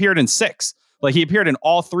 And he's appeared in 6. Like he appeared in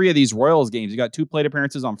all 3 of these Royals games. He got 2 plate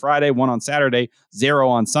appearances on Friday, 1 on Saturday, 0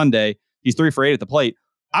 on Sunday. He's 3 for 8 at the plate.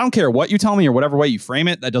 I don't care what you tell me or whatever way you frame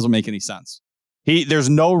it. That doesn't make any sense. There's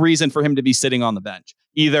no reason for him to be sitting on the bench.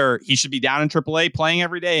 Either he should be down in AAA playing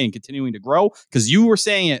every day and continuing to grow, because you were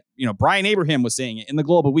saying it, Brian Abraham was saying it in the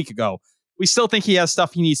Globe a week ago. We still think he has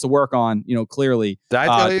stuff he needs to work on, clearly. Did I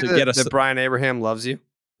tell you that Brian Abraham loves you?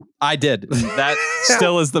 I did. That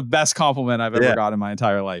still is the best compliment I've ever got in my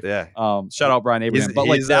entire life. Yeah. Shout out Brian Abraham.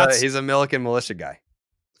 He's a Milliken militia guy.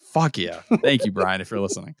 Fuck yeah. Thank you, Brian, if you're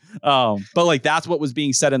listening. But that's what was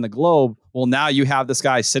being said in the Globe. Well, now you have this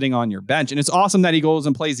guy sitting on your bench, and it's awesome that he goes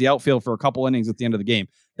and plays the outfield for a couple innings at the end of the game.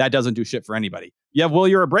 That doesn't do shit for anybody. You have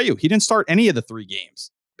Wilyer Abreu. He didn't start any of the 3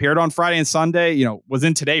 games. Appeared on Friday and Sunday, was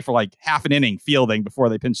in today for like half an inning fielding before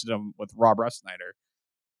they pinched him with Rob Refsnyder.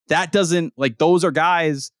 That doesn't, those are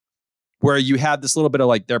guys where you had this little bit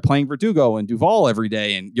of they're playing Verdugo and Duvall every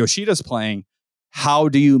day and Yoshida's playing. How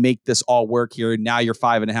do you make this all work here? Now you're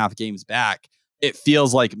 5.5 games back. It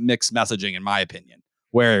feels like mixed messaging, in my opinion,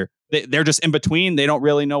 where they're just in between. They don't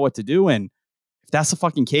really know what to do. And if that's the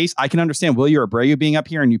fucking case, I can understand Wilyer Abreu being up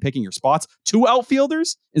here and you picking your spots. 2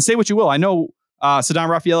 outfielders, and say what you will. I know Ceddanne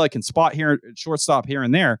Rafaela can spot here, shortstop here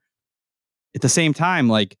and there. At the same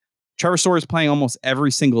time, Trevor Story is playing almost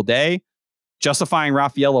every single day. Justifying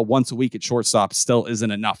Rafaela once a week at shortstop still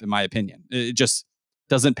isn't enough, in my opinion. It just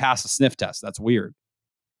doesn't pass a sniff test. That's weird.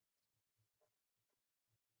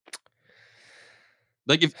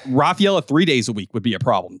 If Rafaela 3 days a week would be a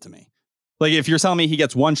problem to me. If you're telling me he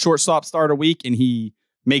gets 1 shortstop start a week and he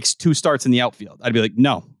makes 2 starts in the outfield, I'd be like,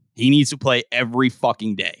 no, he needs to play every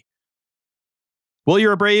fucking day.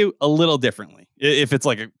 Wilyer Abreu, a little differently. If it's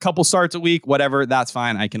a couple starts a week, whatever, that's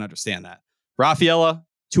fine. I can understand that. Rafaela,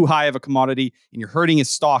 too high of a commodity, and you're hurting his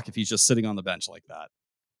stock if he's just sitting on the bench like that.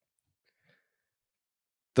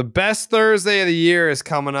 The best Thursday of the year is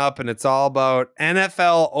coming up, and it's all about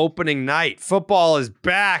NFL opening night. Football is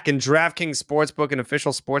back, and DraftKings Sportsbook, an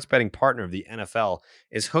official sports betting partner of the NFL,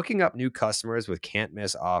 is hooking up new customers with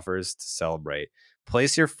can't-miss offers to celebrate.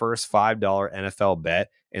 Place your first $5 NFL bet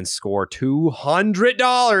and score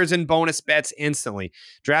 $200 in bonus bets instantly.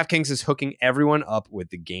 DraftKings is hooking everyone up with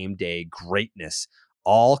the game day greatness.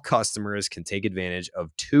 All customers can take advantage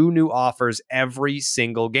of 2 new offers every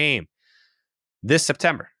single game. This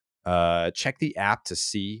September, check the app to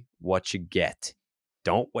see what you get.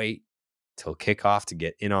 Don't wait till kickoff to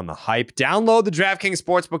get in on the hype. Download the DraftKings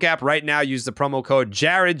Sportsbook app right now. Use the promo code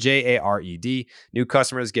Jared, Jared. New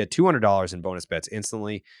customers get $200 in bonus bets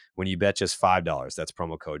instantly when you bet just $5. That's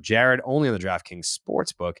promo code Jared, only on the DraftKings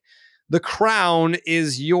Sportsbook. The crown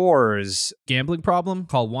is yours. Gambling problem?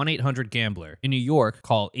 Call 1-800-GAMBLER. In New York,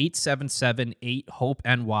 call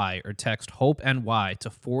 877-8-HOPE-NY or text HOPE-NY to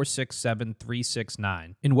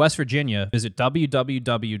 467-369. In West Virginia, visit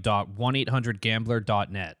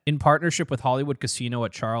www.1800gambler.net. In partnership with Hollywood Casino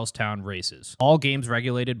at Charlestown Races. All games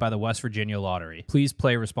regulated by the West Virginia Lottery. Please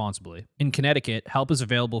play responsibly. In Connecticut, help is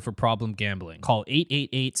available for problem gambling. Call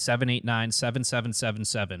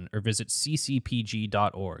 888-789-7777 or visit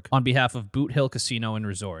ccpg.org. On behalf of Boot Hill Casino and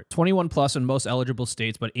Resort. 21 plus in most eligible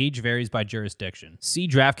states, but age varies by jurisdiction. See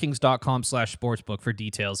DraftKings.com/sportsbook for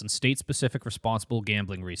details and state-specific responsible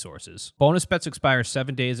gambling resources. Bonus bets expire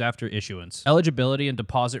 7 days after issuance. Eligibility and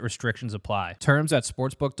deposit restrictions apply. Terms at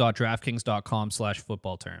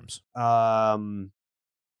sportsbook.draftkings.com/football terms. I'm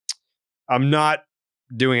not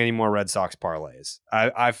doing any more Red Sox parlays.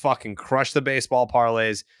 I fucking crush the baseball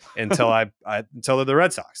parlays until until they're the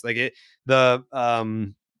Red Sox.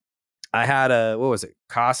 I had what was it?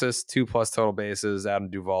 Casas 2+ total bases, Adam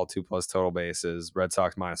Duvall 2+ total bases, Red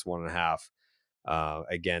Sox -1.5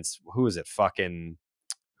 against who was it?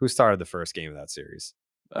 Who started the first game of that series?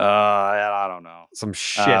 I don't know. Some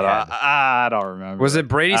shithead. I don't remember. Was it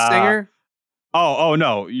Brady Singer? Oh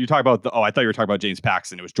no, you talk about I thought you were talking about James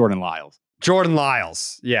Paxton. It was Jordan Lyles. Jordan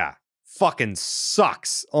Lyles, yeah, fucking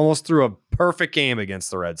sucks. Almost threw a perfect game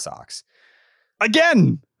against the Red Sox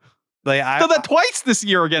again. I did that twice this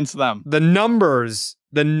year against them. The numbers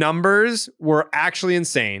were actually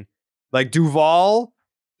insane. Like Duvall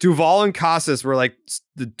and Casas were like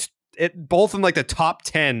both in like the top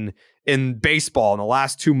 10 in baseball in the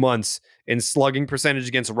last 2 months in slugging percentage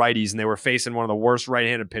against righties, and they were facing one of the worst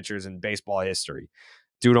right-handed pitchers in baseball history.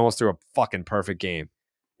 Dude almost threw a fucking perfect game.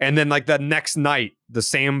 And then like the next night, the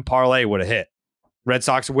same parlay would have hit. Red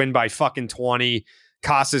Sox win by fucking 20.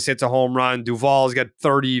 Casas hits a home run. Duvall's got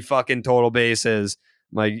 30 fucking total bases.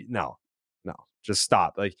 I'm like, no, just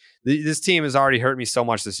stop. Like this team has already hurt me so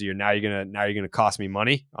much this year. Now you're gonna cost me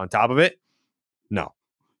money on top of it. No,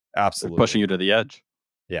 absolutely. They're pushing you to the edge.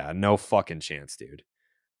 Yeah, no fucking chance, dude.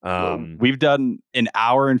 We've done an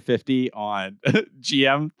hour and 50 on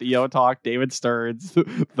GM Theo Talk, David Stearns, the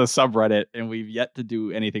subreddit, and we've yet to do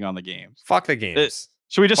anything on the games. Fuck the games.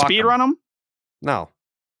 Should we just speed run them? No.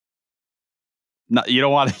 No, you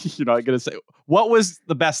don't want to. You're not going to say what was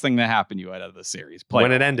the best thing that happened to you out of the series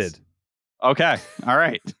when it ended. Okay, all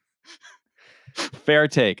right. Fair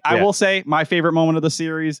take. Yeah. I will say my favorite moment of the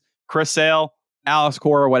series: Chris Sale, Alex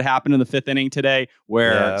Cora. What happened in the 5th inning today?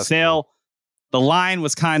 Where Sale, cool. The line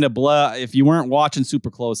was kind of blah. If you weren't watching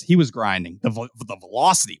super close, he was grinding. The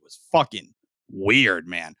velocity was fucking weird,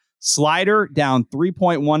 man. Slider down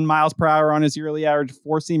 3.1 miles per hour on his yearly average.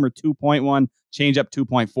 4-seamer 2.1. Change up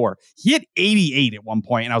 2.4. He hit 88 at one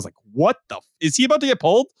point, and I was like, what is he about to get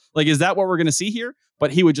pulled? Like, is that what we're going to see here?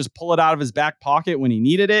 But he would just pull it out of his back pocket when he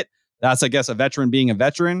needed it. That's, I guess, a veteran being a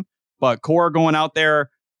veteran. But Cora going out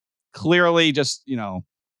there, clearly just,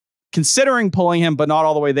 considering pulling him, but not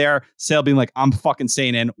all the way there. Sale being like, I'm fucking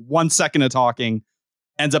staying in. 1 second of talking.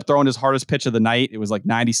 Ends up throwing his hardest pitch of the night. It was like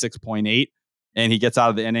 96.8, and he gets out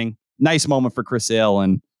of the inning. Nice moment for Chris Sale,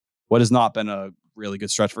 and what has not been a really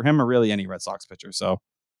good stretch for him or really any Red Sox pitcher. So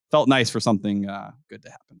felt nice for something good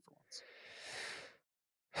to happen for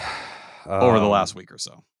once over the last week or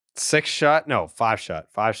so. 5 shot, 5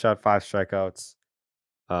 strikeouts.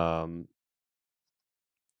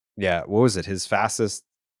 Yeah, what was it? His fastest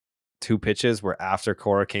 2 pitches were after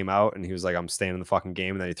Cora came out and he was like, I'm staying in the fucking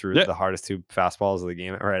game. And then he threw the hardest 2 fastballs of the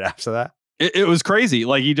game right after that. It was crazy.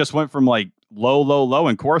 Like he just went from like low.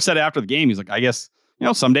 And Cora said after the game, he's like, I guess,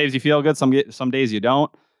 some days you feel good, some days you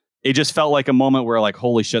don't. It just felt like a moment where like,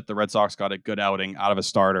 holy shit, the Red Sox got a good outing out of a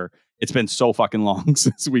starter. It's been so fucking long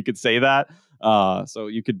since we could say that. So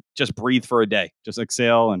you could just breathe for a day, just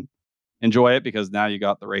exhale and enjoy it because now you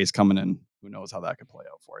got the Rays coming in. Who knows how that could play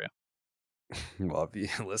out for you? Well, if you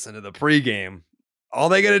listen to the pregame, all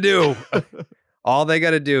they got to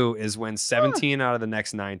do is win 17 out of the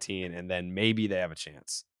next 19, and then maybe they have a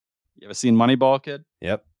chance. You ever seen Moneyball, kid?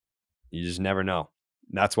 Yep. You just never know.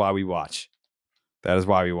 That's why we watch. That is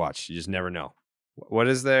why we watch. You just never know. What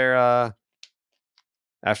is their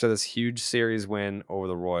after this huge series win over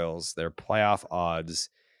the Royals, their playoff odds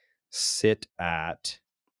sit at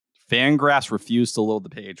Fangraphs refused to load the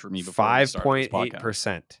page for me before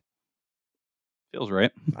 5.8%. Feels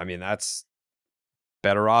right. I mean, that's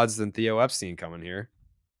better odds than Theo Epstein coming here.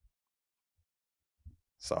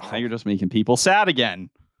 So now you're just making people sad again.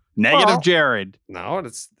 Negative Well, Jared. No,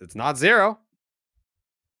 it's not zero.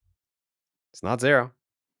 It's not zero.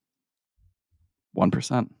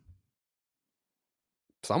 1%.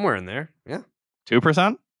 Somewhere in there. Yeah.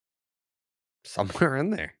 2%? Somewhere in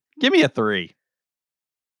there. Give me a 3.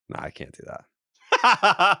 No, I can't do that.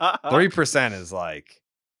 3% is like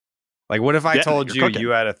what if I told you cooking. you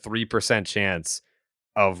had a 3% chance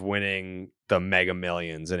of winning the Mega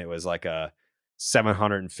Millions and it was like a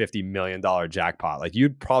 $750 million jackpot? Like,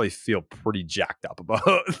 you'd probably feel pretty jacked up about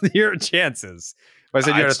your chances. If I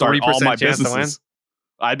said you had a 3% chance to win,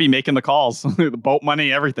 I'd be making the calls, the boat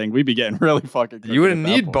money, everything. We'd be getting really fucking. You wouldn't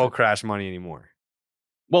need boat crash money anymore.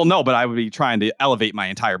 Well, no, but I would be trying to elevate my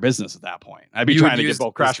entire business at that point. I'd be trying to get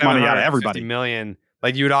boat crash money out of everybody. Million,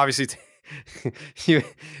 like you would obviously, you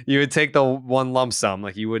would take the one lump sum.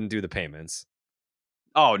 Like, you wouldn't do the payments.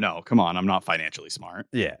 Oh no, come on! I'm not financially smart.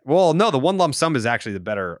 Yeah. Well, no, the one lump sum is actually the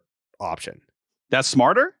better option. That's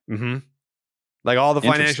smarter. Mm-hmm. Like all the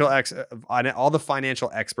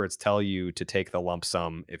financial experts tell you to take the lump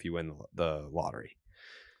sum if you win the lottery.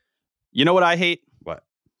 You know what I hate? What?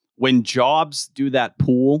 When jobs do that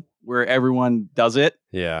pool where everyone does it.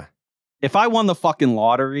 Yeah. If I won the fucking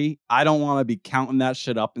lottery, I don't want to be counting that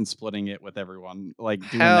shit up and splitting it with everyone, like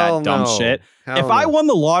doing that dumb shit. If I won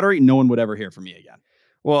the lottery, no one would ever hear from me again.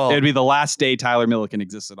 Well, it'd be the last day Tyler Milliken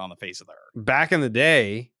existed on the face of the earth. Back in the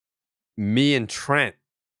day, me and Trent,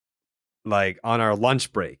 like on our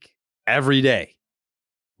lunch break, every day,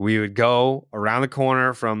 we would go around the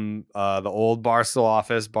corner from the old Barstool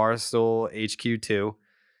office, Barstool HQ2,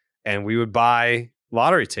 and we would buy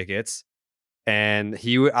lottery tickets. And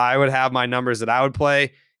I would have my numbers that I would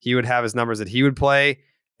play. He would have his numbers that he would play.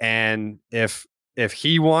 And if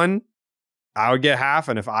he won, I would get half.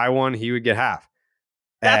 And if I won, he would get half.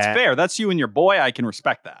 That's fair. That's you and your boy. I can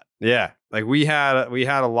respect that. Yeah. Like we had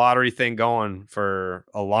a lottery thing going for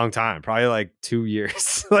a long time, probably like 2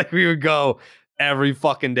 years. Like we would go every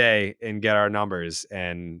fucking day and get our numbers.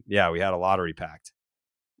 And yeah, we had a lottery pact.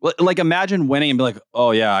 Like imagine winning and be like,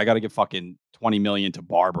 oh yeah, I got to give fucking 20 million to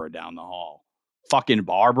Barbara down the hall. Fucking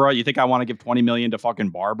Barbara. You think I want to give 20 million to fucking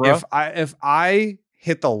Barbara? If I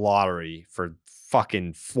hit the lottery for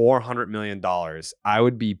fucking $400 million, I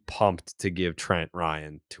would be pumped to give Trent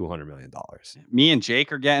Ryan $200 million. Me and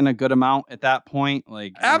Jake are getting a good amount at that point.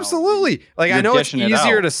 Like, absolutely. Like, I know it's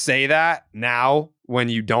easier to say that now when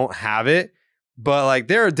you don't have it, but like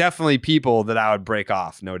there are definitely people that I would break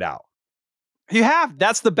off, no doubt.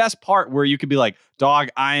 That's the best part where you could be like, dog,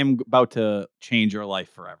 I am about to change your life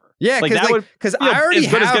forever. Yeah, because I already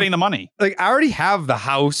as good as getting the money. Like I already have the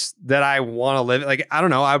house that I want to live in. Like, I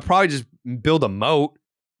don't know. I would probably just build a moat.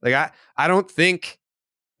 Like I don't think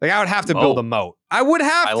like I would have to build a moat. I would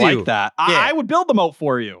have to. I like that. Yeah. I would build the moat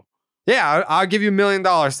for you. Yeah, I'll give you $1 million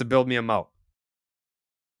to build me a moat.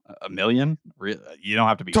 $1 million? You don't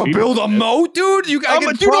have to be to build a moat, dude. You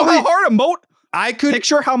know how hard a moat. I could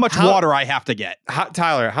picture how much water I have to get.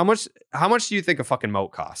 Tyler, how much do you think a fucking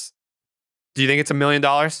moat costs? Do you think it's $1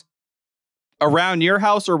 million? Around your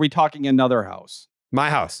house, or are we talking another house?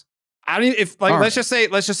 My house. I don't even, let's just say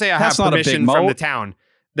I have permission from the town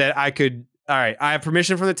that I could. All right, I have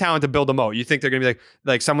permission from the town to build a moat. You think they're gonna be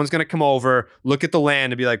like someone's gonna come over, look at the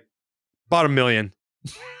land, and be like, about $1 million.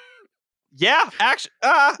 Yeah, actually,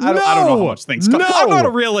 I don't know how much things cost. I'm not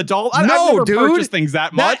a real adult. I've never purchased things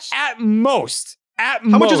that much. At most. How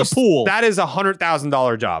much is a pool? That is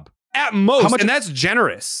 $100,000 job. At most, and that's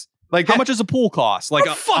generous. Like, how much does a pool cost? Like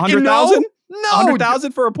 $100,000? No,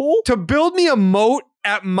 $100,000 for a pool to build me a moat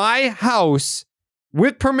at my house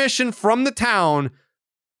with permission from the town.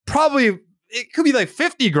 Probably it could be like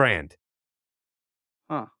 50 grand.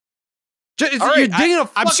 Huh? You're digging a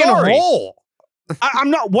fucking hole. I'm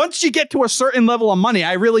not. Once you get to a certain level of money,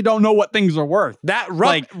 I really don't know what things are worth. That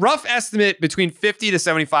rough estimate between $50,000 to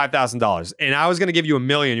 $75,000, and I was gonna give you $1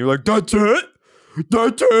 million. You're like, that's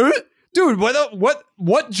it, dude.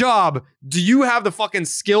 What job do you have the fucking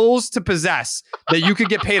skills to possess that you could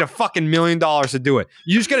get paid a fucking $1 million to do it?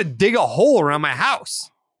 You just gotta dig a hole around my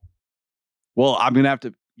house. Well, I'm gonna have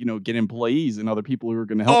to, get employees and other people who are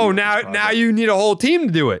gonna help. Oh, now you need a whole team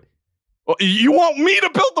to do it. Well, you want me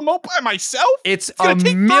to build the moat by myself? It's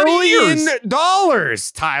 $1 million,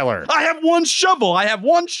 Tyler. I have one shovel.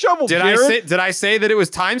 Did I say that it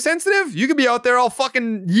was time sensitive? You could be out there all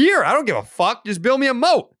fucking year. I don't give a fuck. Just build me a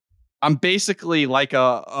moat. I'm basically like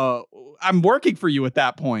I'm working for you at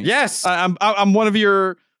that point. Yes, I'm one of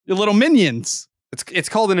your little minions. It's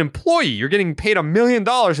called an employee. You're getting paid $1 million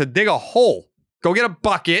to dig a hole. Go get a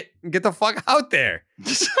bucket and get the fuck out there.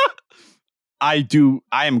 I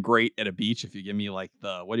am great at a beach if you give me like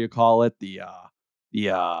the, what do you call it? The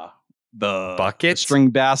bucket, string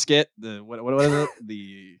basket, what is it?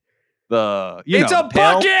 It's a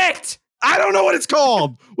bucket. I don't know what it's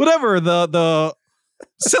called. Whatever the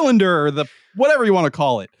cylinder, or the whatever you want to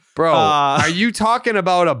call it, bro. Are you talking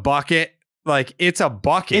about a bucket? Like it's a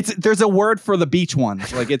bucket. There's a word for the beach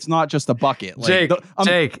ones. Like it's not just a bucket. Like,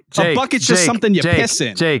 Jake, a bucket's just something you piss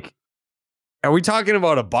in. Jake, are we talking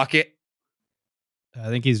about a bucket? I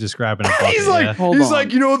think he's describing a bucket. He's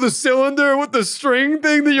like, you know, the cylinder with the string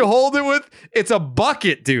thing that you hold it with? It's a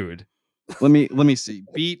bucket, dude. Let me see.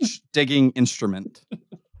 Beach digging instrument.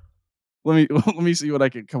 Let me see what I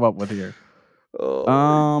can come up with here.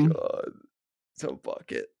 Oh my God. It's a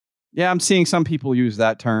bucket. Yeah, I'm seeing some people use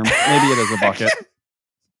that term. Maybe it is a bucket.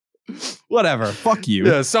 Whatever. Fuck you.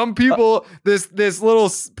 Yeah, some people, this little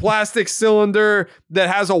plastic cylinder that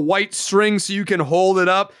has a white string so you can hold it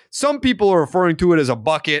up. Some people are referring to it as a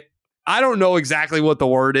bucket. I don't know exactly what the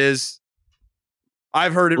word is.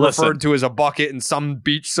 I've heard it referred to as a bucket in some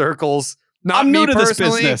beach circles. I'm new to this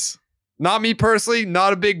business. Not me personally,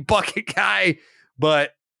 not a big bucket guy.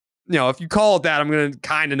 But, you know, if you call it that, I'm going to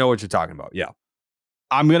kind of know what you're talking about. Yeah.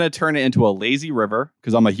 I'm going to turn it into a lazy river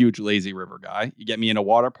because I'm a huge lazy river guy. You get me in a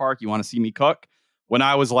water park, you want to see me cook? When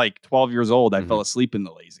I was like 12 years old, I fell asleep in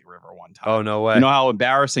the lazy river one time. Oh, no way. You know how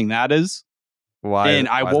embarrassing that is? Why? And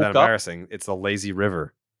I woke woke that up. Embarrassing. It's the lazy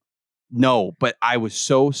river. No, but I was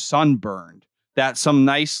so sunburned that some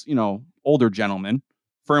nice, older gentleman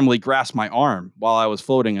firmly grasped my arm while I was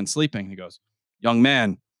floating and sleeping. He goes, "Young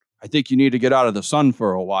man, I think you need to get out of the sun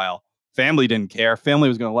for a while." Family didn't care. Family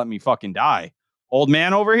was going to let me fucking die. Old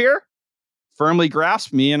man over here firmly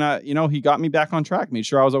grasped me and, he got me back on track, made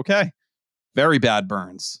sure I was okay. Very bad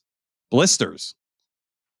burns. Blisters.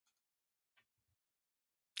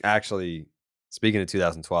 Actually, speaking of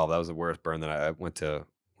 2012, that was the worst burn that I went to,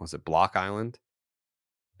 was it Block Island?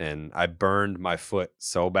 And I burned my foot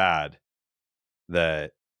so bad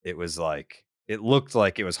that it looked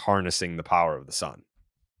like it was harnessing the power of the sun.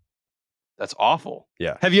 That's awful.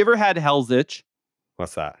 Yeah. Have you ever had Hell's Itch?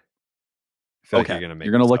 What's that? I feel like Okay.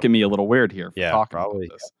 you're gonna look at me a little weird here. Yeah, talking probably.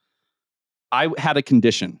 About this. I had a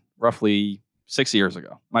condition roughly 6 years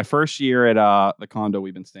ago. My first year at the condo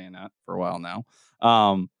we've been staying at for a while now.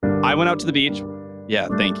 I went out to the beach. Yeah,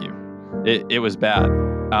 thank you. It was bad.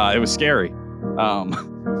 It was scary.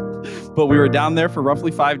 But we were down there for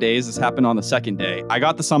roughly 5 days. This happened on the second day. I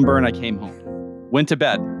got the sunburn. I came home. Went to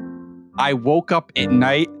bed. I woke up at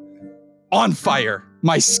night on fire.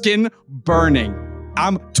 My skin burning.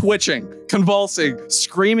 I'm twitching, convulsing,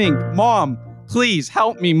 screaming, "Mom, please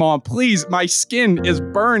help me, Mom, please. My skin is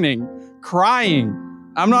burning," crying.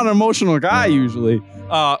 I'm not an emotional guy usually.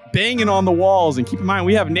 Banging on the walls, and keep in mind,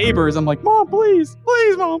 we have neighbors. I'm like, "Mom, please,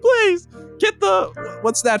 please, Mom, please. Get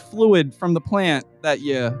what's that fluid from the plant that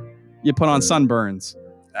you put on sunburns?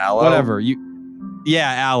 Aloe? Whatever.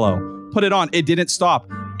 Aloe. Put it on." It didn't stop.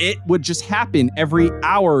 It would just happen every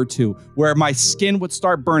hour or two where my skin would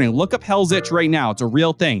start burning. Look up Hell's Itch right now. It's a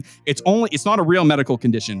real thing. It's not a real medical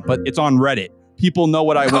condition, but it's on Reddit. People know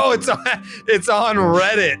what I went through. It's on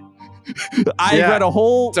Reddit. I read a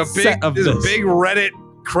whole set of this. It's a big Reddit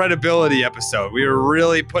credibility episode. We were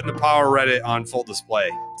really putting the power of Reddit on full display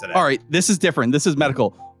today. All right, this is different. This is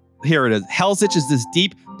medical. Here it is. Hell's Itch is this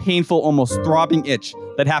deep, painful, almost throbbing itch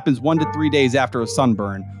that happens 1 to 3 days after a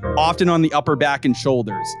sunburn, often on the upper back and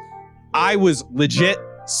shoulders. I was legit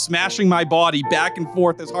smashing my body back and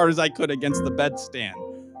forth as hard as I could against the bedstand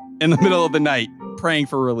in the middle of the night, praying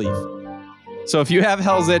for relief. So if you have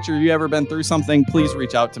Hell's Itch or you ever been through something, please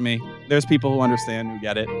reach out to me. There's people who understand, who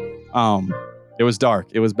get it. It was dark.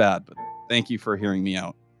 It was bad, but thank you for hearing me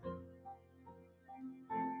out.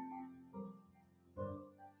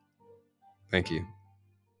 Thank you.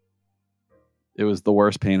 It was the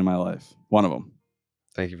worst pain in my life. One of them.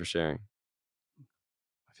 Thank you for sharing.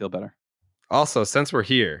 I feel better. Also, since we're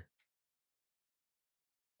here.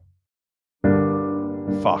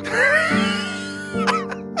 Fuck.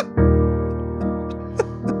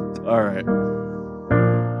 All right.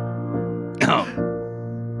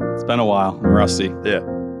 It's been a while. I'm rusty. Yeah.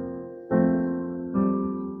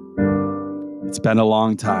 It's been a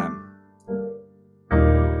long time.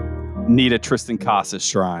 Need a Triston Casas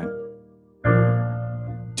shrine.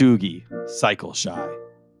 Doogie, cycle shy.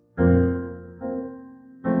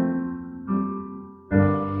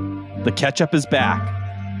 The ketchup is back.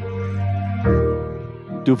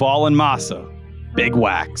 Duval and Massa, big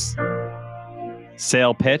wax.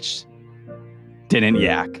 Sail pitched, didn't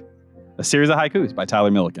yak. A series of haikus by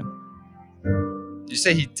Tyler Milliken. Did you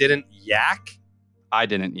say he didn't yak? I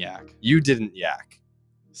didn't yak. You didn't yak.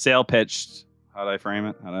 Sail pitched. How did I frame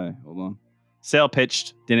it? Hold on. Sail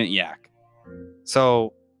pitched, didn't yak.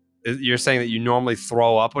 So you're saying that you normally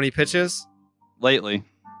throw up when he pitches? Lately.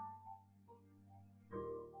 A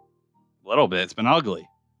little bit. It's been ugly.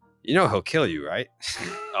 You know he'll kill you, right?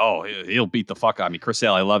 Oh, he'll beat the fuck out of me. Chris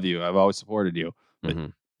Sale, I love you. I've always supported you. But, Mm-hmm.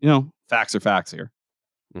 you know, facts are facts here.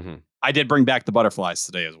 Mm-hmm. I did bring back the butterflies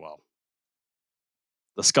today as well.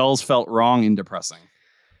 The skulls felt wrong and depressing.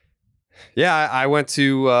 Yeah, I went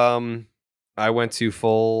to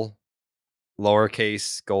full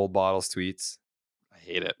lowercase gold bottles tweets. I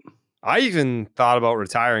hate it. I even thought about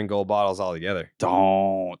retiring gold bottles altogether.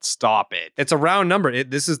 Don't stop it. It's a round number.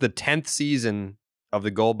 This is the 10th season of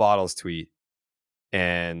the gold bottles tweet.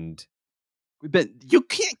 And you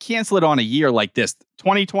can't cancel it on a year like this.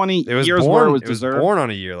 2020 it was years born, where it was it was deserved. born on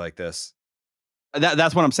a year like this.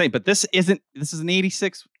 That's what I'm saying. But this is an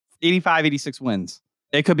 85, 86 wins.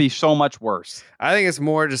 It could be so much worse. I think it's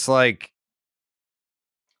more just like,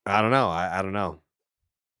 I don't know. I don't know.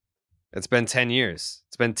 It's been 10 years.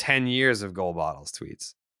 It's been 10 years of gold bottles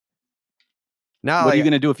tweets. Now, What are you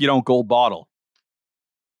going to do if you don't gold bottle?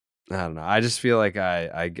 I don't know. I just feel like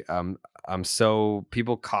I'm so,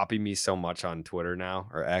 people copy me so much on Twitter now,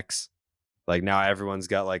 or X. Like now everyone's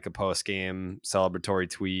got like a post game celebratory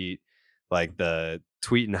tweet, like the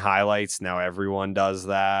tweet and highlights. Now everyone does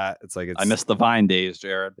that. It's like, I miss the Vine days,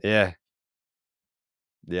 Jared. Yeah.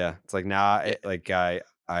 Yeah. It's like now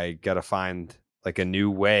I got to find like a new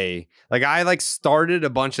way. Like I like started a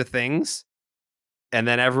bunch of things and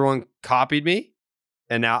then everyone copied me.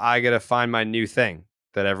 And now I got to find my new thing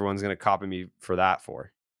that everyone's going to copy me for that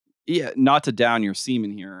for. Yeah, not to down your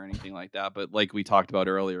semen here or anything like that, but like we talked about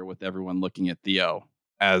earlier with everyone looking at Theo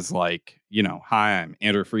as like, you know, Chaim,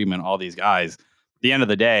 Andrew Friedman, all these guys. At the end of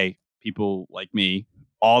the day, people like me,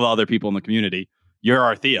 all the other people in the community, you're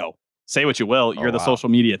our Theo. Say what you will, you're the social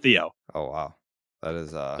media Theo. Oh, wow. That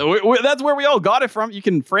is... that's where we all got it from. You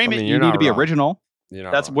can frame it. You need to be original.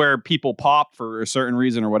 That's wrong. where people pop for a certain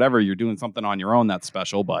reason or whatever. You're doing something on your own that's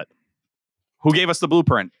special, but who gave us the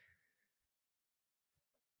blueprint?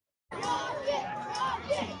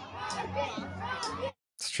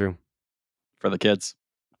 It's true. For the kids.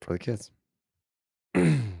 For the kids.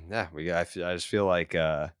 Yeah, I just feel like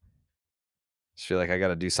I got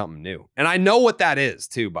to do something new. And I know what that is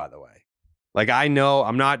too, by the way. Like I know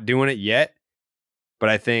I'm not doing it yet, but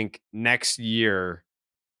I think next year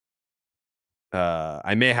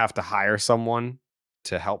I may have to hire someone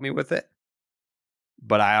to help me with it.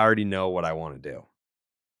 But I already know what I want to do.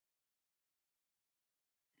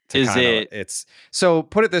 It's so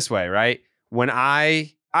put it this way, right? When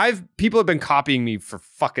people have been copying me for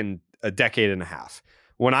fucking a decade and a half.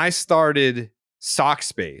 When I started Sock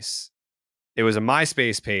Space, it was a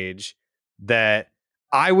MySpace page that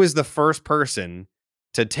I was the first person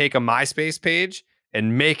to take a MySpace page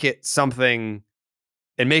and make it something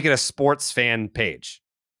and make it a sports fan page.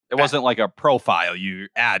 It wasn't like a profile. You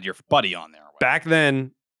add your buddy on there. Back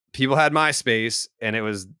then, people had MySpace and it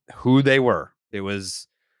was who they were. They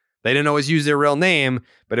didn't always use their real name,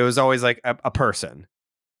 but it was always like a person.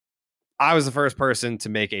 I was the first person to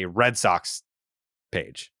make a Red Sox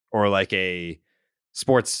page or like a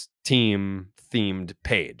sports team themed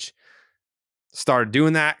page. Started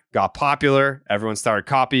doing that, got popular. Everyone started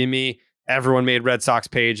copying me. Everyone made Red Sox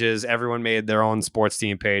pages. Everyone made their own sports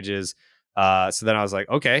team pages. So then I was like,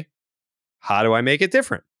 okay, how do I make it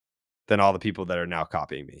different than all the people that are now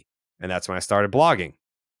copying me? And that's when I started blogging.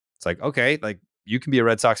 It's like, okay, like you can be a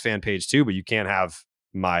Red Sox fan page too, but you can't have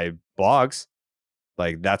my blogs.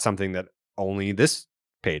 Like that's something that only this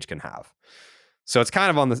page can have. So it's kind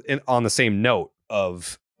of on the same note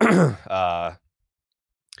of, all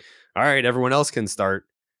right, everyone else can start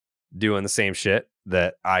doing the same shit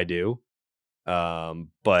that I do.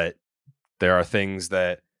 But there are things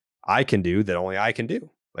that I can do that only I can do.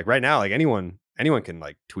 Like right now, like anyone can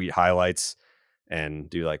like tweet highlights and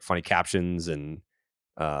do like funny captions. And,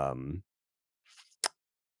 I mean,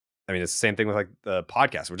 it's the same thing with like the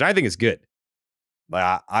podcast, which I think is good.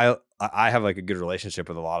 Like I have like a good relationship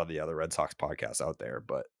with a lot of the other Red Sox podcasts out there,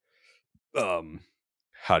 but,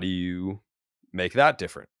 how do you make that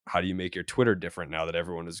different? How do you make your Twitter different now that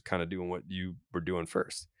everyone is kind of doing what you were doing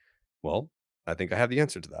first? Well, I think I have the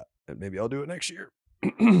answer to that, and maybe I'll do it next year.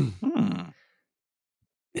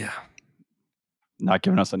 Yeah. Not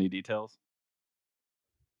giving us any details.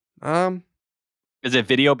 Is it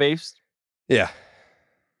video based? Yeah.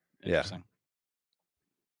 Interesting.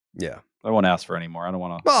 Yeah. I won't ask for any more. I don't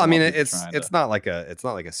want to. Well, I mean, it's not like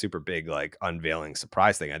a super big like unveiling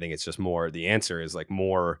surprise thing. I think it's just more. The answer is like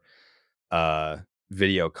more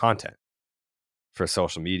video content for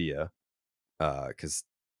social media, because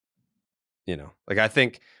you know, like I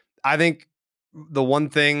think the one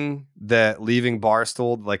thing that leaving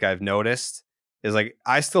Barstool, like I've noticed, is like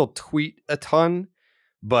I still tweet a ton,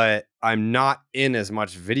 but I'm not in as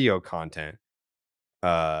much video content.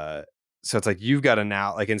 So it's like you've got to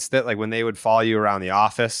now, like instead, like when they would follow you around the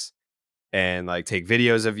office and like take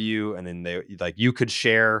videos of you, and then they like you could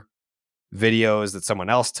share videos that someone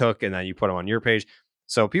else took, and then you put them on your page.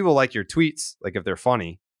 So people like your tweets, like if they're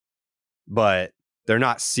funny, but they're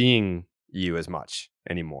not seeing you as much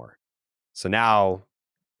anymore. So now,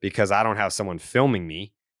 because I don't have someone filming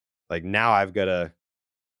me, like now I've got to,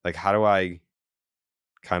 like, how do I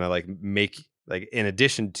kind of like make, like, in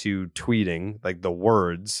addition to tweeting, like the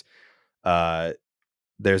words,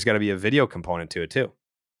 there's got to be a video component to it too.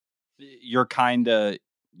 You're kind of,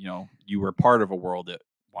 you were part of a world at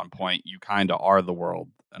one point. You kind of are the world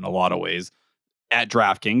in a lot of ways at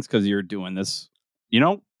DraftKings, because you're doing this,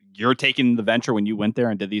 you're taking the venture when you went there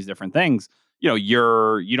and did these different things.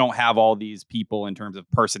 You don't have all these people in terms of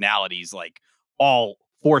personalities, like all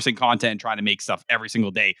forcing content and trying to make stuff every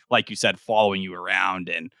single day. Like you said, following you around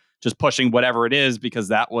and just pushing whatever it is, because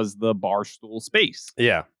that was the Barstool space.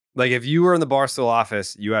 Yeah. Like if you were in the Barstool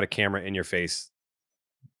office, you had a camera in your face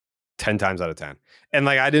 10 times out of 10. And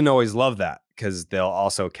like, I didn't always love that, because they'll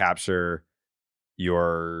also capture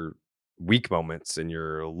your weak moments and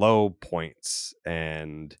your low points.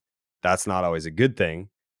 And that's not always a good thing.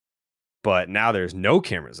 But now there's no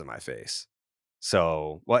cameras in my face.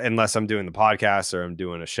 So, well, unless I'm doing the podcast or I'm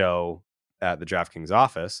doing a show at the DraftKings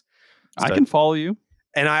office. I can follow you.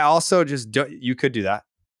 And I also you could do that.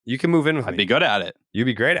 You can move in with me. I'd be good at it. You'd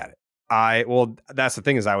be great at it. Well, that's the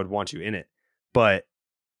thing, is I would want you in it. But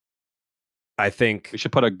I think we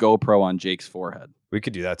should put a GoPro on Jake's forehead. We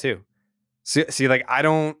could do that too. See, like I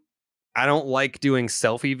don't like doing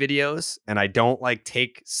selfie videos, and I don't like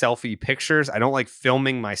take selfie pictures. I don't like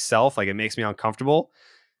filming myself. Like it makes me uncomfortable.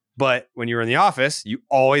 But when you were in the office, you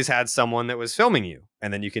always had someone that was filming you,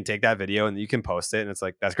 and then you can take that video and you can post it, and it's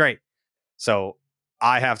like, that's great. So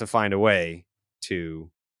I have to find a way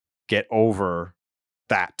to get over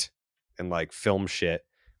that and like film shit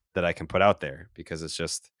that I can put out there, because it's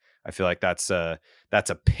just, I feel like that's a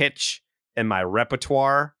pitch in my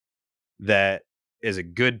repertoire that is a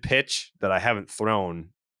good pitch that I haven't thrown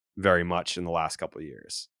very much in the last couple of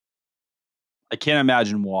years. I can't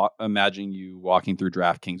imagine you walking through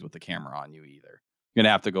DraftKings with the camera on you either. You're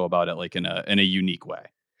gonna have to go about it like in a unique way.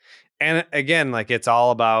 And again, like it's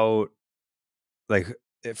all about, like,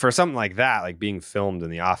 for something like that, like being filmed in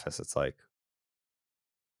the office, it's like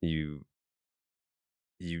you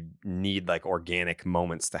need like organic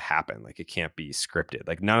moments to happen. Like it can't be scripted.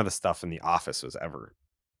 Like none of the stuff in the office was ever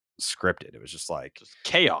scripted. It was just like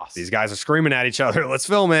chaos. These guys are screaming at each other. Let's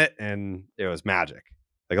film it. And it was magic.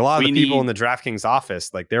 Like a lot of the people in the DraftKings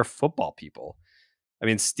office, like they're football people. I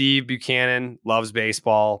mean, Steve Buchanan loves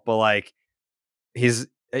baseball, but like he's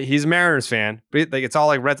a Mariners fan, but like it's all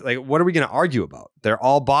like Red. Like, what are we going to argue about? They're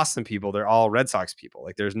all Boston people. They're all Red Sox people.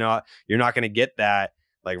 Like you're not going to get that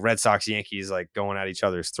like Red Sox Yankees like going at each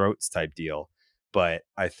other's throats type deal. But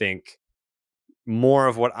I think more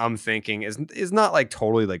of what I'm thinking is not like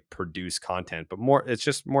totally like produced content, but more, it's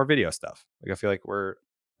just more video stuff. Like I feel like we're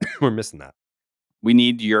missing that. We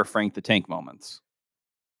need your Frank the Tank moments.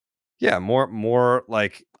 Yeah, more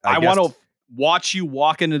like I want to watch you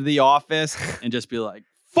walk into the office and just be like,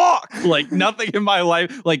 fuck, like nothing in my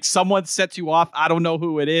life. Like someone sets you off. I don't know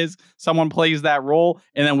who it is. Someone plays that role.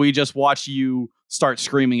 And then we just watch you start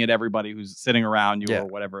screaming at everybody who's sitting around you or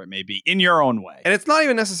whatever it may be in your own way. And it's not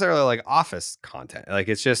even necessarily like office content. Like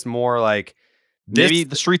it's just more like maybe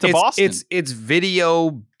the streets of Boston. It's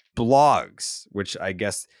video blogs, which I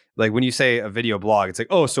guess like when you say a video blog, it's like,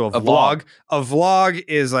 oh, so a vlog. A vlog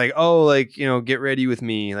is like, oh, like, get ready with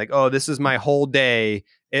me. Like, oh, this is my whole day.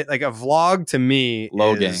 It like a vlog to me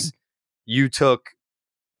is you took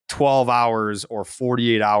 12 hours or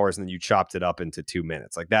 48 hours and then you chopped it up into 2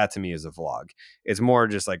 minutes. Like that to me is a vlog. It's more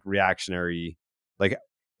just like reactionary. Like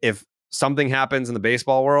if something happens in the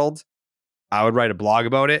baseball world, I would write a blog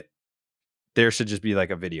about it. There should just be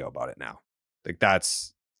like a video about it now. Like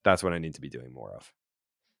that's what I need to be doing more of.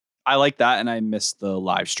 I like that, and I missed the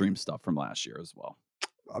live stream stuff from last year as well.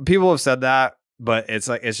 People have said that, but it's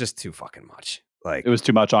like it's just too fucking much. Like it was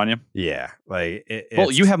too much on you. Yeah, like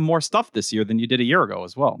well, you have more stuff this year than you did a year ago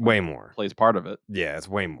as well. Way more plays part of it. Yeah, it's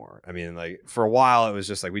way more. I mean, like for a while, it was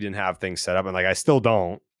just like we didn't have things set up, and like I still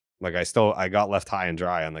don't. Like I got left high and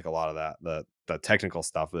dry on like a lot of that the technical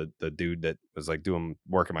stuff. The dude that was like doing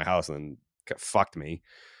work in my house and then fucked me.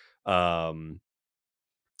 But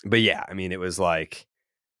yeah, I mean, it was like.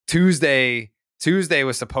 Tuesday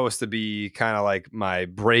was supposed to be kind of like my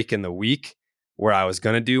break in the week where I was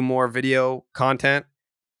going to do more video content.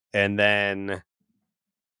 And then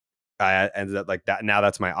I ended up like that. Now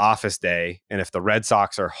that's my office day. And if the Red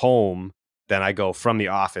Sox are home, then I go from the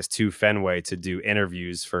office to Fenway to do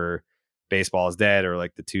interviews for Baseball is Dead or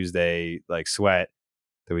like the Tuesday like sweat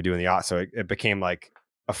that we do in the office. So it became like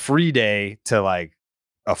a free day to like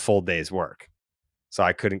a full day's work. So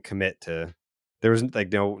I couldn't commit to, there was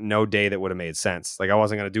like no day that would have made sense. Like I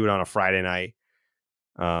wasn't going to do it on a Friday night.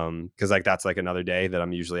 Cause like that's like another day that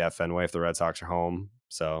I'm usually at Fenway if the Red Sox are home.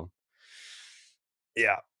 So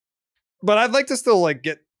yeah, but I'd like to still like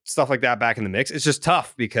get stuff like that back in the mix. It's just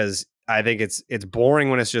tough because I think it's boring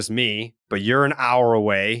when it's just me, but you're an hour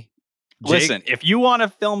away. Jake, listen, if you want to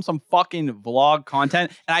film some fucking vlog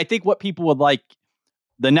content, and I think what people would like,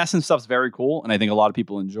 the Nesson stuff's very cool, and I think a lot of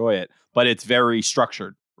people enjoy it, but it's very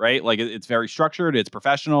structured, right? Like it's very structured, it's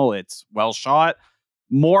professional, it's well shot.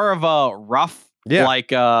 More of a rough,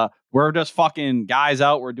 like we're just fucking guys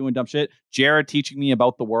out, we're doing dumb shit. Jared teaching me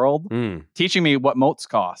about the world, teaching me what moats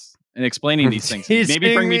cost, and explaining these things.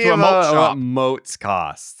 Maybe bring me to a moat shop. What moats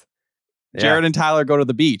cost. Jared and Tyler go to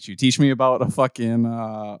the beach. You teach me about a fucking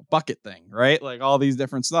bucket thing, right? Like all these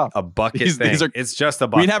different stuff. A bucket thing. It's just a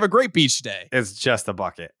bucket. We'd have a great beach day. It's just a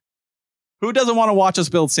bucket. Who doesn't want to watch us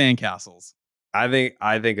build sandcastles? I think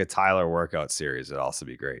a Tyler workout series would also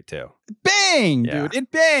be great too. Bang, dude. It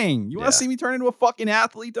bang. You want to see me turn into a fucking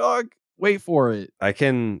athlete, dog? Wait for it. I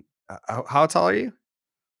can. How tall are you?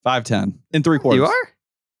 5'10" in 3/4. You are?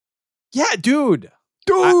 Yeah, dude.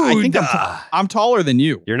 I think I'm taller than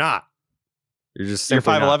you. You're not. You're just. You're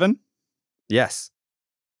 5'11"? Yes.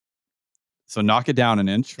 So knock it down an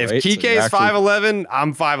inch. If right? Kike is 5'11",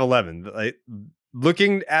 I'm 5'11". Like,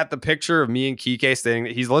 looking at the picture of me and Kike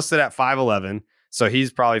standing, he's listed at 5'11", so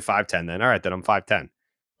he's probably 5'10". Then all right, then I'm 5'10",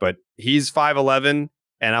 but he's 5'11",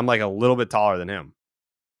 and I'm like a little bit taller than him.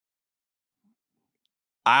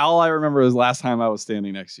 All I remember is last time I was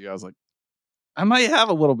standing next to you, I was like, I might have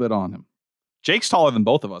a little bit on him. Jake's taller than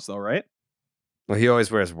both of us, though, right? Well, he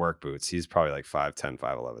always wears work boots. He's probably like 5'10",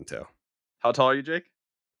 5'11" too. How tall are you, Jake?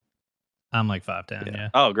 I'm like 5'10", yeah.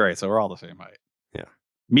 Oh, great. So we're all the same height. Yeah.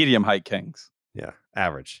 Medium height kings. Yeah.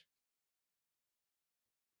 Average.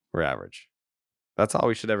 We're average. That's all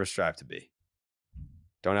we should ever strive to be.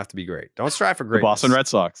 Don't have to be great. Don't strive for greatness. The Boston Red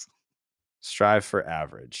Sox. Strive for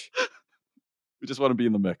average. We just want to be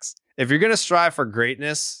in the mix. If you're going to strive for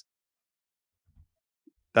greatness,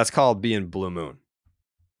 that's called being Blue Moon.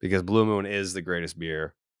 Because Blue Moon is the greatest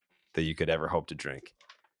beer that you could ever hope to drink.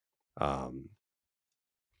 And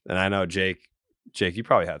I know, Jake, you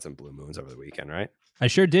probably had some Blue Moons over the weekend, right? I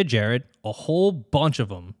sure did, Jared. A whole bunch of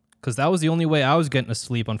them. Because that was the only way I was getting to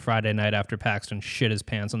sleep on Friday night after Paxton shit his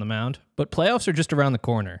pants on the mound. But playoffs are just around the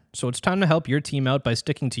corner, so it's time to help your team out by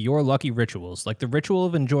sticking to your lucky rituals, like the ritual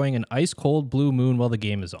of enjoying an ice-cold Blue Moon while the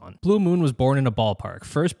game is on. Blue Moon was born in a ballpark,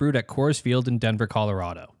 first brewed at Coors Field in Denver,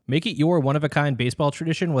 Colorado. Make it your one-of-a-kind baseball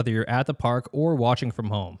tradition whether you're at the park or watching from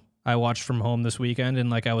home. I watched from home this weekend,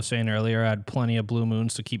 and like I was saying earlier, I had plenty of Blue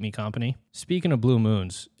Moons to keep me company. Speaking of Blue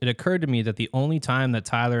Moons, it occurred to me that the only time that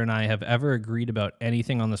Tyler and I have ever agreed about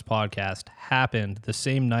anything on this podcast happened the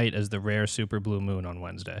same night as the rare Super Blue Moon on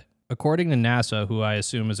Wednesday. According to NASA, who I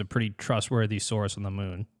assume is a pretty trustworthy source on the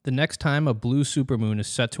moon, the next time a blue supermoon is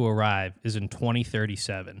set to arrive is in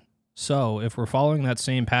 2037. So, if we're following that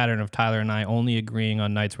same pattern of Tyler and I only agreeing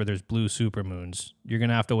on nights where there's blue supermoons, you're going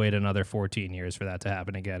to have to wait another 14 years for that to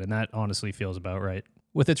happen again, and that honestly feels about right.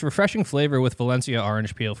 With its refreshing flavor with Valencia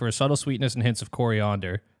orange peel for a subtle sweetness and hints of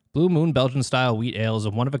coriander, Blue Moon Belgian-style wheat ale is a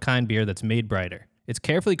one-of-a-kind beer that's made brighter. It's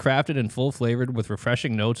carefully crafted and full-flavored with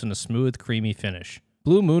refreshing notes and a smooth, creamy finish.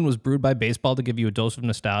 Blue Moon was brewed by baseball to give you a dose of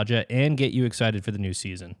nostalgia and get you excited for the new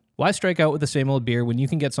season. Why strike out with the same old beer when you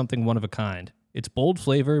can get something one-of-a-kind? Its bold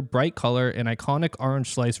flavor, bright color, and iconic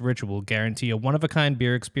orange slice ritual guarantee a one-of-a-kind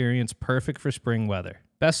beer experience perfect for spring weather.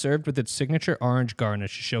 Best served with its signature orange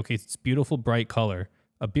garnish to showcase its beautiful bright color,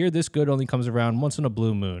 a beer this good only comes around once in a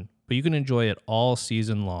blue moon, but you can enjoy it all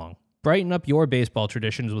season long. Brighten up your baseball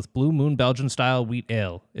traditions with Blue Moon Belgian-style wheat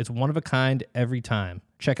ale. It's one-of-a-kind every time.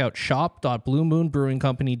 Check out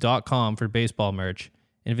shop.bluemoonbrewingcompany.com for baseball merch,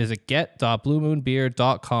 and visit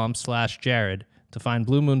get.bluemoonbeer.com/Jared to find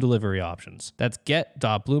Blue Moon delivery options. That's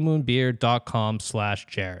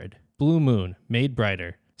get.bluemoonbeer.com/Jared. Blue Moon, made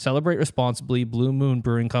brighter. Celebrate responsibly. Blue Moon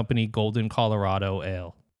Brewing Company, Golden, Colorado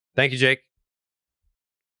Ale. Thank you, Jake.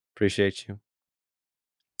 Appreciate you.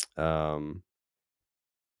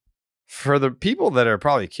 For the people that are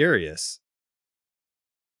probably curious,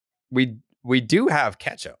 we do have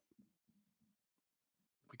ketchup.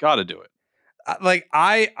 We got to do it. Like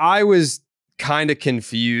I was kind of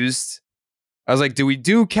confused I was like, do we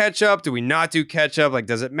do catch up? Do we not do catch up? Like,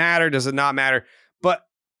 does it matter? Does it not matter? But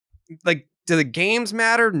like, do the games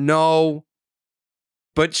matter? No.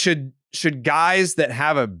 But should guys that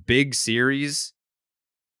have a big series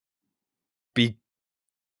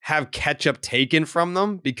have catch up taken from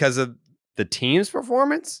them because of the team's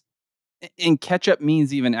performance? And catch up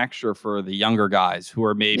means even extra for the younger guys who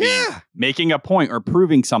are maybe making a point or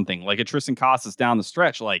proving something, like a Triston Casas down the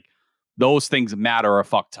stretch. Like, those things matter a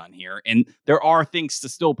fuck ton here. And there are things to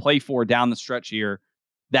still play for down the stretch here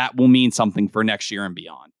that will mean something for next year and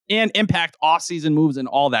beyond, and impact off-season moves and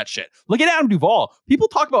all that shit. Look at Adam Duvall. People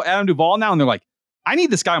talk about Adam Duvall now, and they're like, I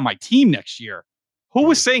need this guy on my team next year. Who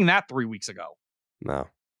was saying that 3 weeks ago? No.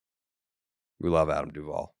 We love Adam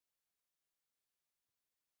Duvall.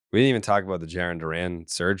 We didn't even talk about the Jarren Duran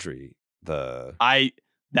surgery. That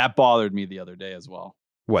bothered me the other day as well.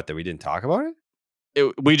 What, that we didn't talk about it?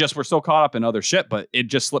 We just were so caught up in other shit, but it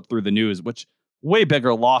just slipped through the news, which way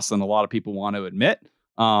bigger loss than a lot of people want to admit.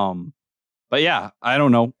 But yeah, I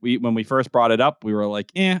don't know. When we first brought it up, we were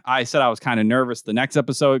like, I said I was kind of nervous the next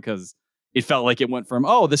episode because it felt like it went from,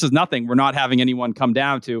 oh, this is nothing, we're not having anyone come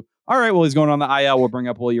down, to, all right, well, he's going on the IL. We'll bring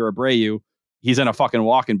up Wilyer Abreu. He's in a fucking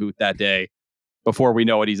walking boot that day. Before we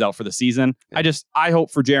know it, he's out for the season. Yeah. I hope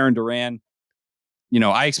for Jarren Duran.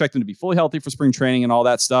 I expect him to be fully healthy for spring training and all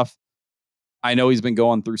that stuff. I know he's been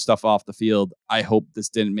going through stuff off the field. I hope this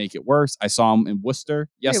didn't make it worse. I saw him in Worcester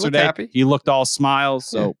yesterday. He looked all smiles.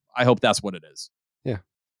 So I hope that's what it is. Yeah.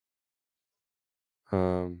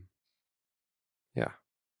 Yeah.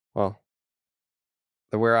 Well,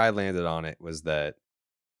 where I landed on it was that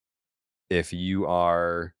if you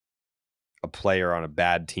are a player on a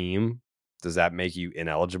bad team, does that make you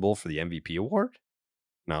ineligible for the MVP award?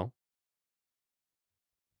 No.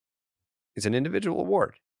 It's an individual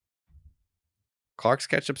award. Clark's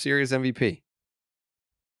Ketchup Series MVP.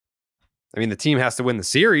 I mean, the team has to win the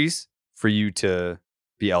series for you to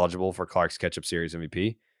be eligible for Clark's Ketchup Series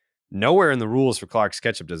MVP. Nowhere in the rules for Clark's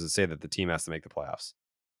Ketchup does it say that the team has to make the playoffs.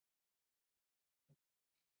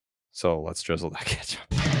 So let's drizzle that ketchup.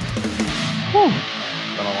 Whew.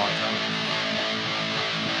 Been a long time.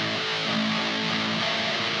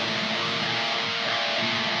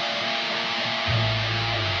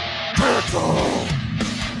 Ketchup!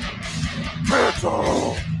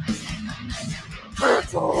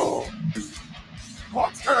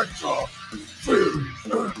 Clark's Ketchup Series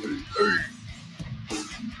MVP.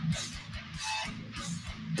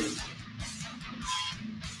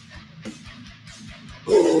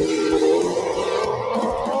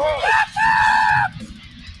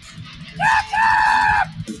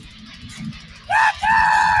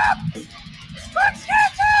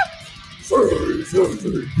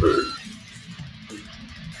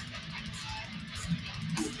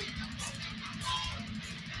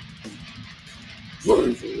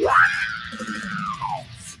 Series MVP.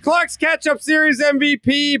 Clark's Ketchup Series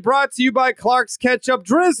MVP brought to you by Clark's Ketchup.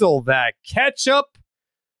 Drizzle that ketchup.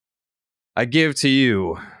 I give to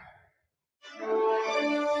you.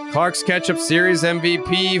 Clark's Ketchup Series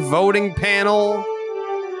MVP voting panel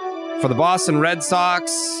for the Boston Red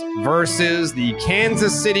Sox versus the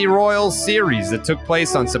Kansas City Royals series that took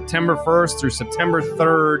place on September 1st through September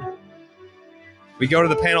 3rd. We go to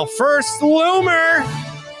the panel first. Loomer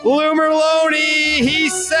Loney, he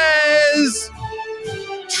says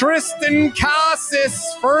Triston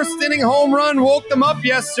Casas, first inning home run, woke them up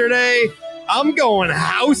yesterday. I'm going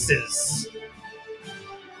houses.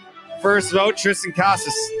 First vote, Triston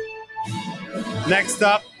Casas. Next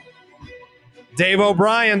up, Dave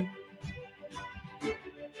O'Brien.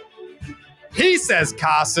 He says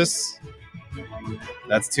Casas.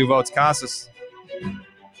 That's 2 votes, Casas.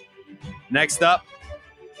 Next up,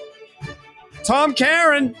 Tom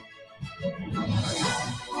Caron.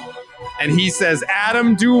 And he says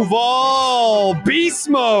Adam Duvall, beast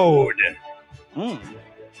mode.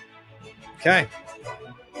 Okay.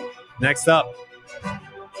 Next up,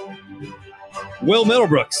 Will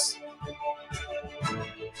Middlebrooks.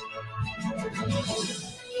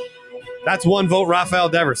 That's 1 vote, Rafael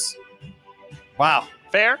Devers. Wow.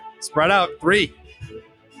 Fair. Spread out, 3.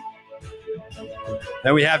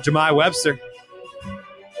 Then we have Jemai Webster.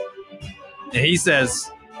 And he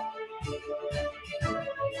says,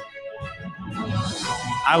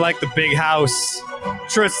 I like the big house.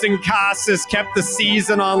 Triston Casas kept the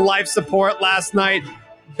season on life support last night.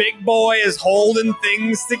 Big boy is holding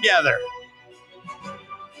things together.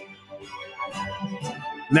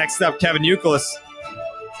 Next up, Kevin Youkilis.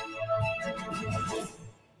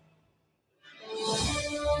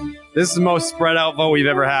 This is the most spread out vote we've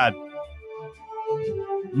ever had.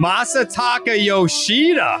 Masataka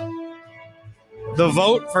Yoshida. the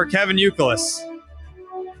vote for Kevin Youkilis.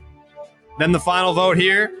 Then the final vote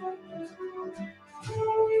here.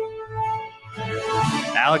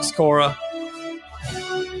 Alex Cora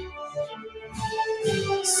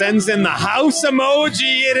sends in the house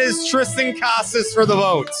emoji. It is Triston Casas for the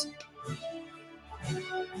vote.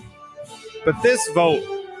 But this vote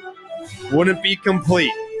wouldn't be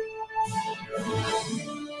complete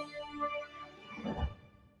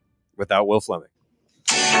without Will Fleming.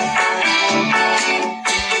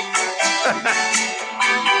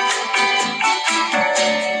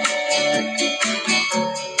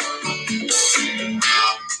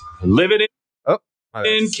 Living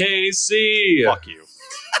in KC. Fuck you.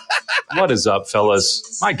 What is up,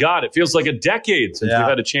 fellas? My God, it feels like a decade since we've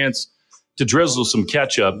had a chance to drizzle some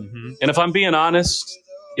ketchup. And if I'm being honest,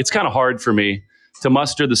 it's kind of hard for me to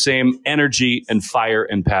muster the same energy and fire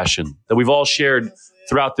and passion that we've all shared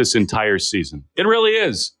throughout this entire season. It really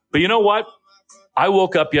is. But you know what? I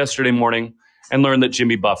woke up yesterday morning and learned that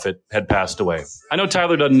Jimmy Buffett had passed away. I know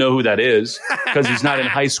Tyler doesn't know who that is because he's not in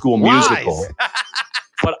High School Musical.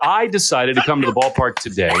 But I decided to come to the ballpark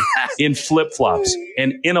today in flip-flops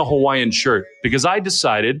and in a Hawaiian shirt because I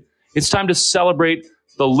decided it's time to celebrate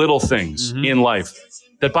the little things in life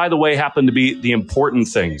that, by the way, happen to be the important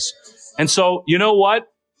things. And so, you know what?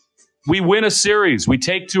 We win a series. We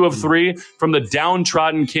take 2 of 3 from the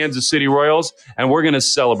downtrodden Kansas City Royals, and we're going to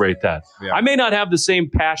celebrate that. Yeah. I may not have the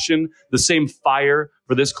same passion, the same fire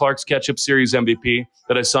for this Clark's Ketchup Series MVP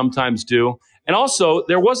that I sometimes do. And also,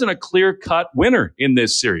 there wasn't a clear-cut winner in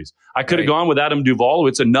this series. I could have gone with Adam Duvall.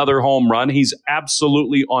 It's another home run. He's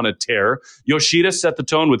absolutely on a tear. Yoshida set the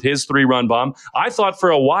tone with his 3-run bomb. I thought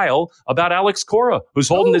for a while about Alex Cora, who's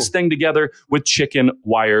holding this thing together with chicken,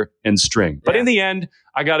 wire, and string. But in the end,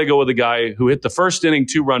 I got to go with a guy who hit the first inning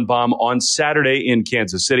 2-run bomb on Saturday in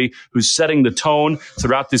Kansas City, who's setting the tone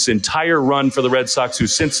throughout this entire run for the Red Sox, who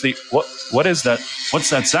since the... What is that?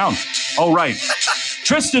 What's that sound? Oh, right.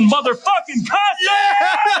 Triston motherfucking Casas!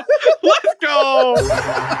 Yeah! Let's go!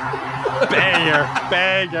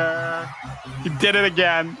 Banger. You did it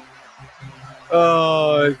again.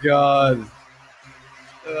 Oh, God.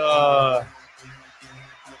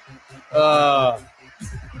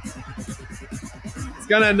 It's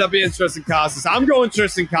going to end up being Triston Casas. I'm going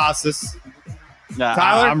Triston Casas. Yeah,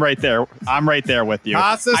 Tyler? I'm right there. I'm right there with you.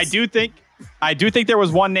 Casas? I do think there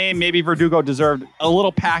was one name maybe Verdugo deserved a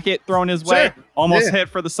little packet thrown his way. Almost hit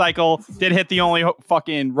for the cycle. Did hit the only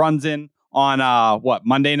fucking runs in on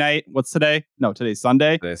Monday night? What's today? No, today's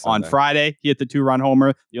Sunday. On Friday, he hit the 2-run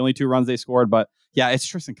homer. The only 2 runs they scored. But yeah, it's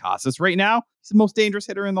Triston Casas. Right now, he's the most dangerous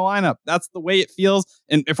hitter in the lineup. That's the way it feels.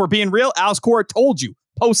 And if we're being real, Alex Cora told you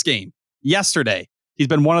post-game yesterday. He's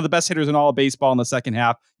been one of the best hitters in all of baseball in the second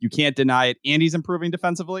half. You can't deny it. And he's improving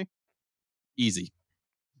defensively. Easy.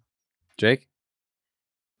 Jake?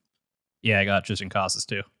 Yeah, I got Triston Casas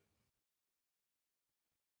too.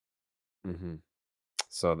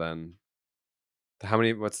 So then,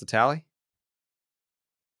 what's the tally?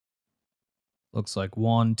 Looks like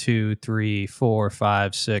 1, 2, 3, 4,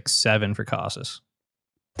 5, 6, 7 for Casas.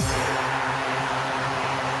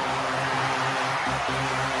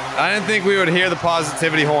 I didn't think we would hear the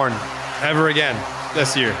positivity horn ever again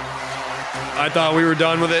this year. I thought we were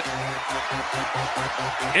done with it.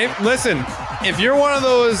 Listen, if you're one of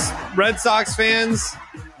those Red Sox fans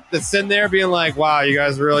that's sitting there being like, wow, you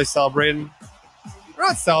guys are really celebrating. We're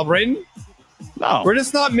not celebrating. No. We're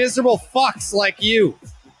just not miserable fucks like you.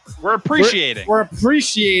 We're appreciating. We're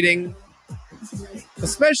appreciating,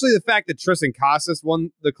 especially the fact that Triston Casas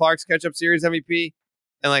won the Clark's Ketchup Series MVP,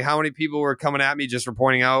 and like how many people were coming at me just for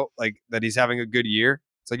pointing out like that he's having a good year.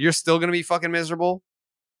 It's like, you're still going to be fucking miserable.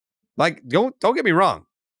 Like, don't get me wrong.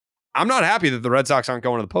 I'm not happy that the Red Sox aren't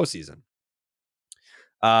going to the postseason.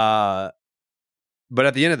 But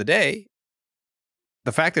at the end of the day,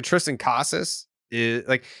 the fact that Triston Casas is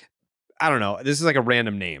like, I don't know, this is like a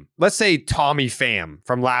random name. Let's say Tommy Pham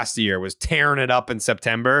from last year was tearing it up in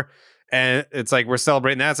September. And it's like, we're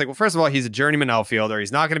celebrating that. It's like, well, first of all, he's a journeyman outfielder.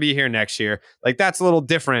 He's not going to be here next year. Like, that's a little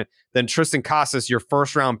different than Triston Casas, your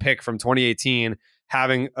first round pick from 2018,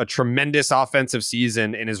 having a tremendous offensive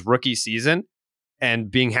season in his rookie season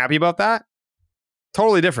and being happy about that.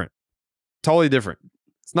 Totally different. Totally different.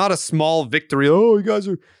 It's not a small victory. Oh, you guys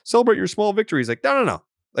are celebrating your small victories. Like, no.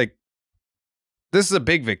 Like, this is a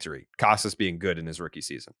big victory. Casas being good in his rookie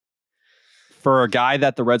season. For a guy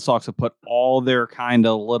that the Red Sox have put all their kind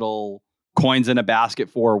of little coins in a basket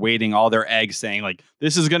for, waiting all their eggs, saying like,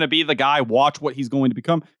 this is going to be the guy, watch what he's going to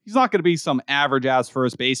become. He's not going to be some average ass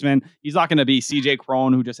first baseman. He's not going to be CJ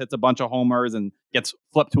Cron, who just hits a bunch of homers and gets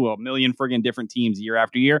flipped to a million friggin' different teams year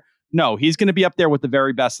after year. No, he's going to be up there with the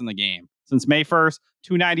very best in the game. Since May 1st,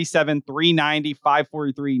 297, 390,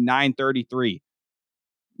 543, 933.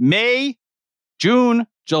 May, June,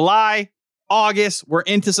 July, August, we're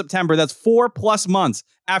into September. That's 4+ months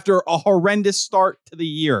after a horrendous start to the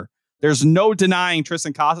year. There's no denying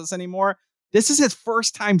Triston Casas anymore. This is his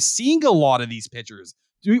first time seeing a lot of these pitchers.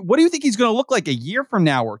 What do you think he's going to look like a year from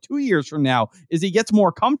now or 2 years from now as he gets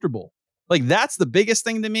more comfortable? Like, that's the biggest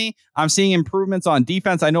thing to me. I'm seeing improvements on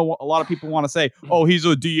defense. I know a lot of people want to say, oh, he's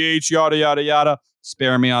a DH, yada, yada, yada.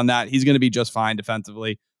 Spare me on that. He's going to be just fine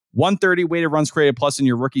defensively. 130 weighted runs created plus in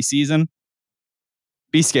your rookie season.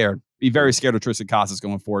 Be scared. Be very scared of Triston Casas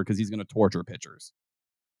going forward because he's going to torture pitchers.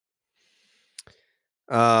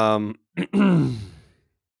 Why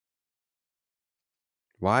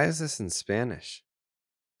is this in Spanish?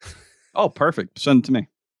 Oh, perfect. Send it to me.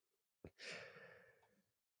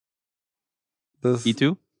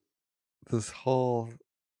 E2? The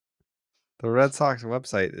Red Sox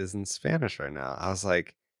website is in Spanish right now. I was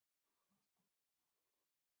like,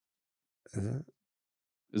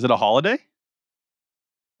 is it a holiday?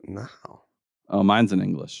 No. Oh, mine's in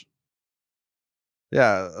English.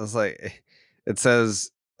 Yeah, I was like, it says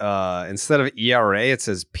instead of ERA, it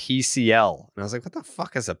says PCL. And I was like, what the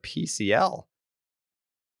fuck is a PCL?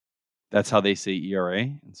 That's how they say ERA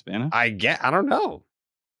in Spanish? I don't know.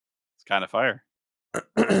 It's kind of fire.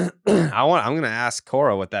 I'm going to ask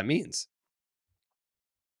Cora what that means.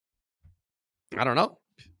 I don't know.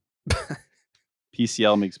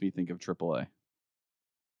 PCL makes me think of AAA.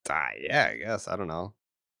 Yeah, I guess. I don't know.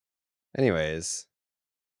 Anyways,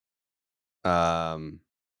 do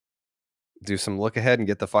some look ahead and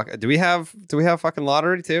get the fuck. Do we have fucking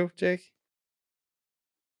lottery too, Jake?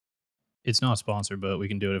 It's not sponsored, but we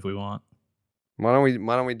can do it if we want. Why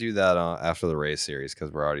don't we do that after the Rays series, because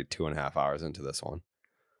we're already 2.5 hours into this one.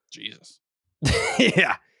 Jesus.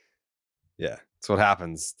 Yeah. That's what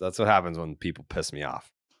happens. That's what happens when people piss me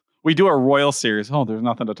off. We do a Royal series. Oh, there's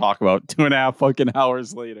nothing to talk about. 2.5 fucking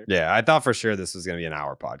hours later. Yeah, I thought for sure this was gonna be an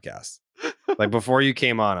hour podcast. Like, before you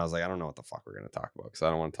came on, I was like, I don't know what the fuck we're gonna talk about, because I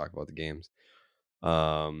don't want to talk about the games.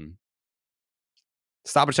 Stop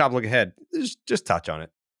and Shop look ahead. Just touch on it.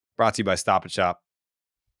 Brought to you by Stop and Shop.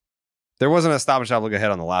 There wasn't a Stop and Shop look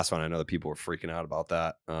ahead on the last one. I know that people were freaking out about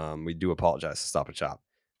that. We do apologize to Stop and Shop.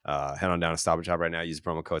 Head on down to Stop and Shop right now. Use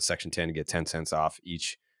promo code Section 10 to get 10 cents off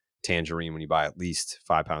each tangerine when you buy at least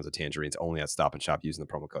 5 pounds of tangerines, only at Stop and Shop using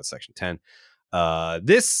the promo code Section 10.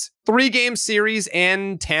 This 3-game series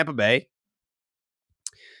in Tampa Bay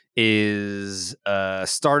is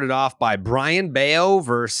started off by Brian Bayo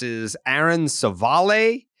versus Aaron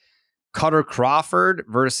Savale. Cutter Crawford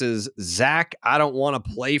versus Zach, I don't want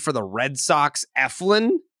to play for the Red Sox,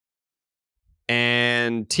 Eflin.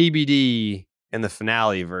 And TBD in the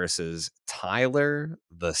finale versus Tyler,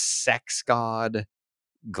 the Sex God,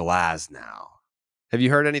 Glasnow. Have you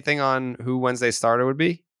heard anything on who Wednesday's starter would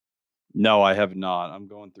be? No, I have not. I'm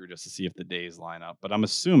going through just to see if the days line up, but I'm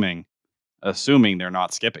assuming they're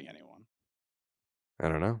not skipping anyone. I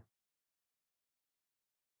don't know.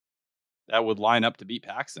 That would line up to beat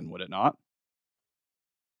Paxton, would it not?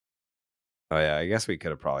 Oh, yeah. I guess we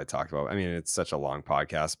could have probably talked about. I mean, it's such a long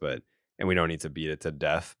podcast, and we don't need to beat it to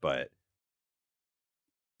death. But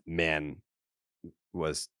man,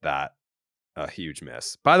 was that a huge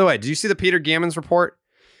miss? By the way, did you see the Peter Gammons report?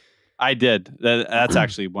 I did. That's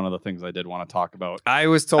actually one of the things I did want to talk about. I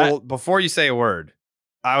was told before you say a word,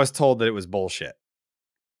 I was told that it was bullshit.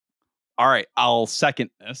 All right, I'll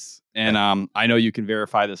second this, and I know you can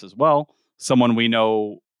verify this as well. Someone we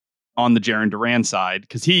know on the Jarren Duran side,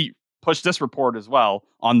 because he pushed this report as well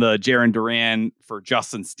on the Jarren Duran for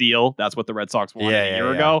Justin Steele. That's what the Red Sox wanted a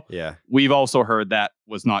year ago. Yeah, we've also heard that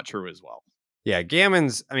was not true as well. Yeah,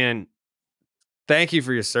 Gammons. I mean, thank you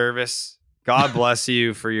for your service. God bless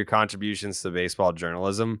you for your contributions to baseball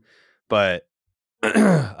journalism, but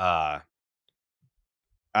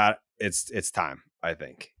it's time. I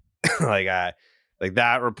think like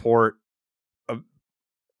that report.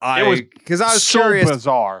 I was so curious.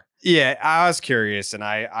 Bizarre. Yeah, I was curious, and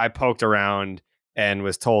I poked around and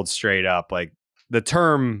was told straight up, like, the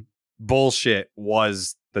term bullshit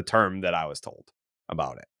was the term that I was told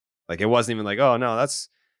about it. Like, it wasn't even like, oh no, I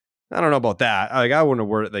don't know about that. Like, I wouldn't have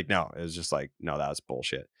worded it like, no, it was just like, no, that was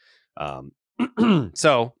bullshit.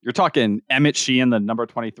 So you're talking Emmett Sheehan, the number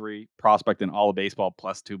 23 prospect in all of baseball,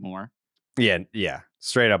 plus 2 more. Yeah,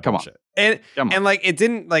 straight up bullshit. And like, it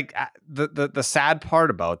didn't, like, the sad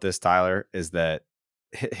part about this, Tyler, is that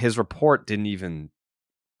his report didn't even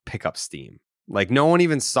pick up steam. Like, no one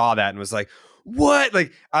even saw that and was like, what?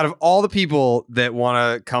 Like, out of all the people that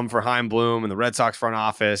want to come for Chaim Bloom and the Red Sox front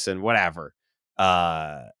office and whatever,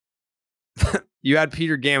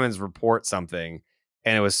 Peter Gammons report something,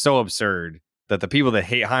 and it was so absurd that the people that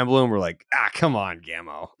hate Chaim Bloom were like, come on,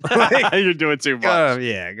 Gammo. Like, You're doing too much. go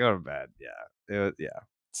to bed. Yeah.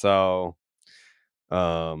 So,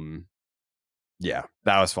 yeah,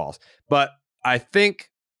 that was false. But I think,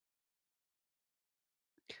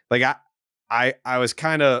 like, I was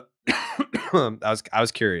kind of, I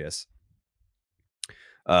was curious.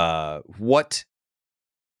 What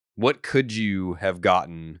could you have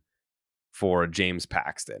gotten for James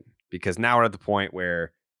Paxton? Because now we're at the point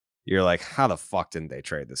where you're like, how the fuck didn't they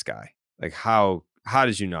trade this guy? Like, how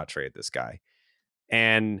did you not trade this guy?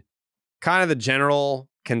 And kind of the general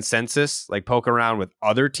consensus, like poke around with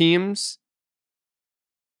other teams,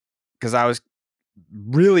 because I was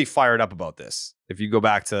really fired up about this. If you go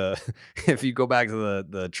back to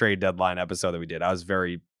the trade deadline episode that we did, I was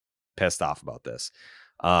very pissed off about this.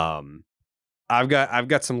 I've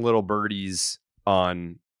got some little birdies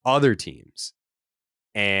on other teams,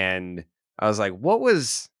 and I was like, what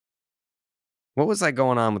was like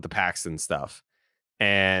going on with the Paxton stuff?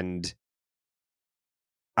 And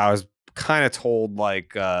I was kind of told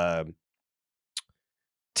like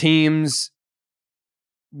teams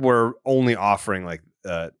were only offering like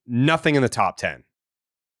nothing in the top 10.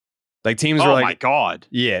 Like teams were like, oh my God.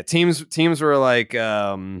 Yeah, teams were like we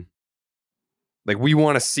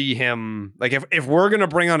want to see him. Like if we're gonna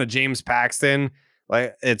bring on a James Paxton,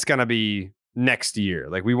 like it's gonna be next year.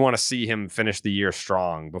 Like we want to see him finish the year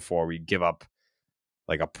strong before we give up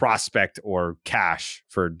like a prospect or cash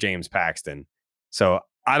for James Paxton. So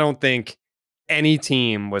I don't think any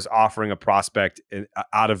team was offering a prospect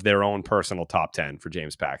out of their own personal top 10 for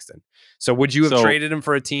James Paxton. So would you have traded him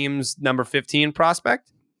for a team's number 15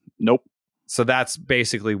 prospect? Nope. So that's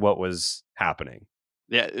basically what was happening.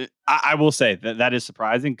 Yeah, I will say that is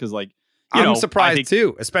surprising because, like, I'm surprised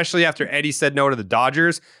too, especially after Eddie said no to the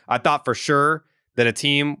Dodgers. I thought for sure that a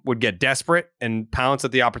team would get desperate and pounce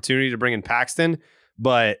at the opportunity to bring in Paxton.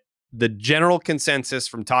 But the general consensus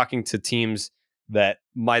from talking to teams that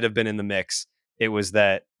might have been in the mix, it was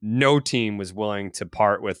that no team was willing to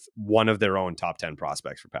part with one of their own top 10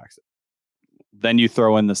 prospects for Paxton. Then you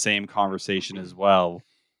throw in the same conversation as well.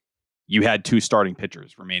 You had two starting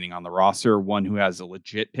pitchers remaining on the roster, one who has a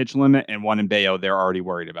legit pitch limit and one in Bayo they're already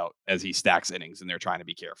worried about as he stacks innings and they're trying to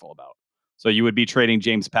be careful about. So you would be trading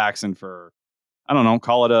James Paxton for, I don't know,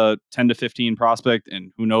 call it a 10 to 15 prospect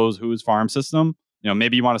and who knows whose farm system. You know,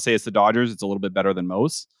 maybe you want to say it's the Dodgers. It's a little bit better than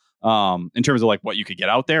most in terms of like what you could get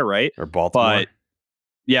out there, right? Or Baltimore. But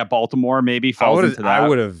yeah, Baltimore maybe falls into that. I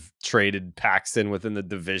would have traded Paxton within the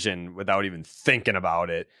division without even thinking about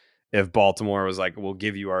it. If Baltimore was like, we'll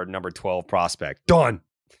give you our number 12 prospect. Done.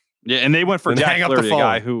 Yeah, and they went for Jack Flaherty, a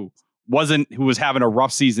guy who was having a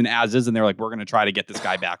rough season as is, and they're like, we're going to try to get this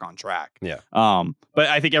guy back on track. Yeah. But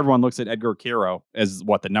I think everyone looks at Edgar Quero as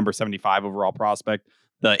what the number 75 overall prospect.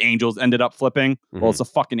 The Angels ended up flipping. Mm-hmm. Well, it's the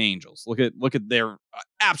fucking Angels. Look at their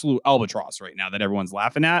absolute albatross right now that everyone's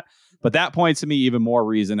laughing at. But that points to me even more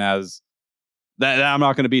reason as that I'm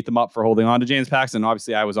not going to beat them up for holding on to James Paxton.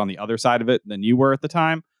 Obviously, I was on the other side of it than you were at the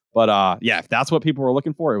time. But yeah, if that's what people were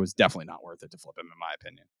looking for, it was definitely not worth it to flip him, in my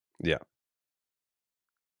opinion. Yeah.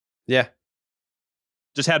 Yeah.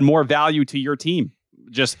 Just had more value to your team,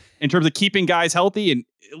 just in terms of keeping guys healthy and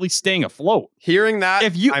at least staying afloat. Hearing that,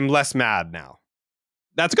 I'm less mad now.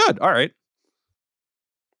 That's good. All right.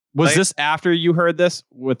 Was this after you heard this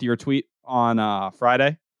with your tweet on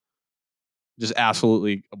Friday? Just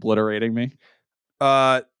absolutely obliterating me.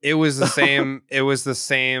 It was the same. It was the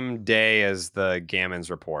same day as the Gammons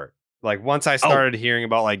report. Like once I started hearing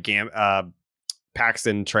about like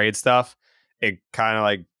Paxton trade stuff, it kind of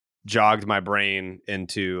like jogged my brain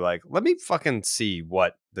into like, let me fucking see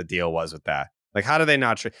what the deal was with that. Like, how do they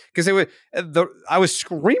not trade? Because it was I was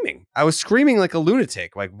screaming like a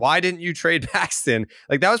lunatic. Like, why didn't you trade Paxton?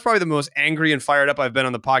 Like, that was probably the most angry and fired up I've been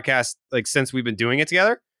on the podcast like since we've been doing it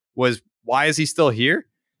together. Was why is he still here?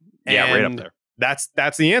 Yeah, right up there.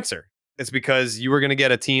 That's the answer. It's because you were going to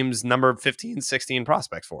get a team's number 15, 16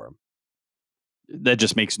 prospects for him. That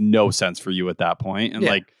just makes no sense for you at that point. And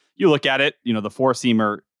like you look at it, you know, the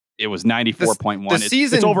four-seamer, it was 94.1.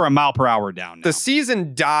 It's over a mile per hour down now. The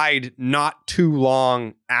season died not too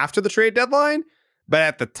long after the trade deadline, but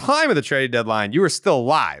at the time of the trade deadline, you were still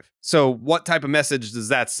alive. So what type of message does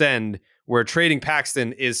that send where trading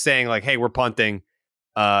Paxton is saying like, hey, we're punting.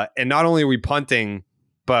 And not only are we punting,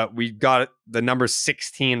 but we got the number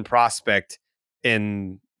 16 prospect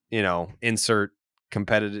in, you know, insert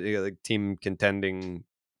competitive like team contending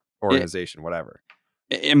organization, whatever.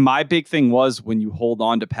 And my big thing was when you hold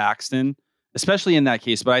on to Paxton, especially in that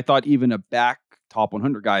case, but I thought even a back top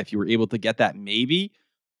 100 guy, if you were able to get that, maybe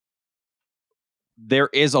there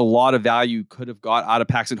is a lot of value you could have got out of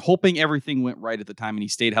Paxton, hoping everything went right at the time and he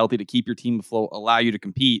stayed healthy to keep your team afloat, allow you to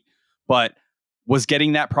compete. But was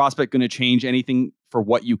getting that prospect going to change anything for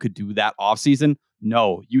what you could do that offseason?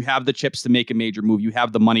 No. You have the chips to make a major move. You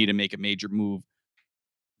have the money to make a major move.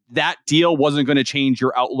 That deal wasn't going to change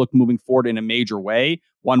your outlook moving forward in a major way,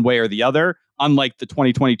 one way or the other, unlike the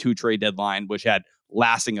 2022 trade deadline, which had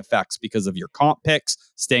lasting effects because of your comp picks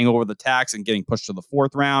staying over the tax and getting pushed to the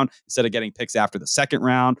 4th round instead of getting picks after the 2nd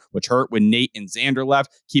round, which hurt when Nate and Xander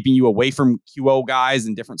left, keeping you away from QO guys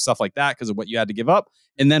and different stuff like that because of what you had to give up.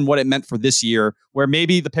 And then what it meant for this year, where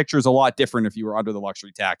maybe the picture is a lot different if you were under the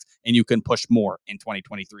luxury tax and you can push more in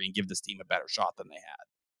 2023 and give this team a better shot than they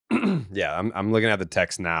had. Yeah, I'm looking at the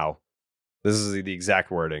text now. This is the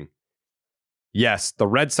exact wording. Yes, the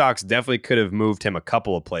Red Sox definitely could have moved him a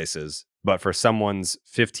couple of places, but for someone's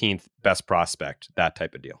 15th best prospect, that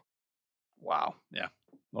type of deal. Wow. Yeah.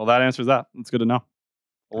 Well, that answers that. That's good to know.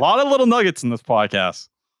 A lot of little nuggets in this podcast.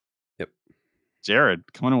 Yep.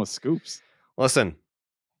 Jared coming in with scoops. Listen,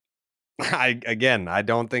 I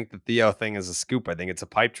don't think the Theo thing is a scoop. I think it's a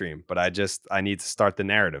pipe dream, but I need to start the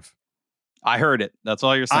narrative. I heard it. That's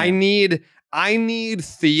all you're saying. I need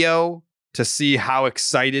Theo to see how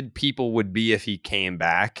excited people would be if he came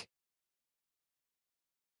back,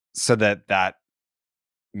 so that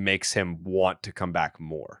makes him want to come back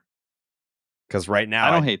more. Because right now,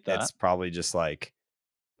 I don't hate that. It's probably just like,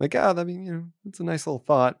 oh, I mean, it's a nice little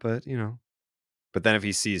thought, but But then if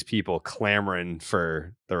he sees people clamoring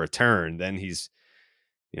for the return, then he's,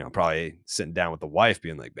 probably sitting down with the wife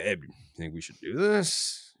being like, babe, you think we should do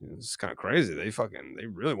this? This is kind of crazy. They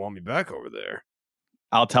really want me back over there.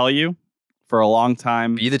 I'll tell you, for a long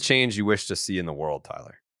time. Be the change you wish to see in the world,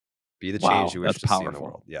 Tyler. Be the change you wish to see in the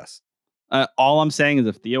world. Yes. All I'm saying is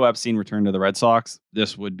if Theo Epstein returned to the Red Sox,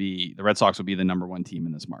 the Red Sox would be the number 1 team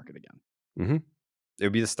in this market again. Mm-hmm. It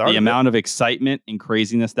would be the start. The amount of excitement and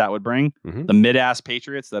craziness that would bring. Mm-hmm. The mid-ass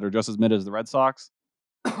Patriots that are just as mid as the Red Sox.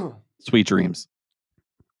 Sweet dreams.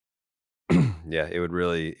 Yeah, it would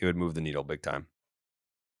move the needle big time.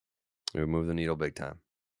 It would move the needle big time.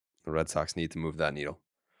 The Red Sox need to move that needle.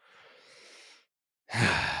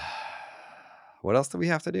 What else do we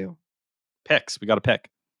have to do? Picks. We got to pick.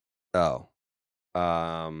 Oh.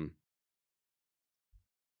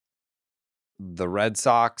 The Red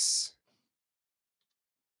Sox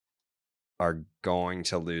are going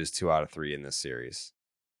to lose 2 out of 3 in this series.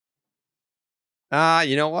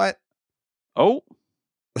 You know what? Oh.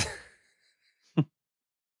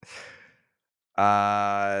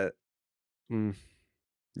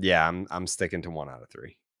 Yeah, I'm sticking to 1 out of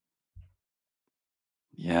 3.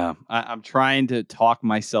 Yeah, I'm trying to talk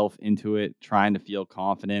myself into it, trying to feel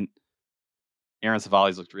confident. Aaron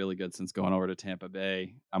Savali's looked really good since going over to Tampa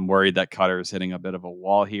Bay. I'm worried that Cutter is hitting a bit of a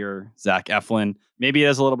wall here. Zach Eflin, maybe it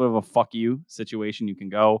has a little bit of a fuck you situation you can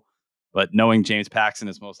go, but knowing James Paxton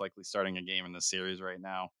is most likely starting a game in this series right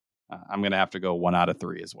now, I'm going to have to go 1 out of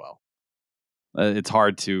 3 as well. It's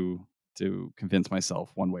hard to convince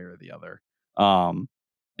myself one way or the other.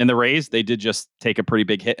 In the Rays, they did just take a pretty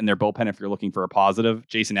big hit in their bullpen. If you're looking for a positive,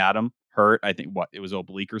 Jason Adam hurt. I think it was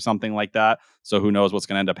oblique or something like that. So who knows what's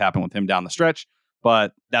going to end up happening with him down the stretch.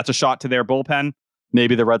 But that's a shot to their bullpen.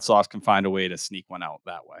 Maybe the Red Sox can find a way to sneak one out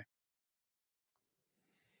that way.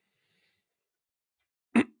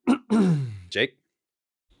 Jake?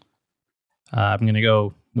 I'm going to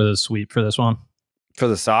go with a sweep for this one. For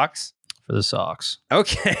the Sox? For the Sox.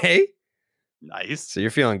 Okay. Nice. So you're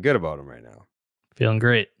feeling good about them right now. Feeling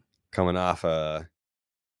great. Coming off a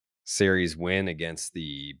series win against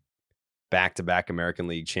the back-to-back American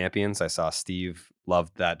League champions. I saw Steve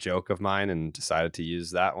loved that joke of mine and decided to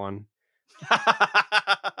use that one.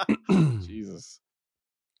 Jesus.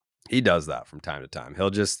 He does that from time to time.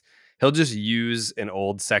 He'll just use an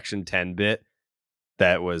old Section 10 bit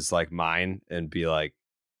that was like mine and be like,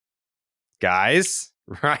 guys,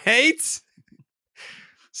 right?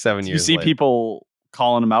 7 years You see later. people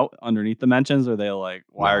calling him out underneath the mentions? Or are they like,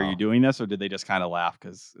 why are you doing this? Or did they just kind of laugh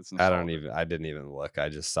because it's nostalgic? I didn't even look. I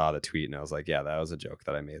just saw the tweet and I was like, yeah, that was a joke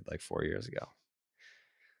that I made like 4 years ago.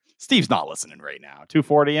 Steve's not listening right now.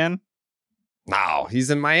 240 in? No, he's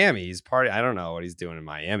in Miami. He's partying. I don't know what he's doing in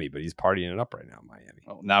Miami, but he's partying it up right now in Miami.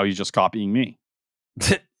 Oh, now he's just copying me.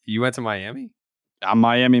 You went to Miami? I'm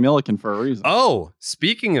Miami Milliken for a reason. Oh,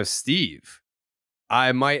 speaking of Steve,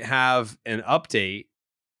 I might have an update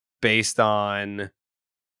based on,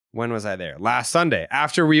 when was I there? Last Sunday,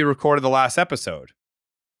 after we recorded the last episode.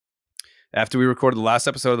 After we recorded the last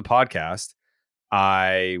episode of the podcast,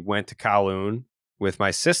 I went to Kowloon with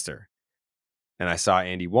my sister and I saw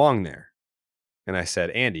Andy Wong there. And I said,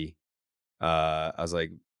 Andy, I was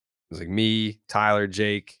like, was like me, Tyler,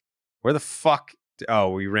 Jake. Where the fuck? Oh,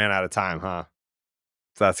 we ran out of time, huh?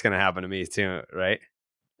 So that's going to happen to me too, right?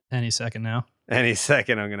 Any second now. Any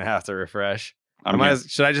second, I'm going to have to refresh. I'm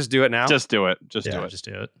Should I just do it now? Just do it. Just Yeah, do it. just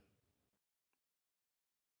do it.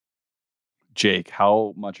 Jake,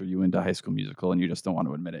 how much are you into High School Musical and you just don't want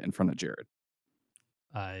to admit it in front of Jared?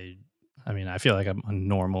 I mean, I feel like I'm a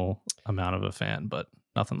normal amount of a fan, but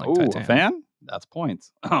nothing like Oh, Titanic. a fan? That's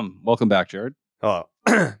points. Welcome back, Jared. Hello.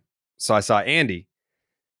 So I saw Andy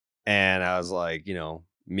and I was like,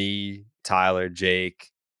 me, Tyler,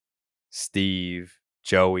 Jake, Steve,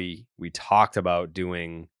 Joey, we talked about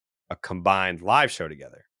doing a combined live show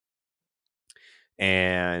together.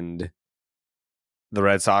 And the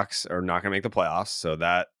Red Sox are not going to make the playoffs. So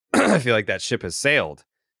that I feel like that ship has sailed.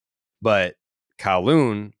 But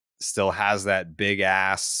Kowloon still has that big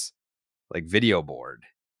ass like video board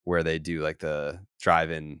where they do like the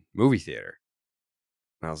drive-in movie theater.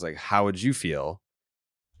 And I was like, how would you feel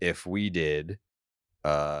if we did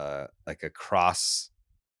like a cross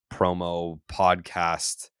promo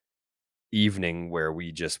podcast evening where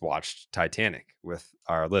we just watched Titanic with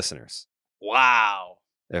our listeners? Wow.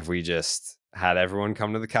 If we just had everyone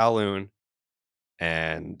come to the Kowloon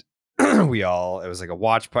and it was like a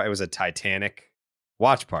watch party. It was a Titanic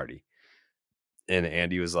watch party. And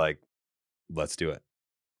Andy was like, let's do it.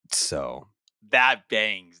 So That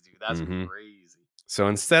bangs, dude. That's Mhm. crazy. So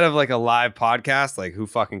instead of like a live podcast, like who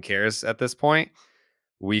fucking cares at this point,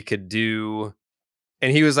 we could do.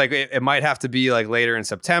 And he was like, it might have to be like later in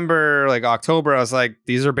September, like October. I was like,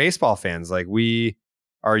 these are baseball fans. Like we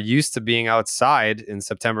are used to being outside in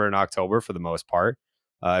September and October for the most part.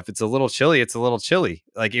 If it's a little chilly, it's a little chilly.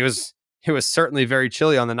 Like it was certainly very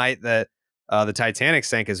chilly on the night that the Titanic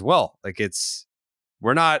sank as well. Like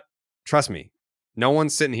trust me, no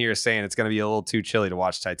one's sitting here saying it's going to be a little too chilly to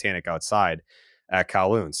watch Titanic outside at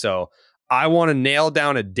Kowloon. So I want to nail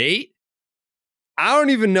down a date. I don't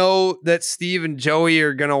even know that Steve and Joey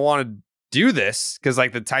are going to want to do this because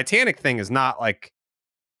like the Titanic thing is not like,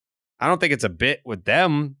 I don't think it's a bit with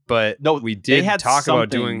them, but No, we they did had talk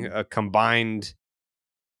about something- doing a combined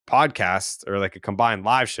podcast or like a combined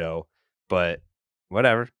live show, but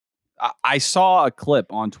whatever. I saw a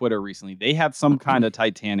clip on Twitter recently. They had some kind of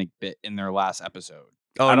Titanic bit in their last episode.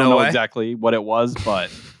 Oh, I don't no know way? exactly what it was, but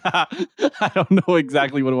I don't know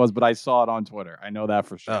exactly what it was, but I saw it on Twitter. I know that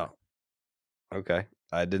for sure. Oh, okay.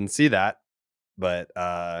 I didn't see that, but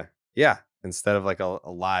yeah, instead of like a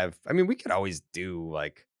live, I mean, we could always do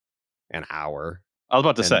like an hour I was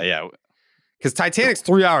about to And- say, yeah. because Titanic's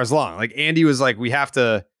 3 hours long. Like Andy was like, we have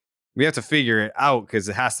to figure it out because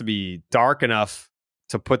it has to be dark enough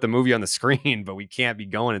to put the movie on the screen, but we can't be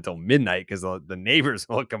going until midnight because the neighbors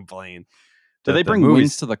will complain. Do that they the bring movies-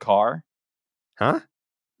 wings to the car? Huh?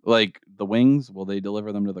 Like the wings, will they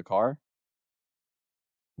deliver them to the car?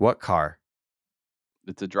 What car?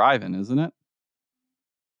 It's a drive-in, isn't it?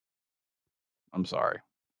 I'm sorry.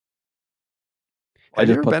 Have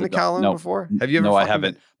you ever put been the to do- Kowloon no, before? Have you ever? No, I fucking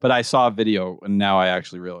haven't. been- But I saw a video, and now I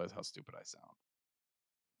actually realize how stupid I sound.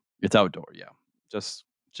 It's outdoor, yeah. Just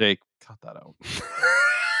Jake, cut that out.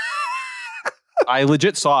 I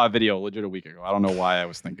legit saw a video a week ago. I don't know why I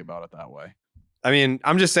was thinking about it that way. I mean,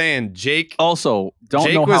 I'm just saying, Jake. Also, don't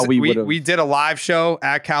Jake know how was- we would have. we did a live show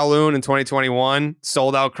at Kowloon in 2021,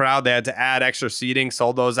 sold out crowd. They had to add extra seating,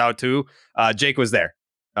 sold those out too. Jake was there.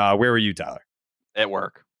 Where were you, Tyler? at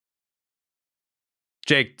work.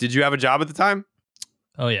 Jake, did you have a job at the time?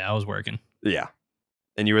 Oh yeah, I was working. Yeah.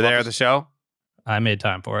 And you were there at the show? I made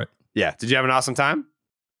time for it. Yeah. Did you have an awesome time?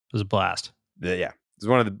 It was a blast. Yeah. It was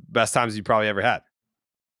one of the best times you probably ever had.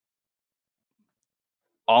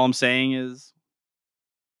 All I'm saying is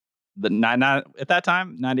the at that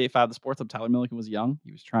time, 98.5 The Sports Hub, Tyler Milliken was young.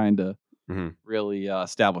 He was trying to Mhm. really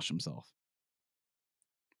establish himself.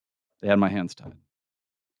 They had my hands tied.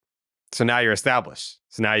 So now you're established.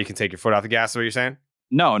 So now you can take your foot off the gas, is what you're saying?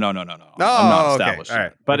 No. I'm not okay. established. All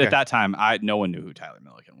right. But Okay. at that time, no one knew who Tyler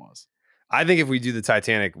Milliken was. I think if we do the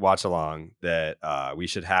Titanic watch along, that we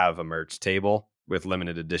should have a merch table with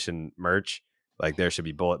limited edition merch. Like there should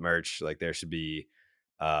be bullet merch. Like there should be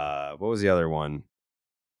what was the other one?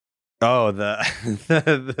 Oh,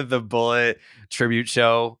 the bullet tribute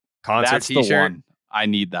show concert That's t-shirt. the one. I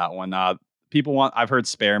need that one. I've heard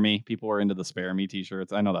Spare Me. People are into the Spare Me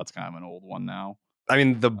t-shirts. I know that's kind of an old one now. I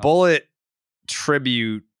mean, the bullet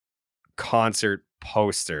tribute concert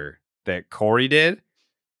poster that Corey did.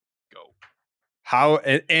 Go. How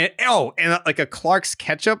and like a Clark's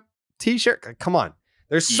ketchup t-shirt. Come on.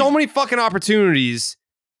 There's so Easy. many fucking opportunities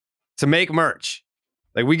to make merch.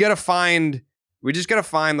 Like we just gotta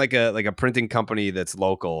find like a printing company that's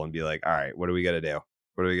local and be like, all right, what do we gotta do?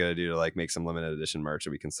 What are we gonna do to like make some limited edition merch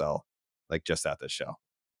that we can sell like just at this show?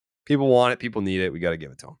 People want it. People need it. We got to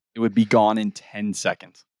give it to them. It would be gone in 10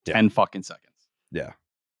 seconds. Yeah. 10 fucking seconds. Yeah.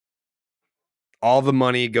 All the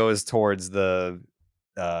money goes towards the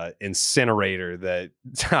incinerator that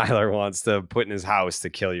Tyler wants to put in his house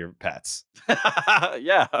to kill your pets.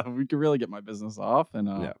 Yeah, we could really get my business off and,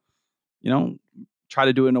 try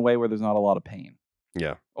to do it in a way where there's not a lot of pain.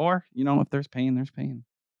 Yeah. Or, if there's pain, there's pain.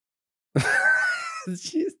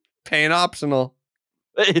 Pain optional.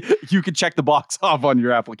 You could check the box off on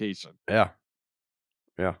your application. Yeah.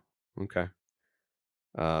 Yeah. Okay.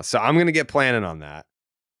 So I'm going to get planning on that.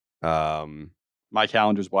 My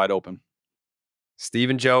calendar's wide open. Steve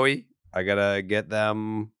and Joey, I got to get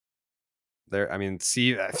them there. I mean,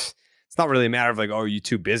 Steve, it's not really a matter of like, oh, are you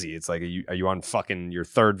too busy? It's like, are you on fucking your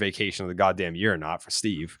third vacation of the goddamn year or not for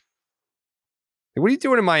Steve? Like, what are you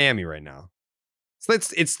doing in Miami right now?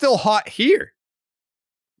 It's still hot here.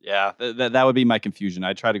 Yeah, that would be my confusion.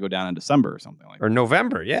 I'd try to go down in December or something like that. Or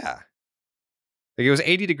November, yeah. Like it was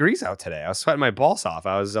 80 degrees out today. I was sweating my balls off.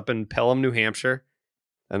 I was up in Pelham, New Hampshire.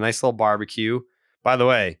 A nice little barbecue. By the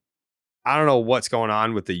way, I don't know what's going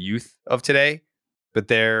on with the youth of today, but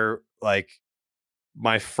they're like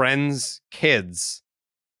my friends' kids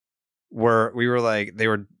we were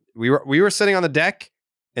sitting on the deck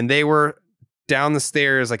and they were down the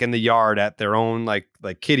stairs like in the yard at their own like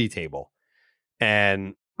kiddie table.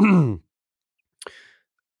 And one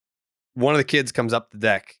of the kids comes up the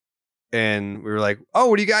deck and we were like, "Oh,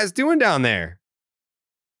 what are you guys doing down there?"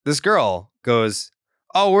 This girl goes,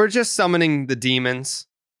 "Oh, we're just summoning the demons."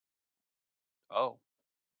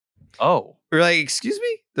 Oh. We're like, "Excuse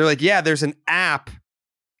me?" They're like, "Yeah, there's an app.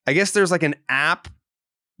 I guess there's like an app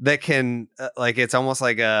that can like it's almost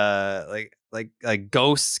like a like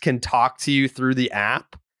ghosts can talk to you through the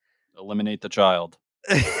app." Eliminate the child.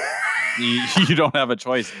 You don't have a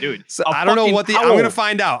choice, dude. So I don't know what I'm going to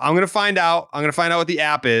find out. I'm going to find out what the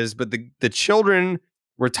app is, but the children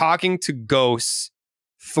were talking to ghosts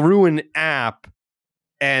through an app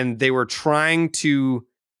and they were trying to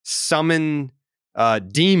summon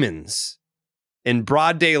demons in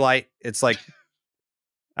broad daylight. It's like,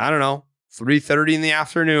 I don't know, 3:30 in the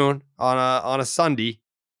afternoon on a Sunday.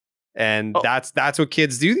 And that's what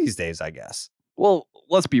kids do these days, I guess. Well,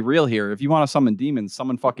 let's be real here. If you want to summon demons,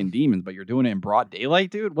 summon fucking demons, but you're doing it in broad daylight,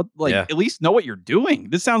 dude. At least know what you're doing.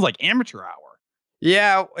 This sounds like amateur hour.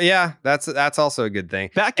 Yeah. That's also a good thing.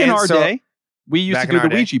 Back in our day, we used to do the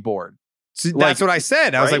Ouija board. So that's what I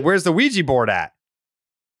said. I was like, "Where's the Ouija board at?"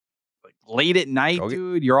 Like late at night,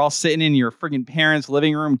 dude. You're all sitting in your freaking parents'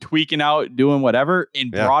 living room, tweaking out, doing whatever in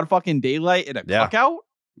broad fucking daylight at a cookout.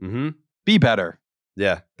 Mm-hmm. Be better.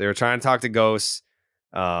 Yeah, they were trying to talk to ghosts,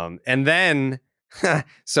 and then.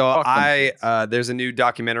 So there's a new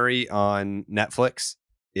documentary on Netflix.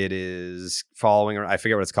 It is following, I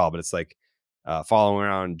forget what it's called, but it's like following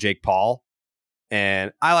around Jake Paul.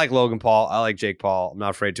 And I like Logan Paul. I like Jake Paul. I'm not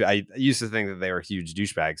afraid to. I used to think that they were huge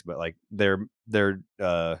douchebags, but like they're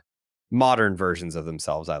modern versions of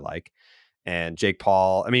themselves I like. And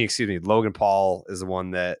Logan Paul is the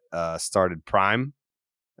one that started Prime.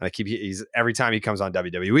 And he's every time he comes on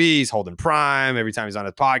WWE, he's holding Prime. Every time he's on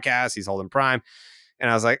his podcast, he's holding Prime. And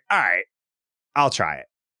I was like, all right, I'll try it.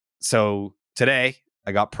 So today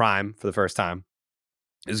I got Prime for the first time.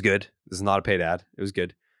 It was good. This is not a paid ad. It was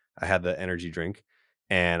good. I had the energy drink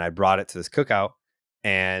and I brought it to this cookout.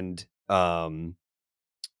 And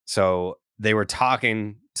so they were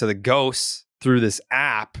talking to the ghosts through this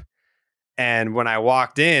app. And when I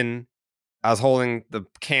walked in, I was holding the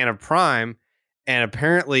can of Prime. And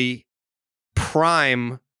apparently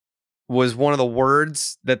Prime was one of the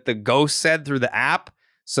words that the ghost said through the app.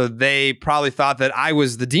 So they probably thought that I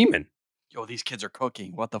was the demon. Yo, these kids are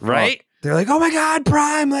cooking. What the fuck? Right? They're like, "Oh my God,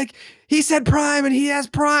 Prime. Like he said Prime and he has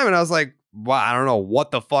Prime." And I was like, "Wow, I don't know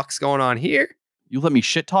what the fuck's going on here." You let me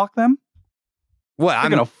shit talk them? What? They're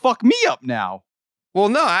going to fuck me up now. Well,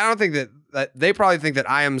 no, I don't think that they probably think that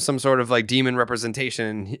I am some sort of like demon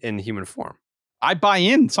representation in human form. I buy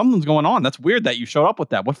in. Something's going on. That's weird that you showed up with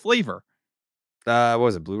that. What flavor? What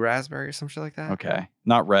was it? Blue raspberry or some shit like that? Okay.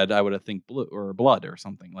 Not red. I would have think blue or blood or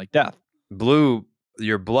something like death. Blue.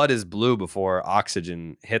 Your blood is blue before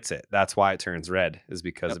oxygen hits it. That's why it turns red, is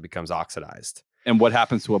because it becomes oxidized. And what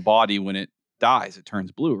happens to a body when it dies? It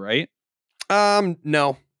turns blue, right?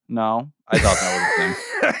 No. No. I thought that was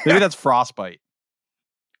a thing. Maybe that's frostbite.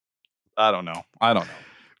 I don't know.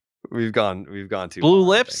 We've gone too blue far,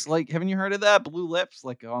 lips. Like, haven't you heard of that? Blue lips,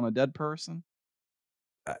 like on a dead person.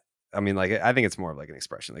 I mean, like, I think it's more of like an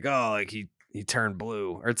expression, like, oh, like he turned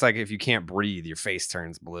blue, or it's like if you can't breathe, your face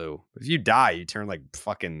turns blue. If you die, you turn like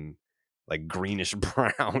fucking like greenish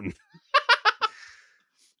brown.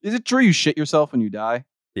 Is it true you shit yourself when you die?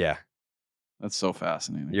 Yeah. That's so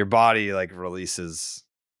fascinating. Your body like releases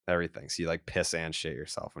everything. So you like piss and shit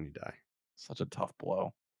yourself when you die. Such a tough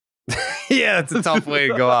blow. Yeah, it's a tough way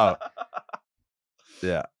to go out.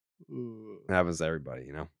 Yeah. It happens to everybody,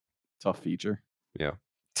 you know? Tough feature. Yeah.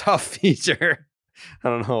 Tough feature. I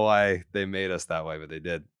don't know why they made us that way, but they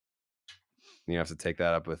did. You have to take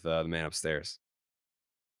that up with the man upstairs.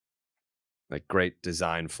 Like, great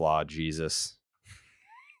design flaw, Jesus.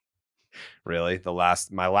 Really?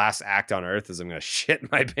 My last act on earth is I'm going to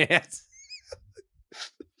shit my pants.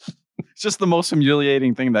 It's just the most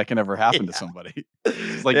humiliating thing that can ever happen to somebody.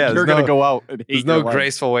 It's like you're going to go out and hate There's no your life.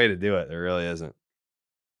 graceful way to do it. There really isn't.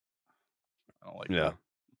 I don't like Yeah.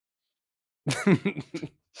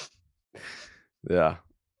 Yeah.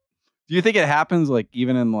 Do you think it happens like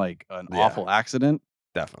even in like an awful accident?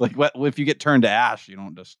 Definitely. Like if you get turned to ash, you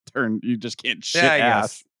don't just you just can't shit I ash.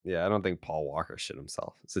 guess. Yeah, I don't think Paul Walker shit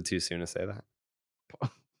himself. Is it too soon to say that?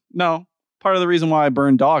 No. Part of the reason why I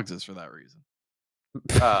burn dogs is for that reason.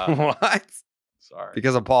 What? Sorry.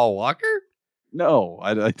 Because of Paul Walker? No,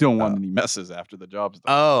 I don't want any messes after the job's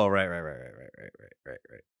done. Oh, right.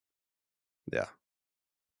 Yeah.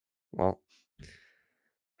 Well,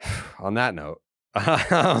 on that note, you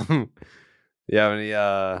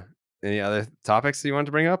have any other topics that you want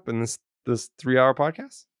to bring up in this 3-hour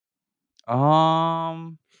podcast?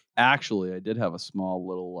 Actually, I did have a small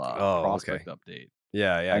little prospect update.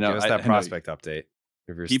 Yeah. I know, Give us that prospect update.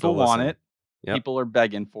 If you're people still want listening. it. Yep. People are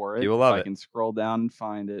begging for it. People love I it. can scroll down and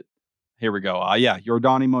find it. Here we go. Yeah,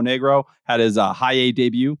 Yordani Monegro had his high A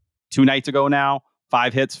debut 2 nights ago now.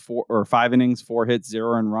 5 hits, 5 innings, 4 hits,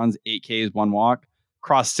 0 earned runs, 8 Ks, 1 walk.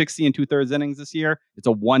 Crossed 60 and 2/3 innings this year. It's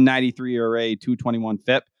a 193 ERA, 221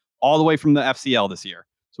 FIP, all the way from the FCL this year.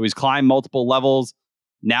 So he's climbed multiple levels.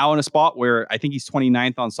 Now in a spot where I think he's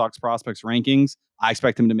 29th on Sox prospects rankings. I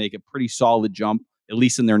expect him to make a pretty solid jump, at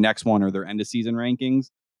least in their next one or their end of season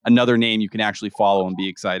rankings. Another name you can actually follow and be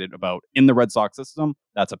excited about in the Red Sox system.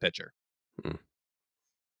 That's a pitcher.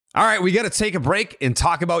 All right, we got to take a break and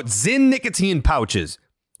talk about Zyn nicotine pouches.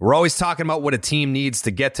 We're always talking about what a team needs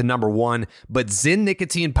to get to number 1, but Zyn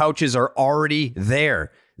nicotine pouches are already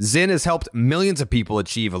there. Zyn has helped millions of people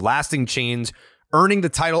achieve lasting change, earning the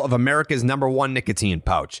title of America's #1 nicotine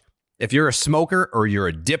pouch. If you're a smoker or you're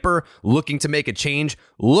a dipper looking to make a change,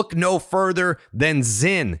 look no further than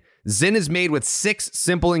Zyn. Zyn is made with 6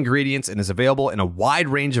 simple ingredients and is available in a wide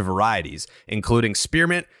range of varieties, including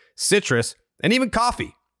spearmint, citrus, and even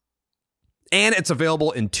coffee. And it's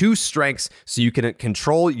available in 2 strengths so you can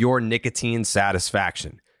control your nicotine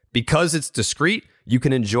satisfaction. Because it's discreet, you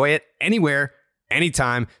can enjoy it anywhere,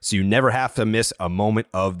 anytime, so you never have to miss a moment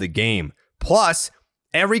of the game. Plus,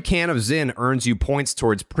 every can of Zyn earns you points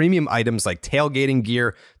towards premium items like tailgating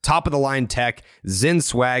gear, top-of-the-line tech, Zyn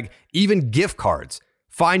swag, even gift cards.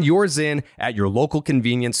 Find your Zyn at your local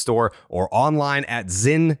convenience store or online at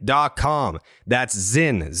Zyn.com. That's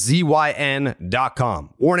Zyn,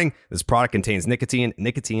 ZYN.com. Warning, this product contains nicotine.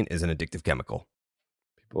 Nicotine is an addictive chemical.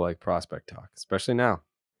 People like prospect talk, especially now.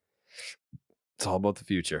 It's all about the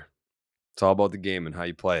future. It's all about the game and how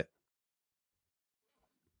you play it.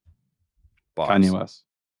 Boss. Kanye West.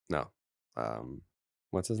 No.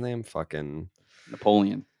 What's his name? Fucking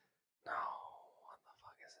Napoleon. No. What the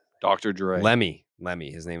fuck is his name? Dr. Dre. Lemmy.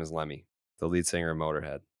 His name is Lemmy, the lead singer of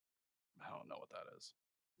Motorhead. I don't know what that is.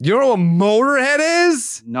 You don't know what Motorhead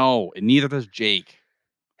is? No, and neither does Jake.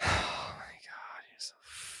 Oh my god, you're so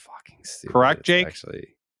fucking stupid. Correct, Jake?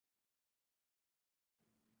 Actually,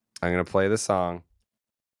 I'm gonna play the song,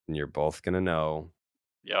 and you're both gonna know.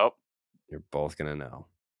 Yep. You're both gonna know.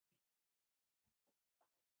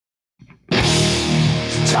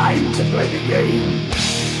 It's time to play the game.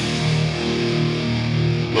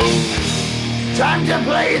 Time to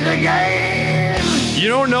play the game. You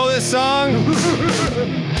don't know this song?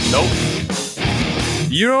 Nope.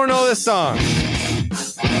 You don't know this song?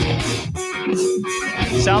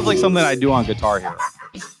 Sounds like something I do on Guitar Hero.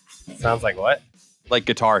 Sounds like what? Like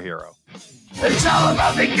Guitar Hero. It's all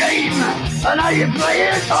about the game and how you play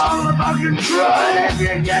it. All about control. If you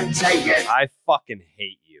can take it. I fucking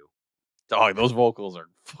hate you. Dog, those vocals are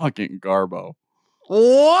fucking garbo.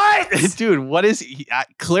 What? Dude, what is he?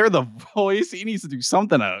 Clear the voice. He needs to do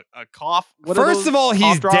something. A cough. What are First those? of all, he's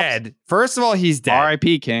Cough drops? dead. First of all, he's dead.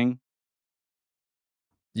 R.I.P. King.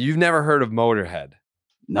 You've never heard of Motorhead.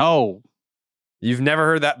 No. You've never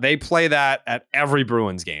heard that. They play that at every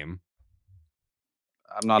Bruins game.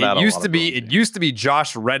 I'm not at It used to be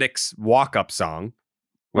Josh Reddick's walk-up song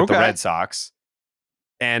with the Red Sox.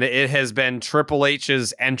 And it has been Triple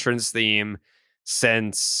H's entrance theme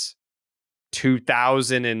since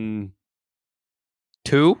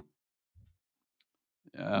 2002.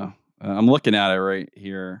 Yeah. I'm looking at it right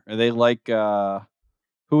here. Are they like,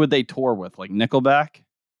 who would they tour with? Like Nickelback?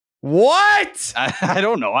 What? I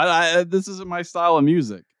don't know. This isn't my style of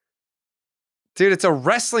music. Dude, it's a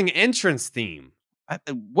wrestling entrance theme.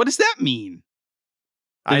 What does that mean?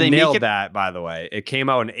 I nailed that, by the way. It came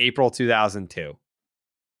out in April 2002.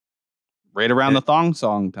 Right around the thong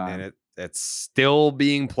song time. And it's still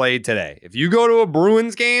being played today. If you go to a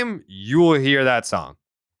Bruins game, you will hear that song.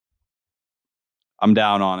 I'm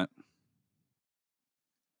down on it.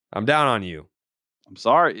 I'm down on you. I'm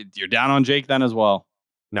sorry. You're down on Jake then as well.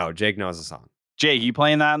 No, Jake knows the song. Jake, you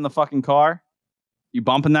playing that in the fucking car? You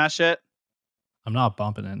bumping that shit? I'm not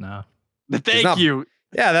bumping it now. Thank you.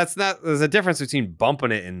 Yeah, there's a difference between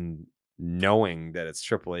bumping it and knowing that it's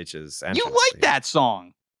Triple H's entrance. You like that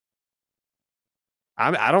song?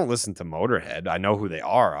 I don't listen to Motorhead. I know who they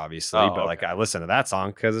are, obviously, but like I listen to that song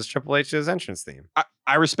because it's Triple H's entrance theme.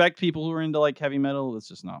 I respect people who are into like heavy metal. It's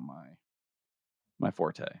just not my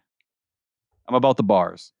forte. I'm about the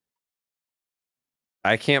bars.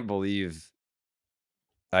 I can't believe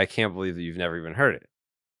that you've never even heard it.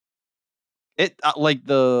 It like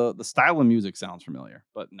the style of music sounds familiar,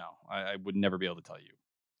 but no, I would never be able to tell you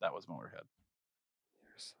that was Motorhead.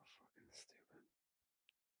 You're so fucking stupid.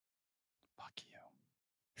 Fuck you.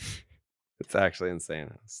 It's actually insane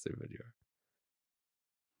how stupid you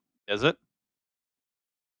are. Is it?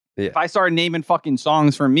 Yeah. If I started naming fucking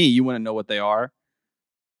songs for me, you wouldn't know what they are.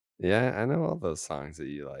 Yeah, I know all those songs that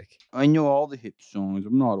you like. I know all the hit songs.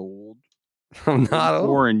 I'm not old. I'm not old.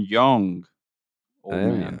 Or young. Old I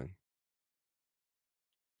am man. young.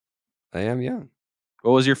 I am young.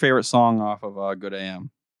 What was your favorite song off of Good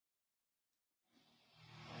AM?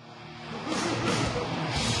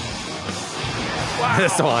 Wow.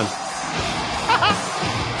 This one.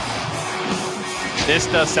 This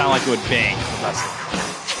does sound like it would bang.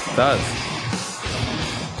 It does.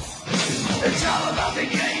 It's all about the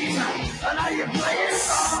game, and how you play it.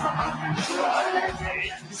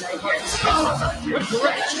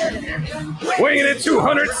 Weighing in at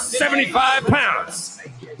 275 pounds,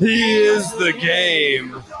 he is the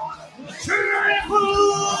game.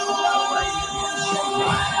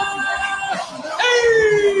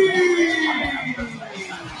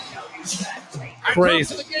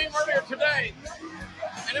 Crazy. I talked to the game earlier today,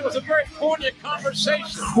 and it was a very poignant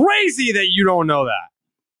conversation. Crazy that you don't know that.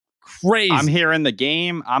 Crazy. I'm hearing the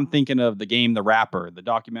game. I'm thinking of the game, the rapper, the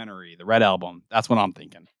documentary, the Red Album. That's what I'm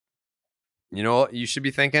thinking. You know what you should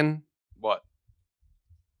be thinking? What?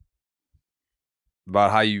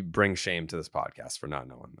 About how you bring shame to this podcast for not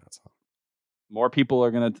knowing that song. More people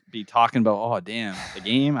are going to be talking about, oh, damn, the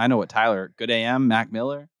game. I know what Tyler, Good AM, Mac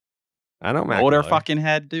Miller. I know Mac Motor Miller. fucking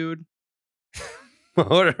head, dude.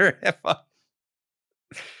 Motorhead.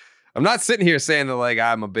 I'm not sitting here saying that like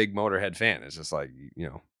I'm a big Motorhead fan. It's just like, you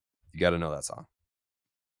know, you got to know that song.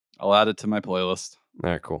 I'll add it to my playlist. All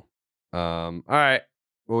right, cool. All right.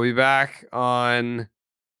 We'll be back on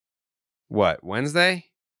what, Wednesday?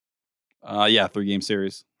 Yeah, 3-game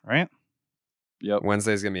series, right? Yep.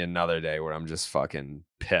 Wednesday's going to be another day where I'm just fucking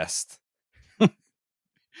pissed.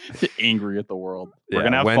 Angry at the world. We're Yeah,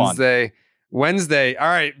 going to have fun. Wednesday. All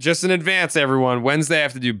right, just in advance, everyone. Wednesday, I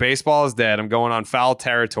have to do Baseball is Dead. I'm going on foul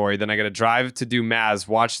territory. Then I got to drive to do Maz,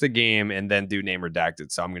 watch the game, and then do Name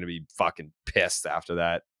Redacted. So I'm going to be fucking pissed after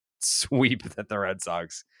that sweep that the Red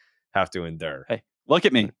Sox have to endure. Hey, look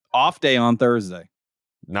at me. Off day on Thursday.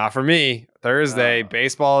 Not for me. Thursday,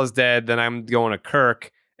 Baseball is Dead. Then I'm going to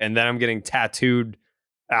Kirk, and then I'm getting tattooed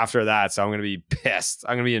after that. So I'm going to be pissed.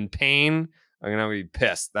 I'm going to be in pain. I'm going to be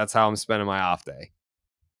pissed. That's how I'm spending my off day.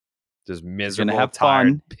 Just miserable, you're gonna have tired,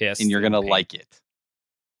 fun, pissed, and you're gonna pain. like it.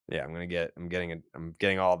 Yeah, I'm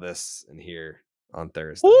getting all this in here on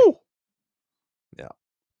Thursday. Woo! Yeah,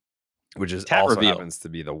 which is Tat also reveal. happens to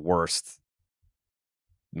be the worst,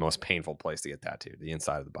 most painful place to get tattooed, the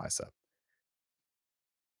inside of the bicep.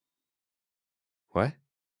 What? Are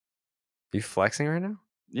you flexing right now?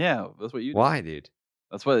 Yeah, that's what you do. Why, dude?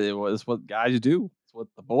 That's what guys do. That's what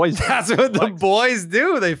the boys do. That's what the boys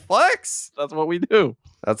do. They flex. That's what we do.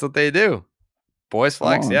 That's what they do. Boys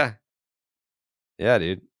flex. on. Yeah. Yeah,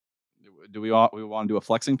 dude. Do we want to do a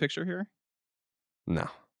flexing picture here? No.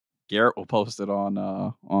 Garrett will post it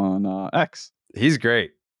on X. He's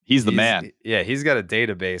great. He's the man. Yeah, he's got a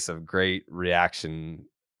database of great reaction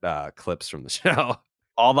clips from the show.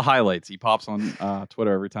 All the highlights. He pops on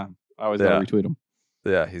Twitter every time. I always gotta retweet him.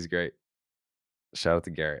 Yeah, he's great. Shout out to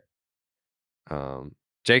Garrett.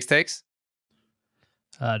 Jake's takes?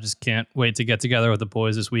 Just can't wait to get together with the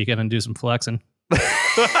boys this weekend and do some flexing.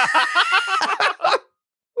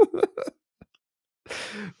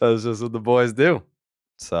 That's just what the boys do.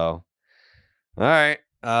 So, all right.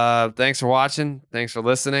 Thanks for watching. Thanks for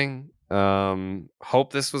listening.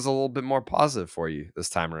 Hope this was a little bit more positive for you this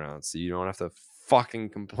time around, so you don't have to fucking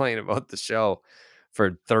complain about the show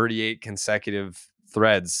for 38 consecutive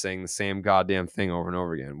threads saying the same goddamn thing over and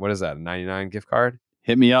over again. What is that? A 99 gift card?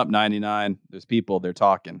 Hit me up, 99. There's people. They're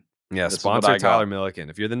talking. Yeah, This is sponsor what I got. Tyler Milliken.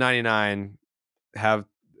 If you're the 99, have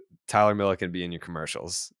Tyler Milliken be in your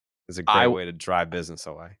commercials. It's a great way to drive business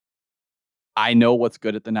away. I know what's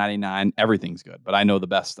good at the 99. Everything's good, but I know the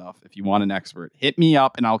best stuff. If you want an expert, hit me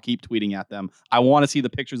up and I'll keep tweeting at them. I want to see the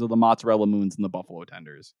pictures of the mozzarella moons and the buffalo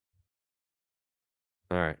tenders.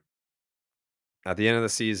 All right. At the end of the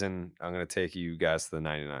season, I'm going to take you guys to the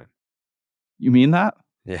 99. You mean that?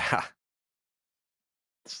 Yeah.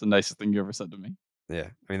 It's the nicest thing you ever said to me. Yeah.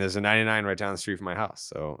 I mean, there's a 99 right down the street from my house.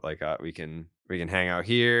 So like we can hang out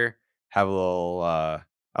here, have a little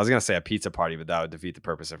I was gonna say a pizza party, but that would defeat the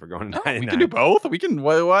purpose if we're going to 99. We can do both. We can.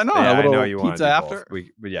 Why not? Yeah, a little I know you want pizza to do after. both.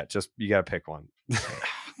 But yeah, just you gotta pick one.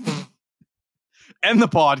 End the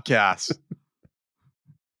podcast.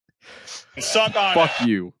 Suck on Fuck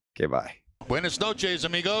you. Okay, bye. Buenas noches,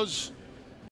 amigos.